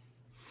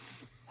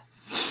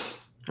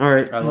 All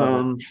right.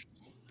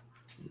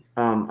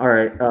 All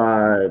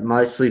right.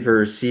 My sleeper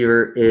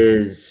receiver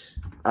is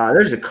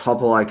there's a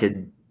couple I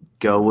could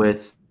go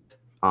with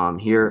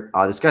here.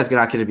 This guy's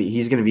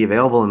he's going to be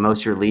available in most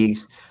of your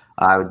leagues.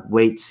 I would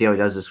wait to see how he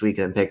does this week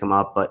and then pick him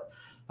up. But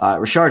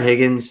Rashard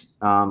Higgins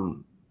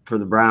for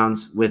the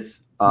Browns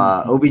with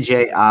OBJ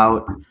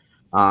out,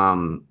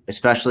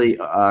 especially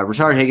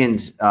Rashard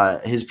Higgins,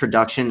 his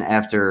production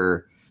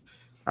after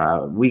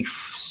week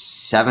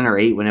 7 or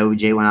 8 when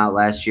OBJ went out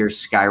last year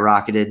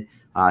skyrocketed.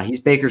 He's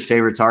Baker's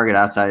favorite target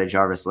outside of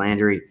Jarvis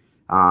Landry.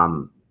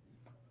 Like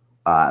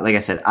I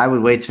said, I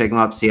would wait to pick him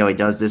up, see how he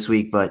does this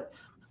week. But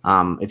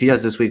if he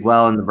does this week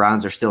well and the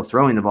Browns are still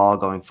throwing the ball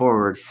going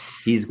forward,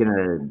 he's going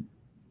to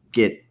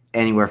get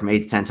anywhere from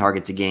 8 to 10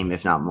 targets a game,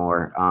 if not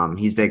more.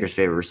 He's Baker's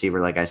favorite receiver,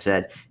 like I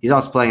said. He's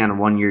also playing on a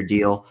 1-year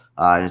deal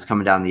and is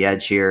coming down the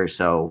edge here.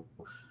 So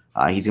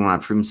he's going to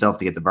want to prove himself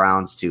to get the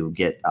Browns to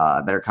get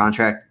a better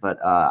contract. But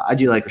I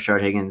do like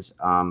Rashard Higgins.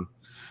 I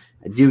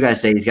do got to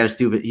say he's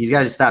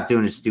got to stop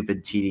doing his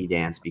stupid TD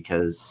dance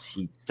because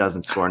he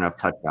doesn't score enough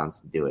touchdowns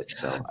to do it.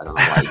 So I don't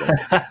know why he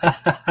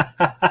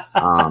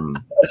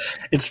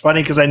does. It's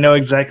funny because I know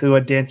exactly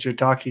what dance you're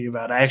talking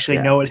about. I actually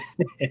know what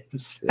it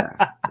is.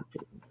 Yeah.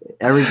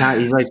 Every time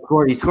he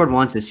scored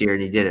once this year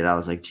and he did it. I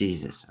was like,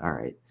 Jesus. All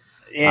right.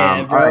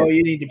 Yeah, bro,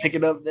 you need to pick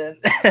it up then.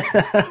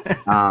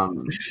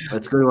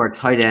 Let's go to our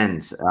tight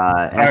ends. All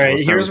right,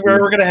 here's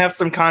where we're gonna have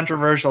some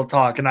controversial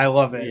talk, and I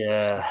love it.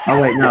 Yeah. Oh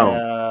wait,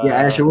 no.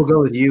 Yeah, Asher, we'll go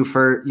with you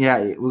first.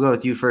 Yeah, we'll go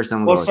with you first,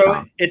 then we'll go with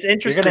Tom. It's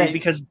interesting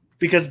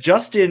because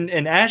Justin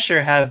and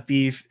Asher have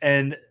beef,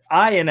 and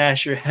I and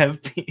Asher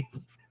have beef.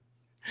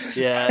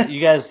 Yeah, you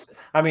guys.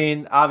 I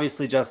mean,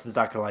 obviously Justin's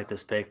not gonna like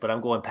this pick, but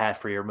I'm going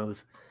Pat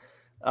Freiermuth.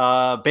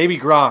 Baby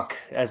Gronk,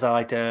 as I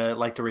like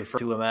to refer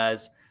to him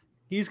as.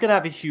 He's going to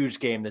have a huge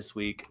game this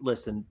week.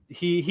 Listen,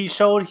 he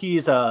showed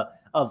he's a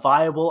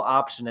viable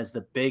option as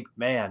the big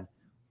man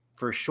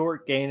for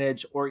short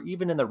gainage or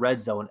even in the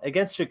red zone.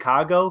 Against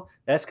Chicago,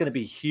 that's going to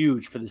be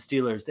huge for the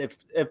Steelers. If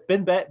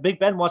Big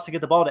Ben wants to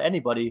get the ball to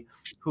anybody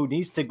who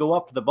needs to go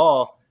up for the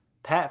ball,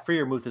 Pat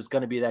Freiermuth is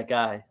going to be that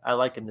guy. I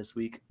like him this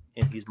week,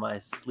 and he's my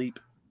sleep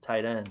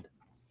tight end.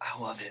 I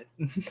love it.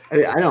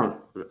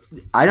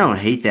 I don't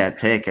hate that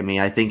pick. I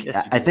mean, I think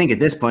at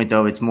this point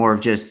though, it's more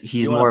of just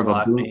he's more of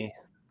a boom.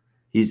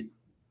 He's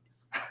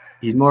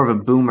more of a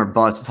boom or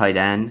bust tight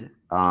end.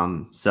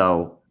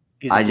 So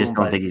I just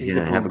don't think he's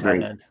going to have a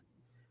great end.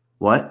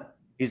 What?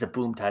 He's a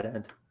boom tight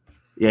end.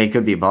 Yeah, he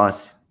could be a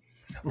bust.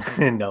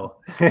 No.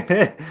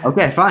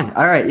 Okay, fine.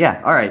 All right.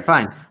 Yeah. All right,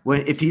 fine.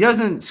 If he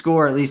doesn't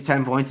score at least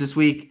 10 points this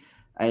week,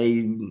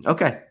 I'll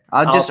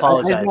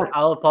apologize.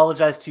 I'll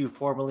apologize to you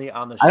formally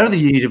on the show. I don't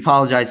think you need to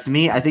apologize to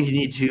me. I think you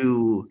need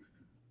to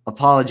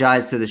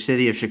apologize to the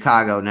city of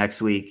Chicago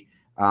next week.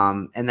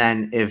 And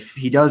then if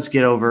he does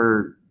get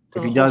over,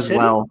 if he does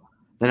well,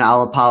 then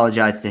I'll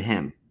apologize to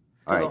him.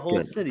 All right, the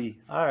whole city.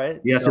 All right.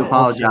 You have to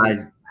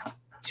apologize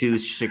to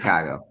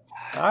Chicago.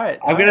 All right.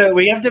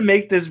 We have to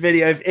make this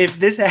video. If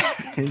this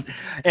happens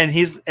and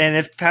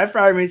if Pat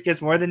Freiermuth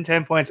gets more than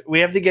 10 points, we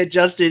have to get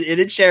Justin in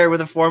a chair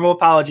with a formal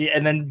apology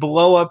and then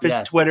blow up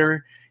his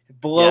Twitter,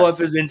 up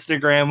his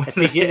Instagram.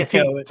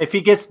 If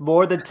he gets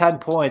more than 10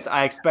 points,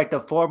 I expect a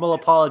formal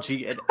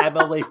apology in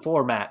MLA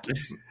format.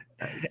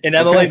 In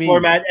MLA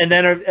format, and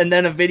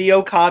then a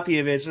video copy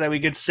of it so that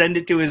we could send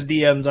it to his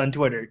DMs on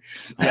Twitter.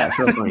 Yeah,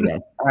 so funny, guys.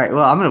 All right,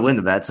 well, I'm going to win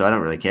the bet, so I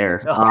don't really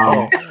care.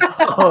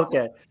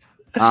 Okay.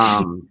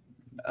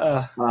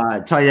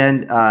 Tight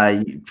end,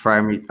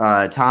 Tom.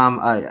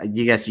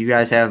 You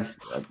guys have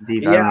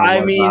beef. Yeah,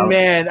 I mean,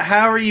 man,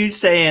 how are you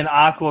saying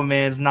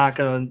Aquaman's not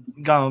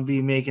gonna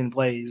be making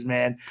plays,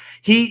 man?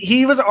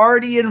 He was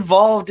already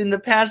involved in the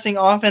passing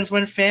offense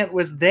when Fant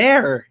was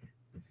there.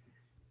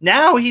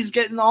 Now he's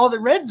getting all the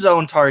red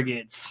zone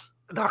targets.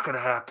 Not going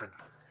to happen.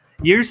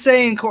 You're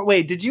saying –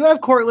 wait, did you have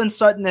Cortland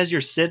Sutton as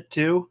your sit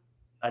too?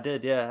 I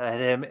did, yeah. I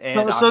had him.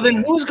 And so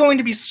then who's going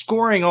to be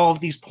scoring all of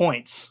these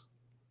points?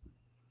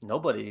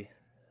 Nobody.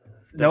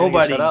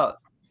 Nobody.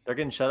 They're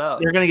getting shut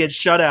out. They're going to get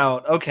shut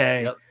out.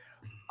 Okay. Yep.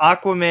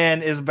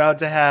 Aquaman is about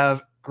to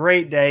have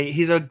great day.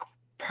 He's a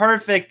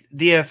perfect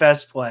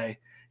DFS play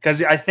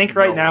because I think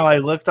right now I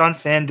looked on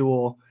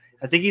FanDuel.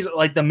 I think he's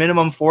like the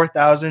minimum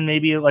 4,000,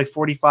 maybe like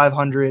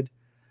 4,500.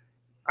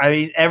 I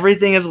mean,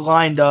 everything is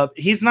lined up.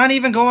 He's not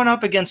even going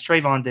up against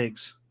Trayvon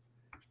Diggs.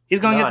 He's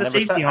going to get the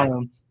safety on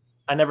him.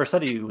 I never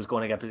said he was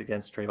going up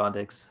against Trayvon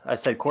Diggs. I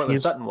said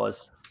Cortland Sutton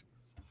was.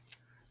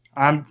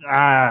 I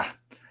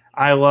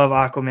love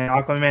Aquaman.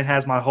 Aquaman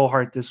has my whole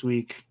heart this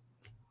week.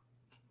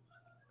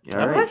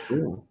 All right,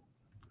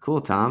 cool,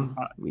 Tom.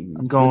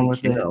 I'm going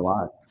with it a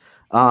lot.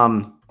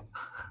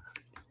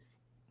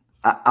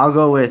 I'll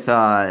go with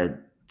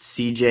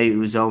CJ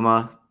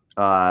Uzoma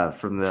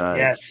from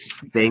the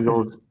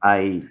Bengals.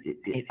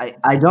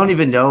 I don't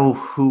even know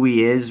who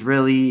he is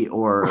really,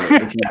 or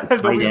if he's a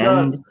tight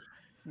end.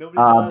 Nobody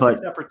does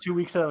except for 2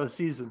 weeks out of the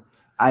season.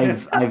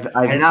 I've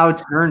now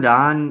turned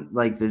on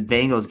like the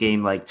Bengals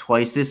game like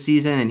twice this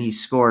season, and he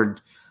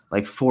scored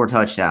like 4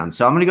 touchdowns.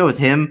 So I'm going to go with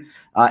him.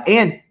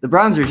 And the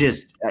Browns are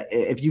just,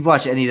 if you've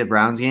watched any of the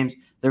Browns games,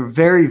 they're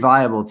very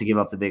viable to give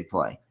up the big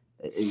play.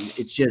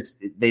 It's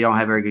just they don't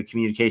have very good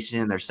communication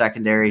in their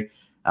secondary.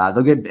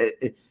 They're going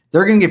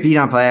to get beat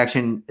on play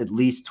action at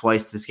least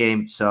twice this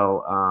game.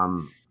 So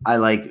I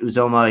like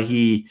Uzoma.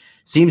 He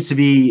seems to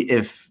be,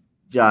 if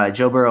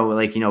Joe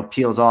Burrow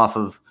peels off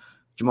of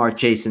Jamar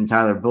Chase and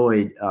Tyler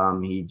Boyd,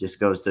 he just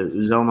goes to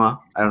Uzoma.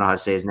 I don't know how to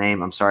say his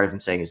name. I'm sorry if I'm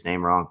saying his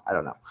name wrong. I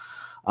don't know.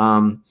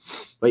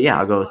 But yeah,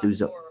 I'll go with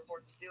Uzoma.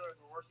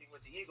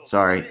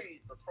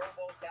 Sorry.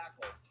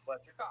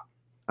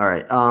 All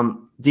right.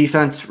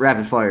 Defense,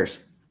 rapid fires.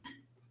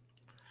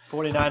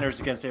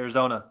 49ers against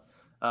Arizona.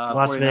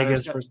 Las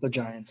Vegas versus the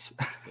Giants.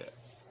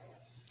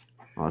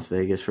 Las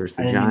Vegas versus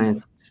the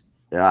Giants.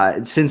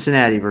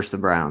 Cincinnati versus the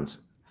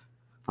Browns.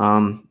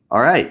 All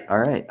right.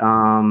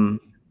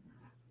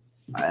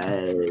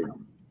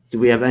 Do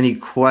we have any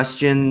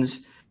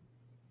questions?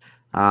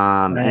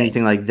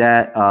 Anything like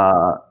that?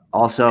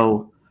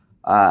 Also,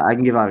 I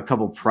can give out a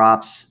couple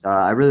props.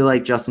 I really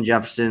like Justin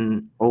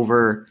Jefferson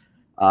over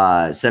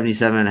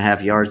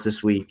 77.5 yards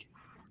this week.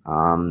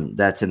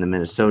 That's in the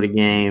Minnesota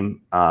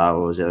game.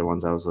 What was the other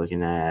ones I was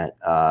looking at?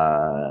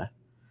 I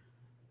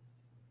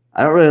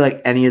don't really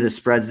like any of the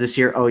spreads this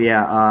year. Oh,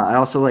 yeah. I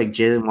also like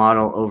Jalen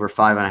Waddle over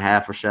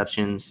 5.5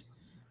 receptions.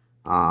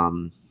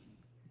 And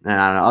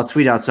I don't know. I'll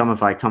tweet out some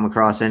if I come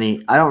across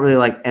any. I don't really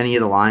like any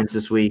of the lines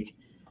this week.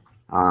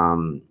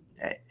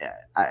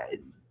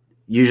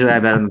 Usually I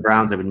bet on the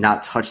Browns. I would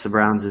not touch the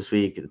Browns this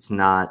week. It's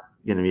not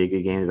going to be a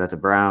good game to bet the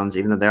Browns,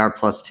 even though they are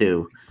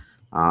 +2.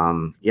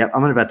 Yep,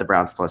 I'm going to bet the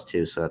Browns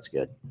 +2, so that's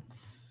good.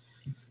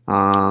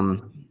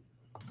 All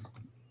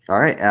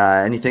right.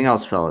 Anything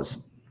else, fellas?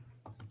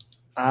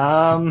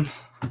 I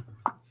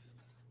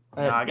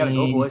got to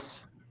go,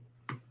 boys.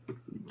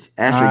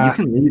 Asher,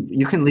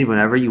 you can leave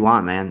whenever you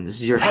want, man. This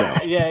is your show.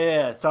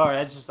 Yeah. Sorry,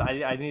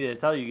 I needed to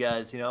tell you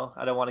guys. I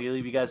don't want to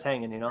leave you guys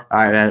hanging. All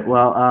right, man.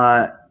 Well,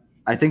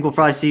 I think we'll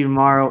probably see you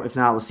tomorrow. If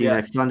not, we'll see you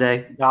next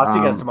Sunday. No, I'll see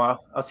you guys tomorrow.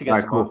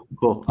 Tomorrow.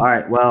 Cool. All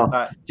right.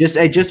 Well,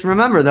 just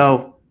remember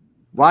though,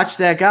 watch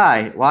that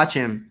guy. Watch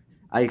him.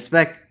 I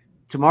expect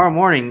tomorrow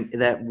morning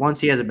that once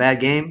he has a bad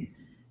game,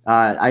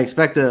 I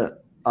expect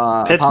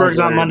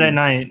Pittsburgh's on Monday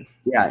night.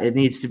 Yeah,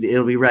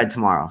 it'll be red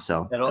tomorrow.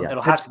 So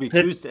it'll have to be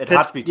Tuesday. It'll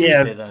have to be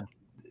Tuesday then.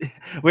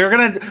 We're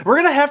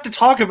gonna have to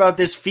talk about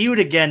this feud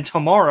again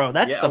tomorrow.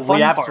 That's the fun part.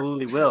 We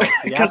absolutely will.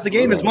 Because the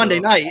game is Monday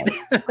night.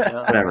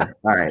 Whatever.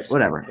 All right.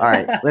 Whatever. All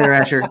right. Later,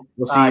 Asher.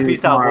 We'll see you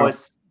peace tomorrow. Out,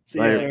 boys. See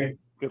you later.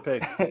 Good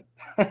pick.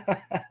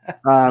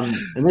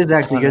 And this is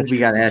actually good. We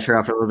got Asher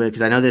out for a little bit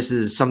because I know this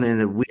is something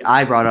that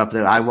I brought up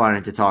that I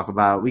wanted to talk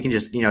about. We can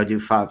just do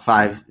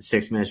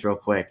 5-6 minutes real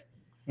quick.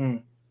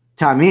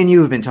 Tom, me and you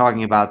have been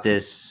talking about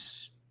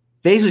this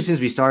basically since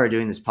we started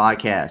doing this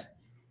podcast.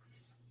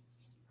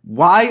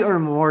 Why are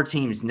more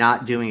teams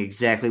not doing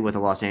exactly what the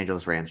Los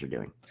Angeles Rams are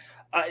doing?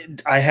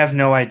 I have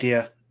no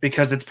idea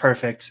because it's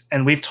perfect.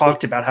 And we've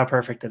talked about how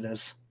perfect it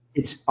is.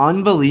 It's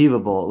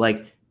unbelievable.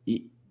 Like,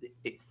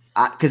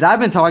 because I've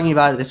been talking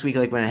about it this week,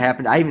 like when it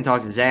happened. I even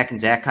talked to Zach, and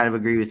Zach kind of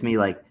agreed with me.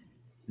 Like,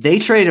 they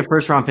traded a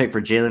first-round pick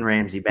for Jalen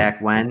Ramsey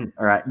back when,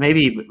 or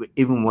maybe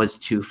even was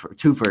two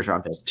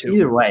first-round picks.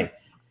 Either way,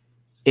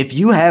 if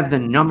you have the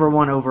number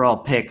 1 overall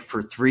pick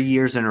for 3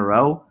 years in a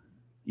row,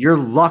 you're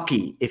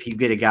lucky if you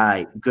get a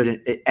guy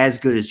as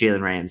good as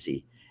Jalen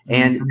Ramsey.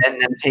 And then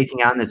them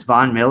taking on this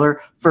Von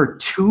Miller for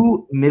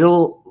 2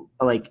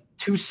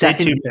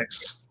 second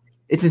picks.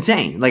 It's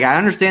insane. Like, I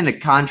understand the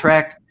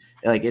contract.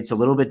 Like, it's a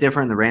little bit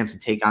different. The Rams to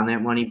take on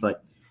that money,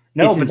 but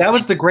that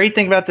was the great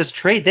thing about this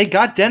trade. They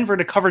got Denver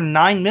to cover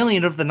 $9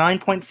 million of the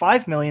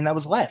 $9.5 million that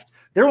was left.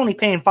 They're only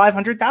paying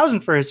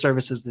 $500,000 for his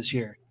services this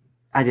year.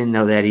 I didn't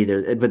know that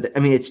either. But I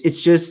mean,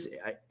 it's just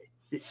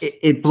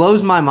it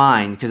blows my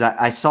mind because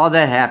I saw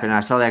that happen.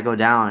 I saw that go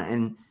down,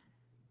 and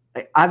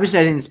obviously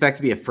I didn't expect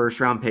to be a first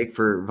round pick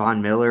for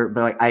Von Miller,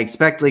 but like I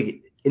expect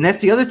and that's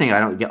the other thing I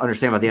don't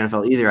understand about the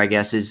NFL either. I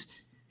guess is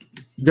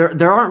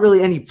there aren't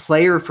really any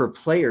player for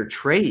player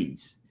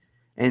trades.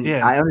 And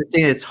Yeah. I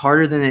understand it's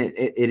harder than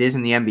it is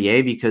in the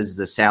NBA because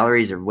the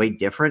salaries are way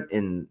different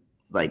and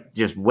like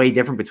just way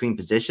different between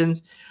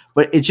positions.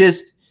 But it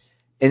just,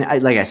 and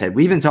like I said,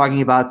 we've been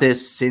talking about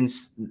this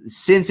since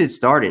it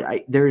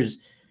started. There's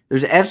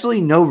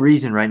absolutely no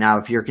reason right now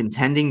if you're a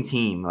contending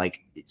team, like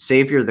say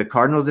if you're the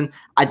Cardinals, and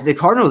the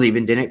Cardinals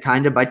even did it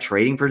kind of by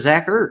trading for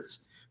Zach Ertz,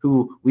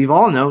 who we've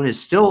all known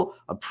is still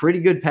a pretty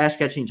good pass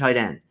catching tight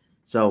end.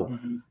 So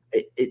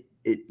it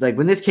like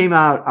when this came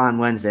out on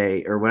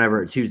Wednesday or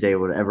whatever, Tuesday,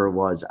 whatever it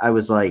was, I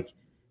was like,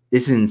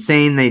 this is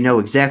insane. They know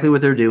exactly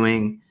what they're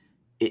doing.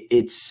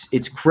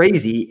 It's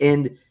crazy.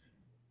 And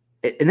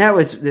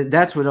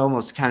that's what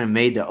almost kind of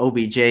made the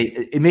OBJ.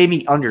 It made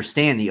me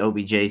understand the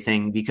OBJ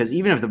thing, because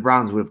even if the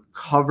Browns would have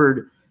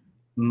covered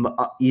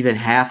even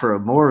half or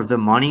more of the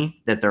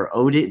money that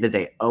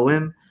they owe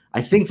him,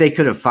 I think they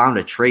could have found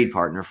a trade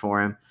partner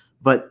for him.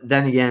 But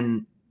then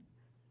again,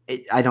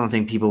 I don't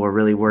think people were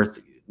really worth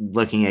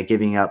looking at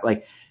giving up.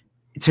 Like,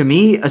 to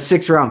me, a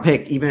 6th-round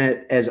pick,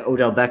 even as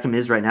Odell Beckham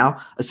is right now,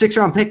 a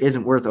 6th-round pick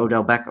isn't worth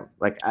Odell Beckham.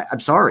 Like, I'm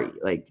sorry.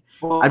 Like,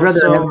 I'd rather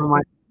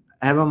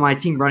have on my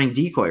team running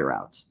decoy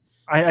routes.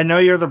 I know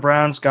you're the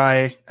Browns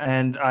guy,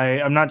 and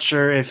I'm not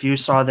sure if you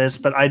saw this,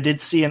 but I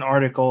did see an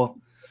article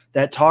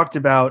that talked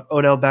about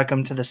Odell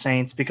Beckham to the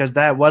Saints, because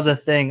that was a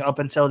thing up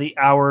until the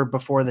hour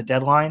before the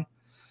deadline.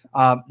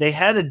 They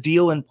had a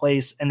deal in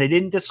place, and they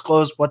didn't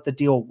disclose what the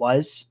deal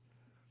was,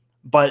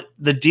 but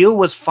the deal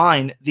was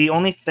fine. The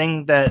only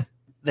thing that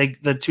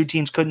the two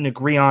teams couldn't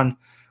agree on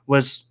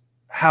was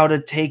how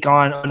to take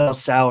on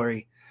Odell's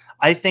salary.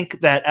 I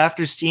think that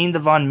after seeing the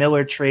Von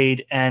Miller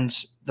trade and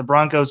the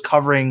Broncos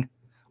covering,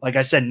 like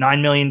I said,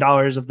 $9 million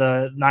of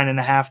the $9.5 million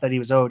that he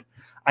was owed,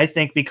 I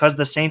think because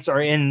the Saints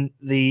are in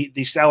the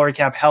salary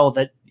cap hell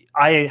that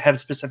I have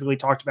specifically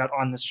talked about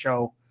on this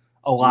show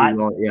a lot.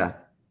 Yeah.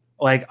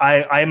 Like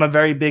I am a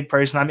very big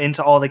person. I'm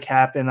into all the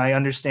cap, and I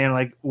understand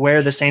like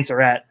where the Saints are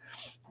at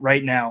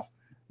right now.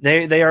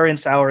 They are in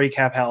salary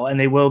cap hell, and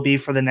they will be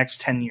for the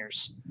next 10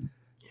 years.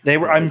 They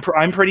were.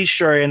 I'm pretty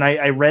sure, and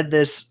I read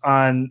this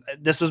on.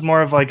 This was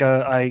more of like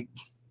a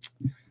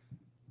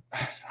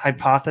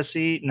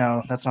hypothesis.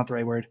 No, that's not the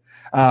right word.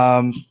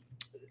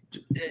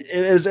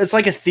 It's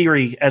like a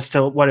theory as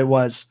to what it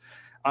was.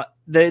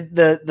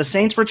 The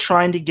Saints were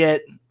trying to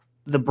get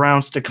the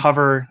Browns to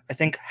cover, I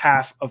think,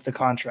 half of the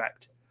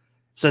contract,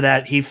 so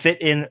that he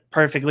fit in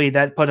perfectly.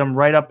 That put him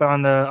right up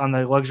on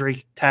the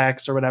luxury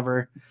tax or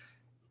whatever,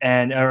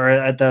 or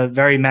at the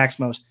very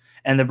maximum.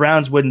 And the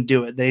Browns wouldn't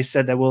do it. They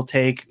said that we'll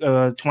take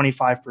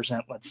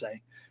 25%, let's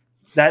say.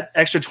 That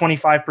extra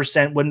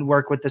 25% wouldn't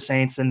work with the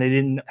Saints, and they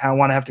didn't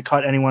want to have to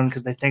cut anyone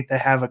because they think they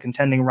have a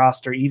contending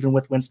roster, even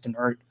with Winston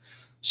hurt.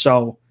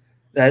 So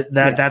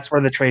that's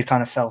where the trade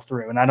kind of fell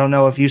through. And I don't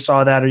know if you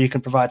saw that or you can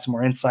provide some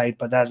more insight,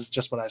 but that is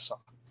just what I saw.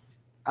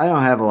 I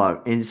don't have a lot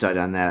of insight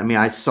on that. I mean,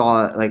 I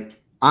saw, like,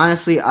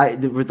 honestly,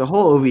 with the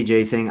whole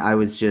OBJ thing, I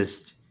was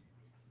just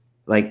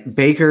like,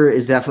 Baker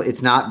is definitely,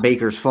 it's not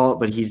Baker's fault,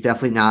 but he's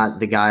definitely not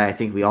the guy I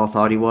think we all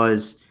thought he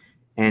was.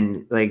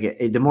 And like,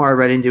 the more I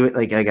read into it,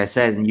 like I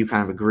said, and you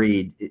kind of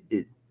agreed,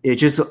 it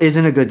just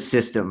isn't a good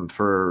system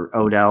for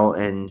Odell.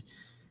 And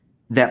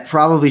that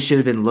probably should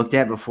have been looked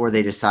at before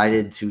they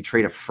decided to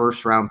trade a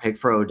 1st-round pick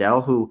for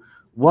Odell, who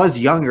was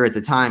younger at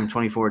the time,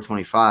 24,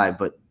 25.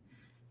 But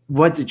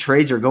what the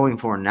trades are going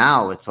for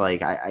now, it's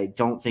like, I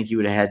don't think you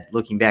would have had,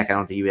 looking back, I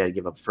don't think you would have to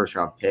give up a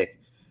 1st-round pick.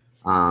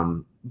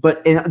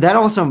 But that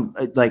also,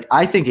 like,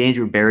 I think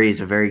Andrew Berry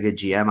is a very good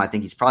GM. I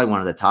think he's probably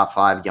one of the top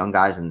 5 young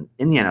guys in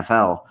the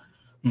NFL.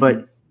 Mm-hmm.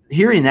 But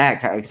hearing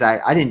that, because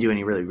I didn't do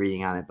any really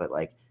reading on it, but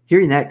like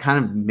hearing that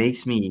kind of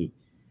makes me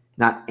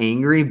not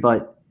angry,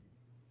 but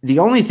the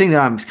only thing that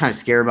I'm kind of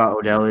scared about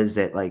Odell is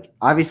that, like,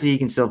 obviously he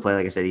can still play.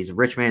 Like I said, he's a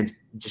rich man's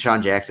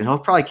Deshaun Jackson. He'll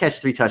probably catch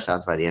 3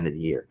 touchdowns by the end of the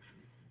year.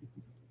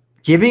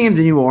 Giving him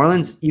to New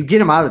Orleans, you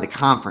get him out of the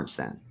conference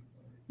then.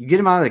 You get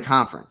him out of the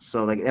conference.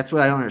 So, like, that's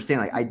what I don't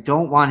understand. Like, I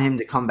don't want him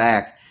to come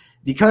back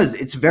because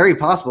it's very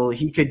possible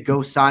he could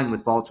go sign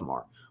with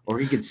Baltimore, or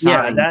he could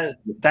sign. Yeah,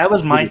 that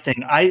was my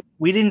thing.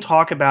 We didn't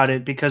talk about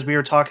it because we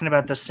were talking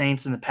about the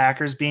Saints and the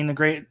Packers being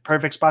the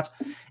perfect spots.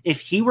 If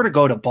he were to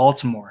go to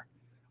Baltimore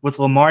with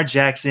Lamar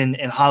Jackson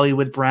and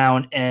Hollywood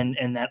Brown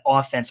and that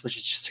offense, which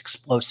is just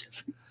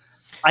explosive,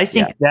 I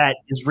think that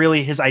is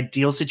really his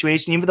ideal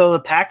situation. Even though the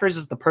Packers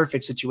is the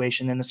perfect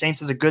situation and the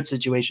Saints is a good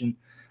situation,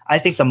 I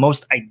think the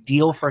most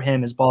ideal for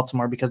him is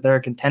Baltimore because they're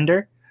a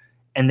contender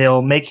and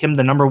they'll make him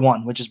the number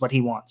 1, which is what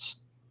he wants.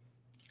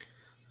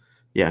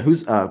 Yeah,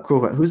 who's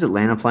cool? Who's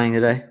Atlanta playing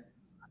today?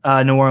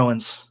 New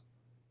Orleans.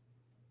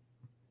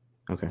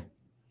 Okay,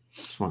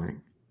 just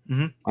wondering.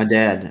 Mm-hmm.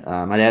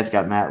 My dad's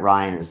got Matt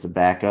Ryan as the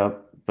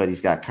backup, but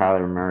he's got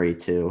Kyler Murray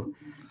too.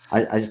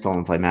 I just don't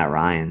want to play Matt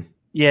Ryan.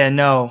 Yeah,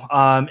 no.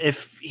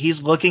 If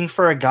he's looking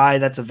for a guy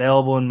that's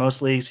available in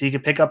most leagues, he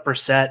could pick up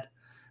Brissett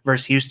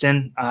versus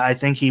Houston. I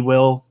think he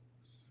will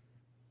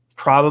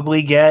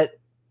probably get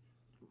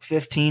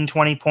 15,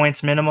 20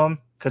 points minimum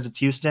because it's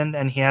Houston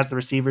and he has the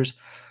receivers.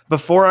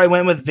 Before I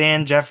went with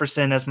Van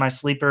Jefferson as my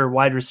sleeper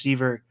wide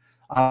receiver,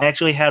 I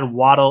actually had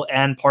Waddle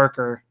and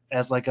Parker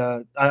as like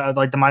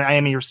the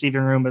Miami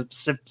receiving room, but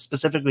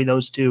specifically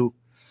those two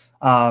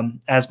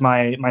as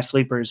my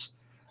sleepers.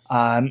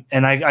 And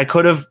I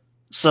could have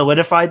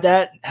solidified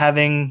that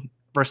having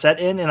Brissett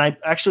in, and I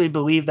actually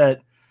believe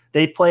that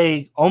they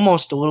play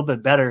almost a little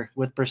bit better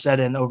with Brissett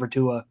in over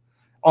Tua.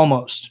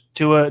 Almost.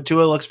 Tua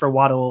looks for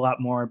Waddle a lot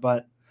more,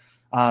 but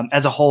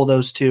as a whole,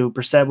 those two,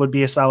 Brissett would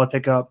be a solid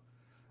pickup.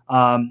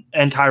 And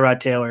Tyrod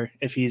Taylor,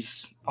 if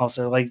he's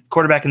also like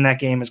quarterback in that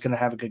game, is going to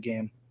have a good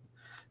game.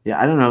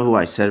 Yeah, I don't know who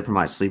I said for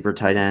my sleeper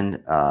tight end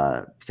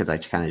because I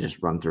kind of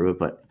just run through it.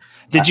 But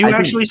did you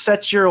actually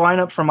set your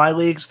lineup for my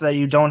league so that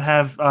you don't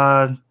have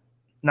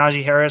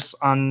Najee Harris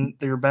on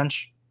your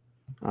bench?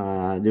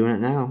 Doing it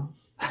now.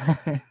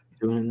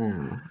 Doing it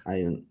now.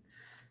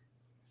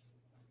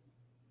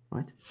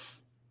 What?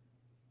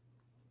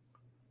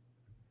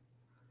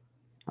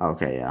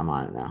 Okay, yeah, I'm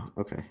on it now.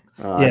 Okay.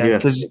 Yeah,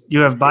 because you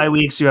have bye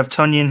weeks. You have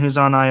Tunyon, who's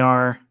on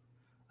IR.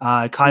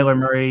 Kyler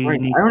Murray. I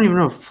don't even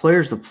know if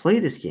players to play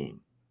this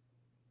game.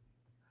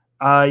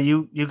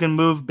 You can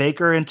move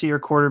Baker into your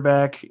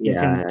quarterback. You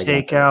can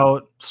take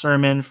out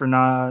Sermon for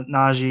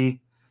Najee.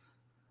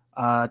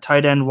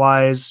 Tight end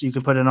wise, you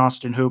can put in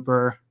Austin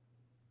Hooper.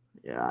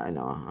 Yeah, I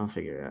know. I'll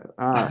figure it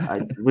out.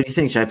 What do you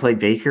think? Should I play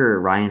Baker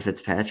or Ryan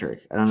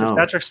Fitzpatrick? I don't know.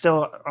 Fitzpatrick's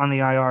still on the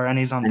IR and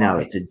he's on. I know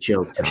it's a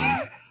joke,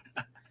 Tom.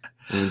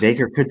 I mean,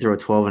 Baker could throw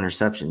 12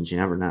 interceptions. You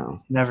never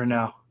know. Never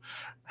know.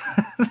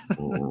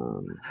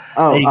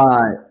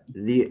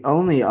 The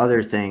only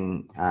other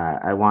thing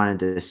I wanted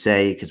to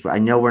say, because I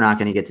know we're not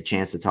going to get the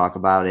chance to talk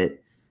about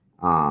it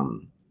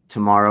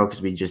tomorrow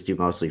because we just do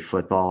mostly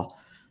football.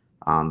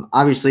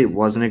 Obviously, it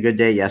wasn't a good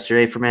day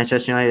yesterday for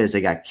Manchester United as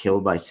they got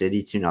killed by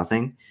City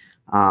 2-0.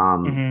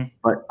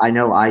 But I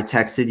know I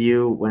texted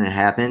you when it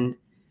happened,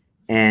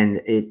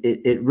 and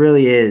it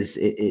really is.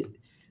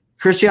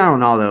 Cristiano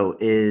Ronaldo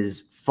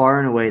is far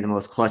and away the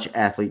most clutch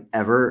athlete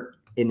ever,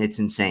 and it's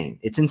insane.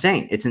 It's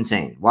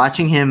insane.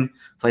 Watching him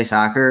play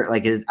soccer,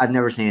 I've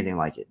never seen anything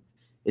like it.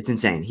 It's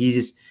insane.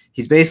 He's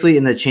basically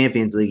in the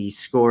Champions League. He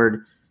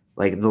scored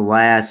in the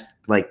last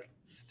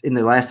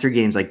 3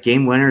 games,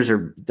 game winners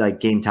or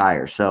game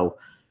tires. So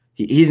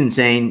he's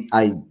insane.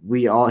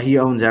 He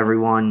owns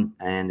everyone,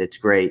 and it's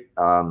great.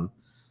 But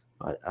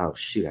oh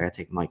shoot, I gotta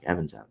take Mike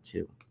Evans out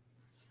too.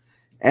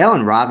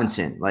 Allen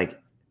Robinson,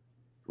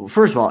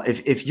 first of all,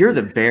 if you're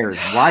the Bears,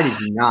 why did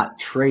you not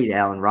trade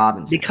Allen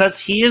Robinson? Because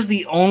he is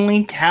the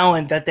only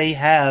talent that they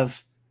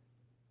have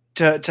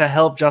to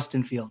help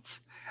Justin Fields.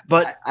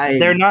 But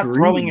they're not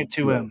throwing it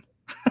to him.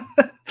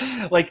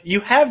 You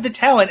have the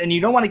talent and you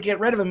don't want to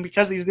get rid of him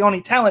because he's the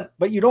only talent,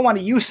 but you don't want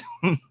to use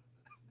him.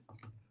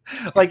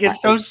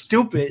 It's so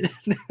stupid.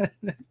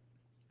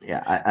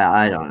 Yeah,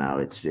 I don't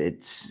know.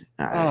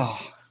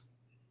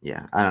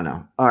 Yeah, I don't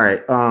know. All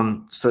right.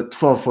 So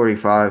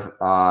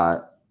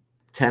 12:45,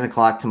 10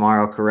 o'clock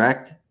tomorrow,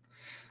 correct?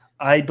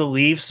 I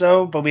believe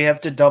so, but we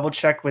have to double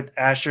check with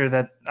Asher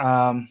that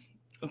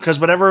because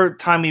whatever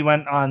time we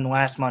went on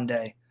last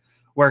Monday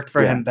worked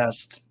for him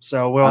best.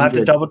 So we'll have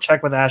to double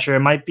check with Asher. It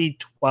might be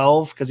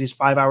 12 because he's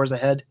 5 hours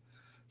ahead.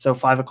 So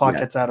 5 o'clock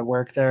gets out of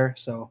work there.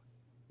 So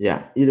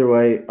yeah, either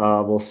way,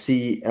 we'll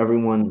see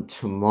everyone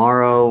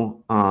tomorrow.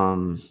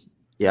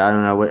 Yeah, I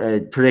don't know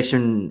what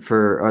prediction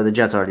or the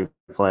Jets already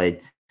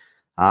played.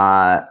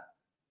 I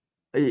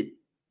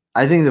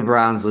think the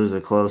Browns lose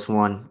a close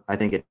one. I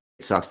think it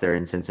sucks there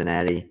in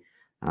Cincinnati.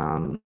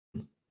 The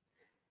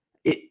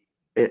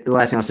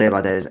last thing I'll say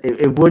about that is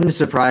it wouldn't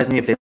surprise me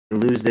if they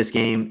lose this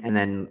game and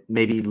then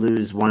maybe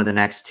lose one of the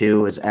next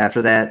 2 is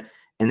after that,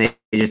 and they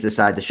just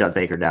decide to shut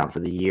Baker down for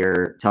the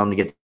year, tell him to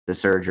get the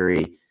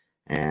surgery,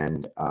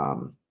 and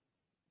but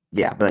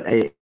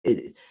it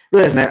really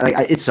doesn't matter.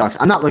 It sucks.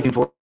 I'm not looking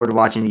forward to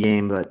watching the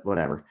game, but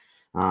whatever.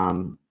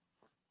 No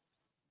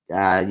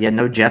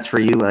Jets for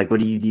you. What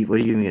are you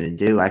even gonna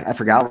do? I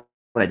forgot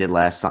what I did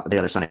the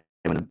other Sunday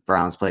when the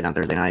Browns played on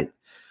Thursday night.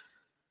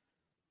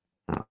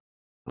 All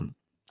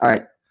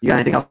right, you got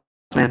anything else,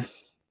 man?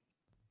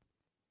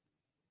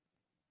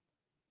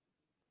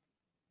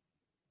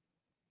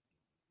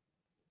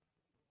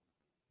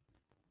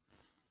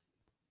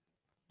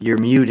 You're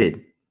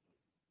muted.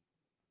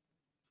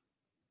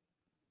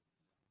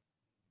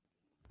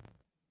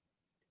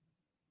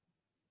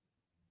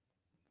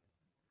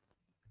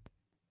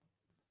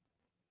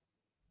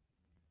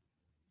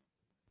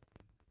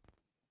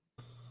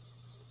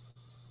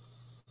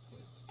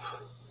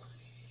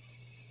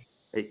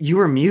 You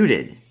were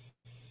muted.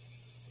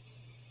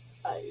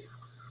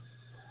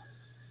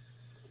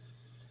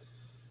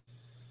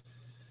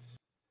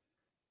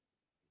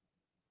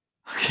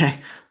 Okay.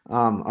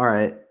 All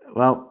right.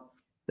 Well,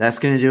 that's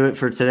going to do it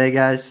for today,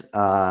 guys.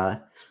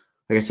 Like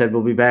I said,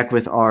 we'll be back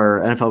with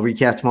our NFL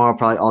recap tomorrow.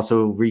 Probably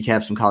also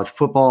recap some college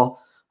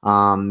football.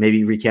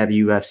 Maybe recap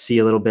UFC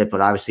a little bit,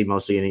 but obviously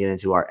mostly going to get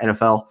into our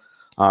NFL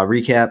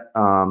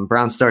recap.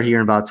 Browns start here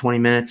in about 20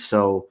 minutes.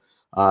 So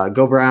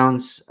go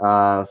Browns.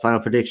 Final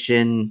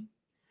prediction.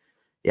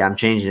 Yeah, I'm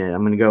changing it.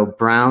 I'm going to go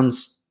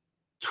Browns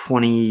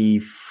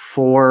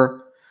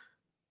 24,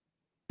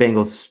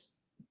 Bengals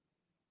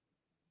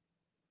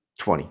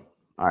 20.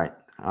 All right.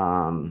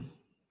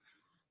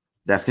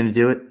 That's going to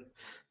do it.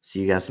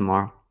 See you guys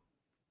tomorrow.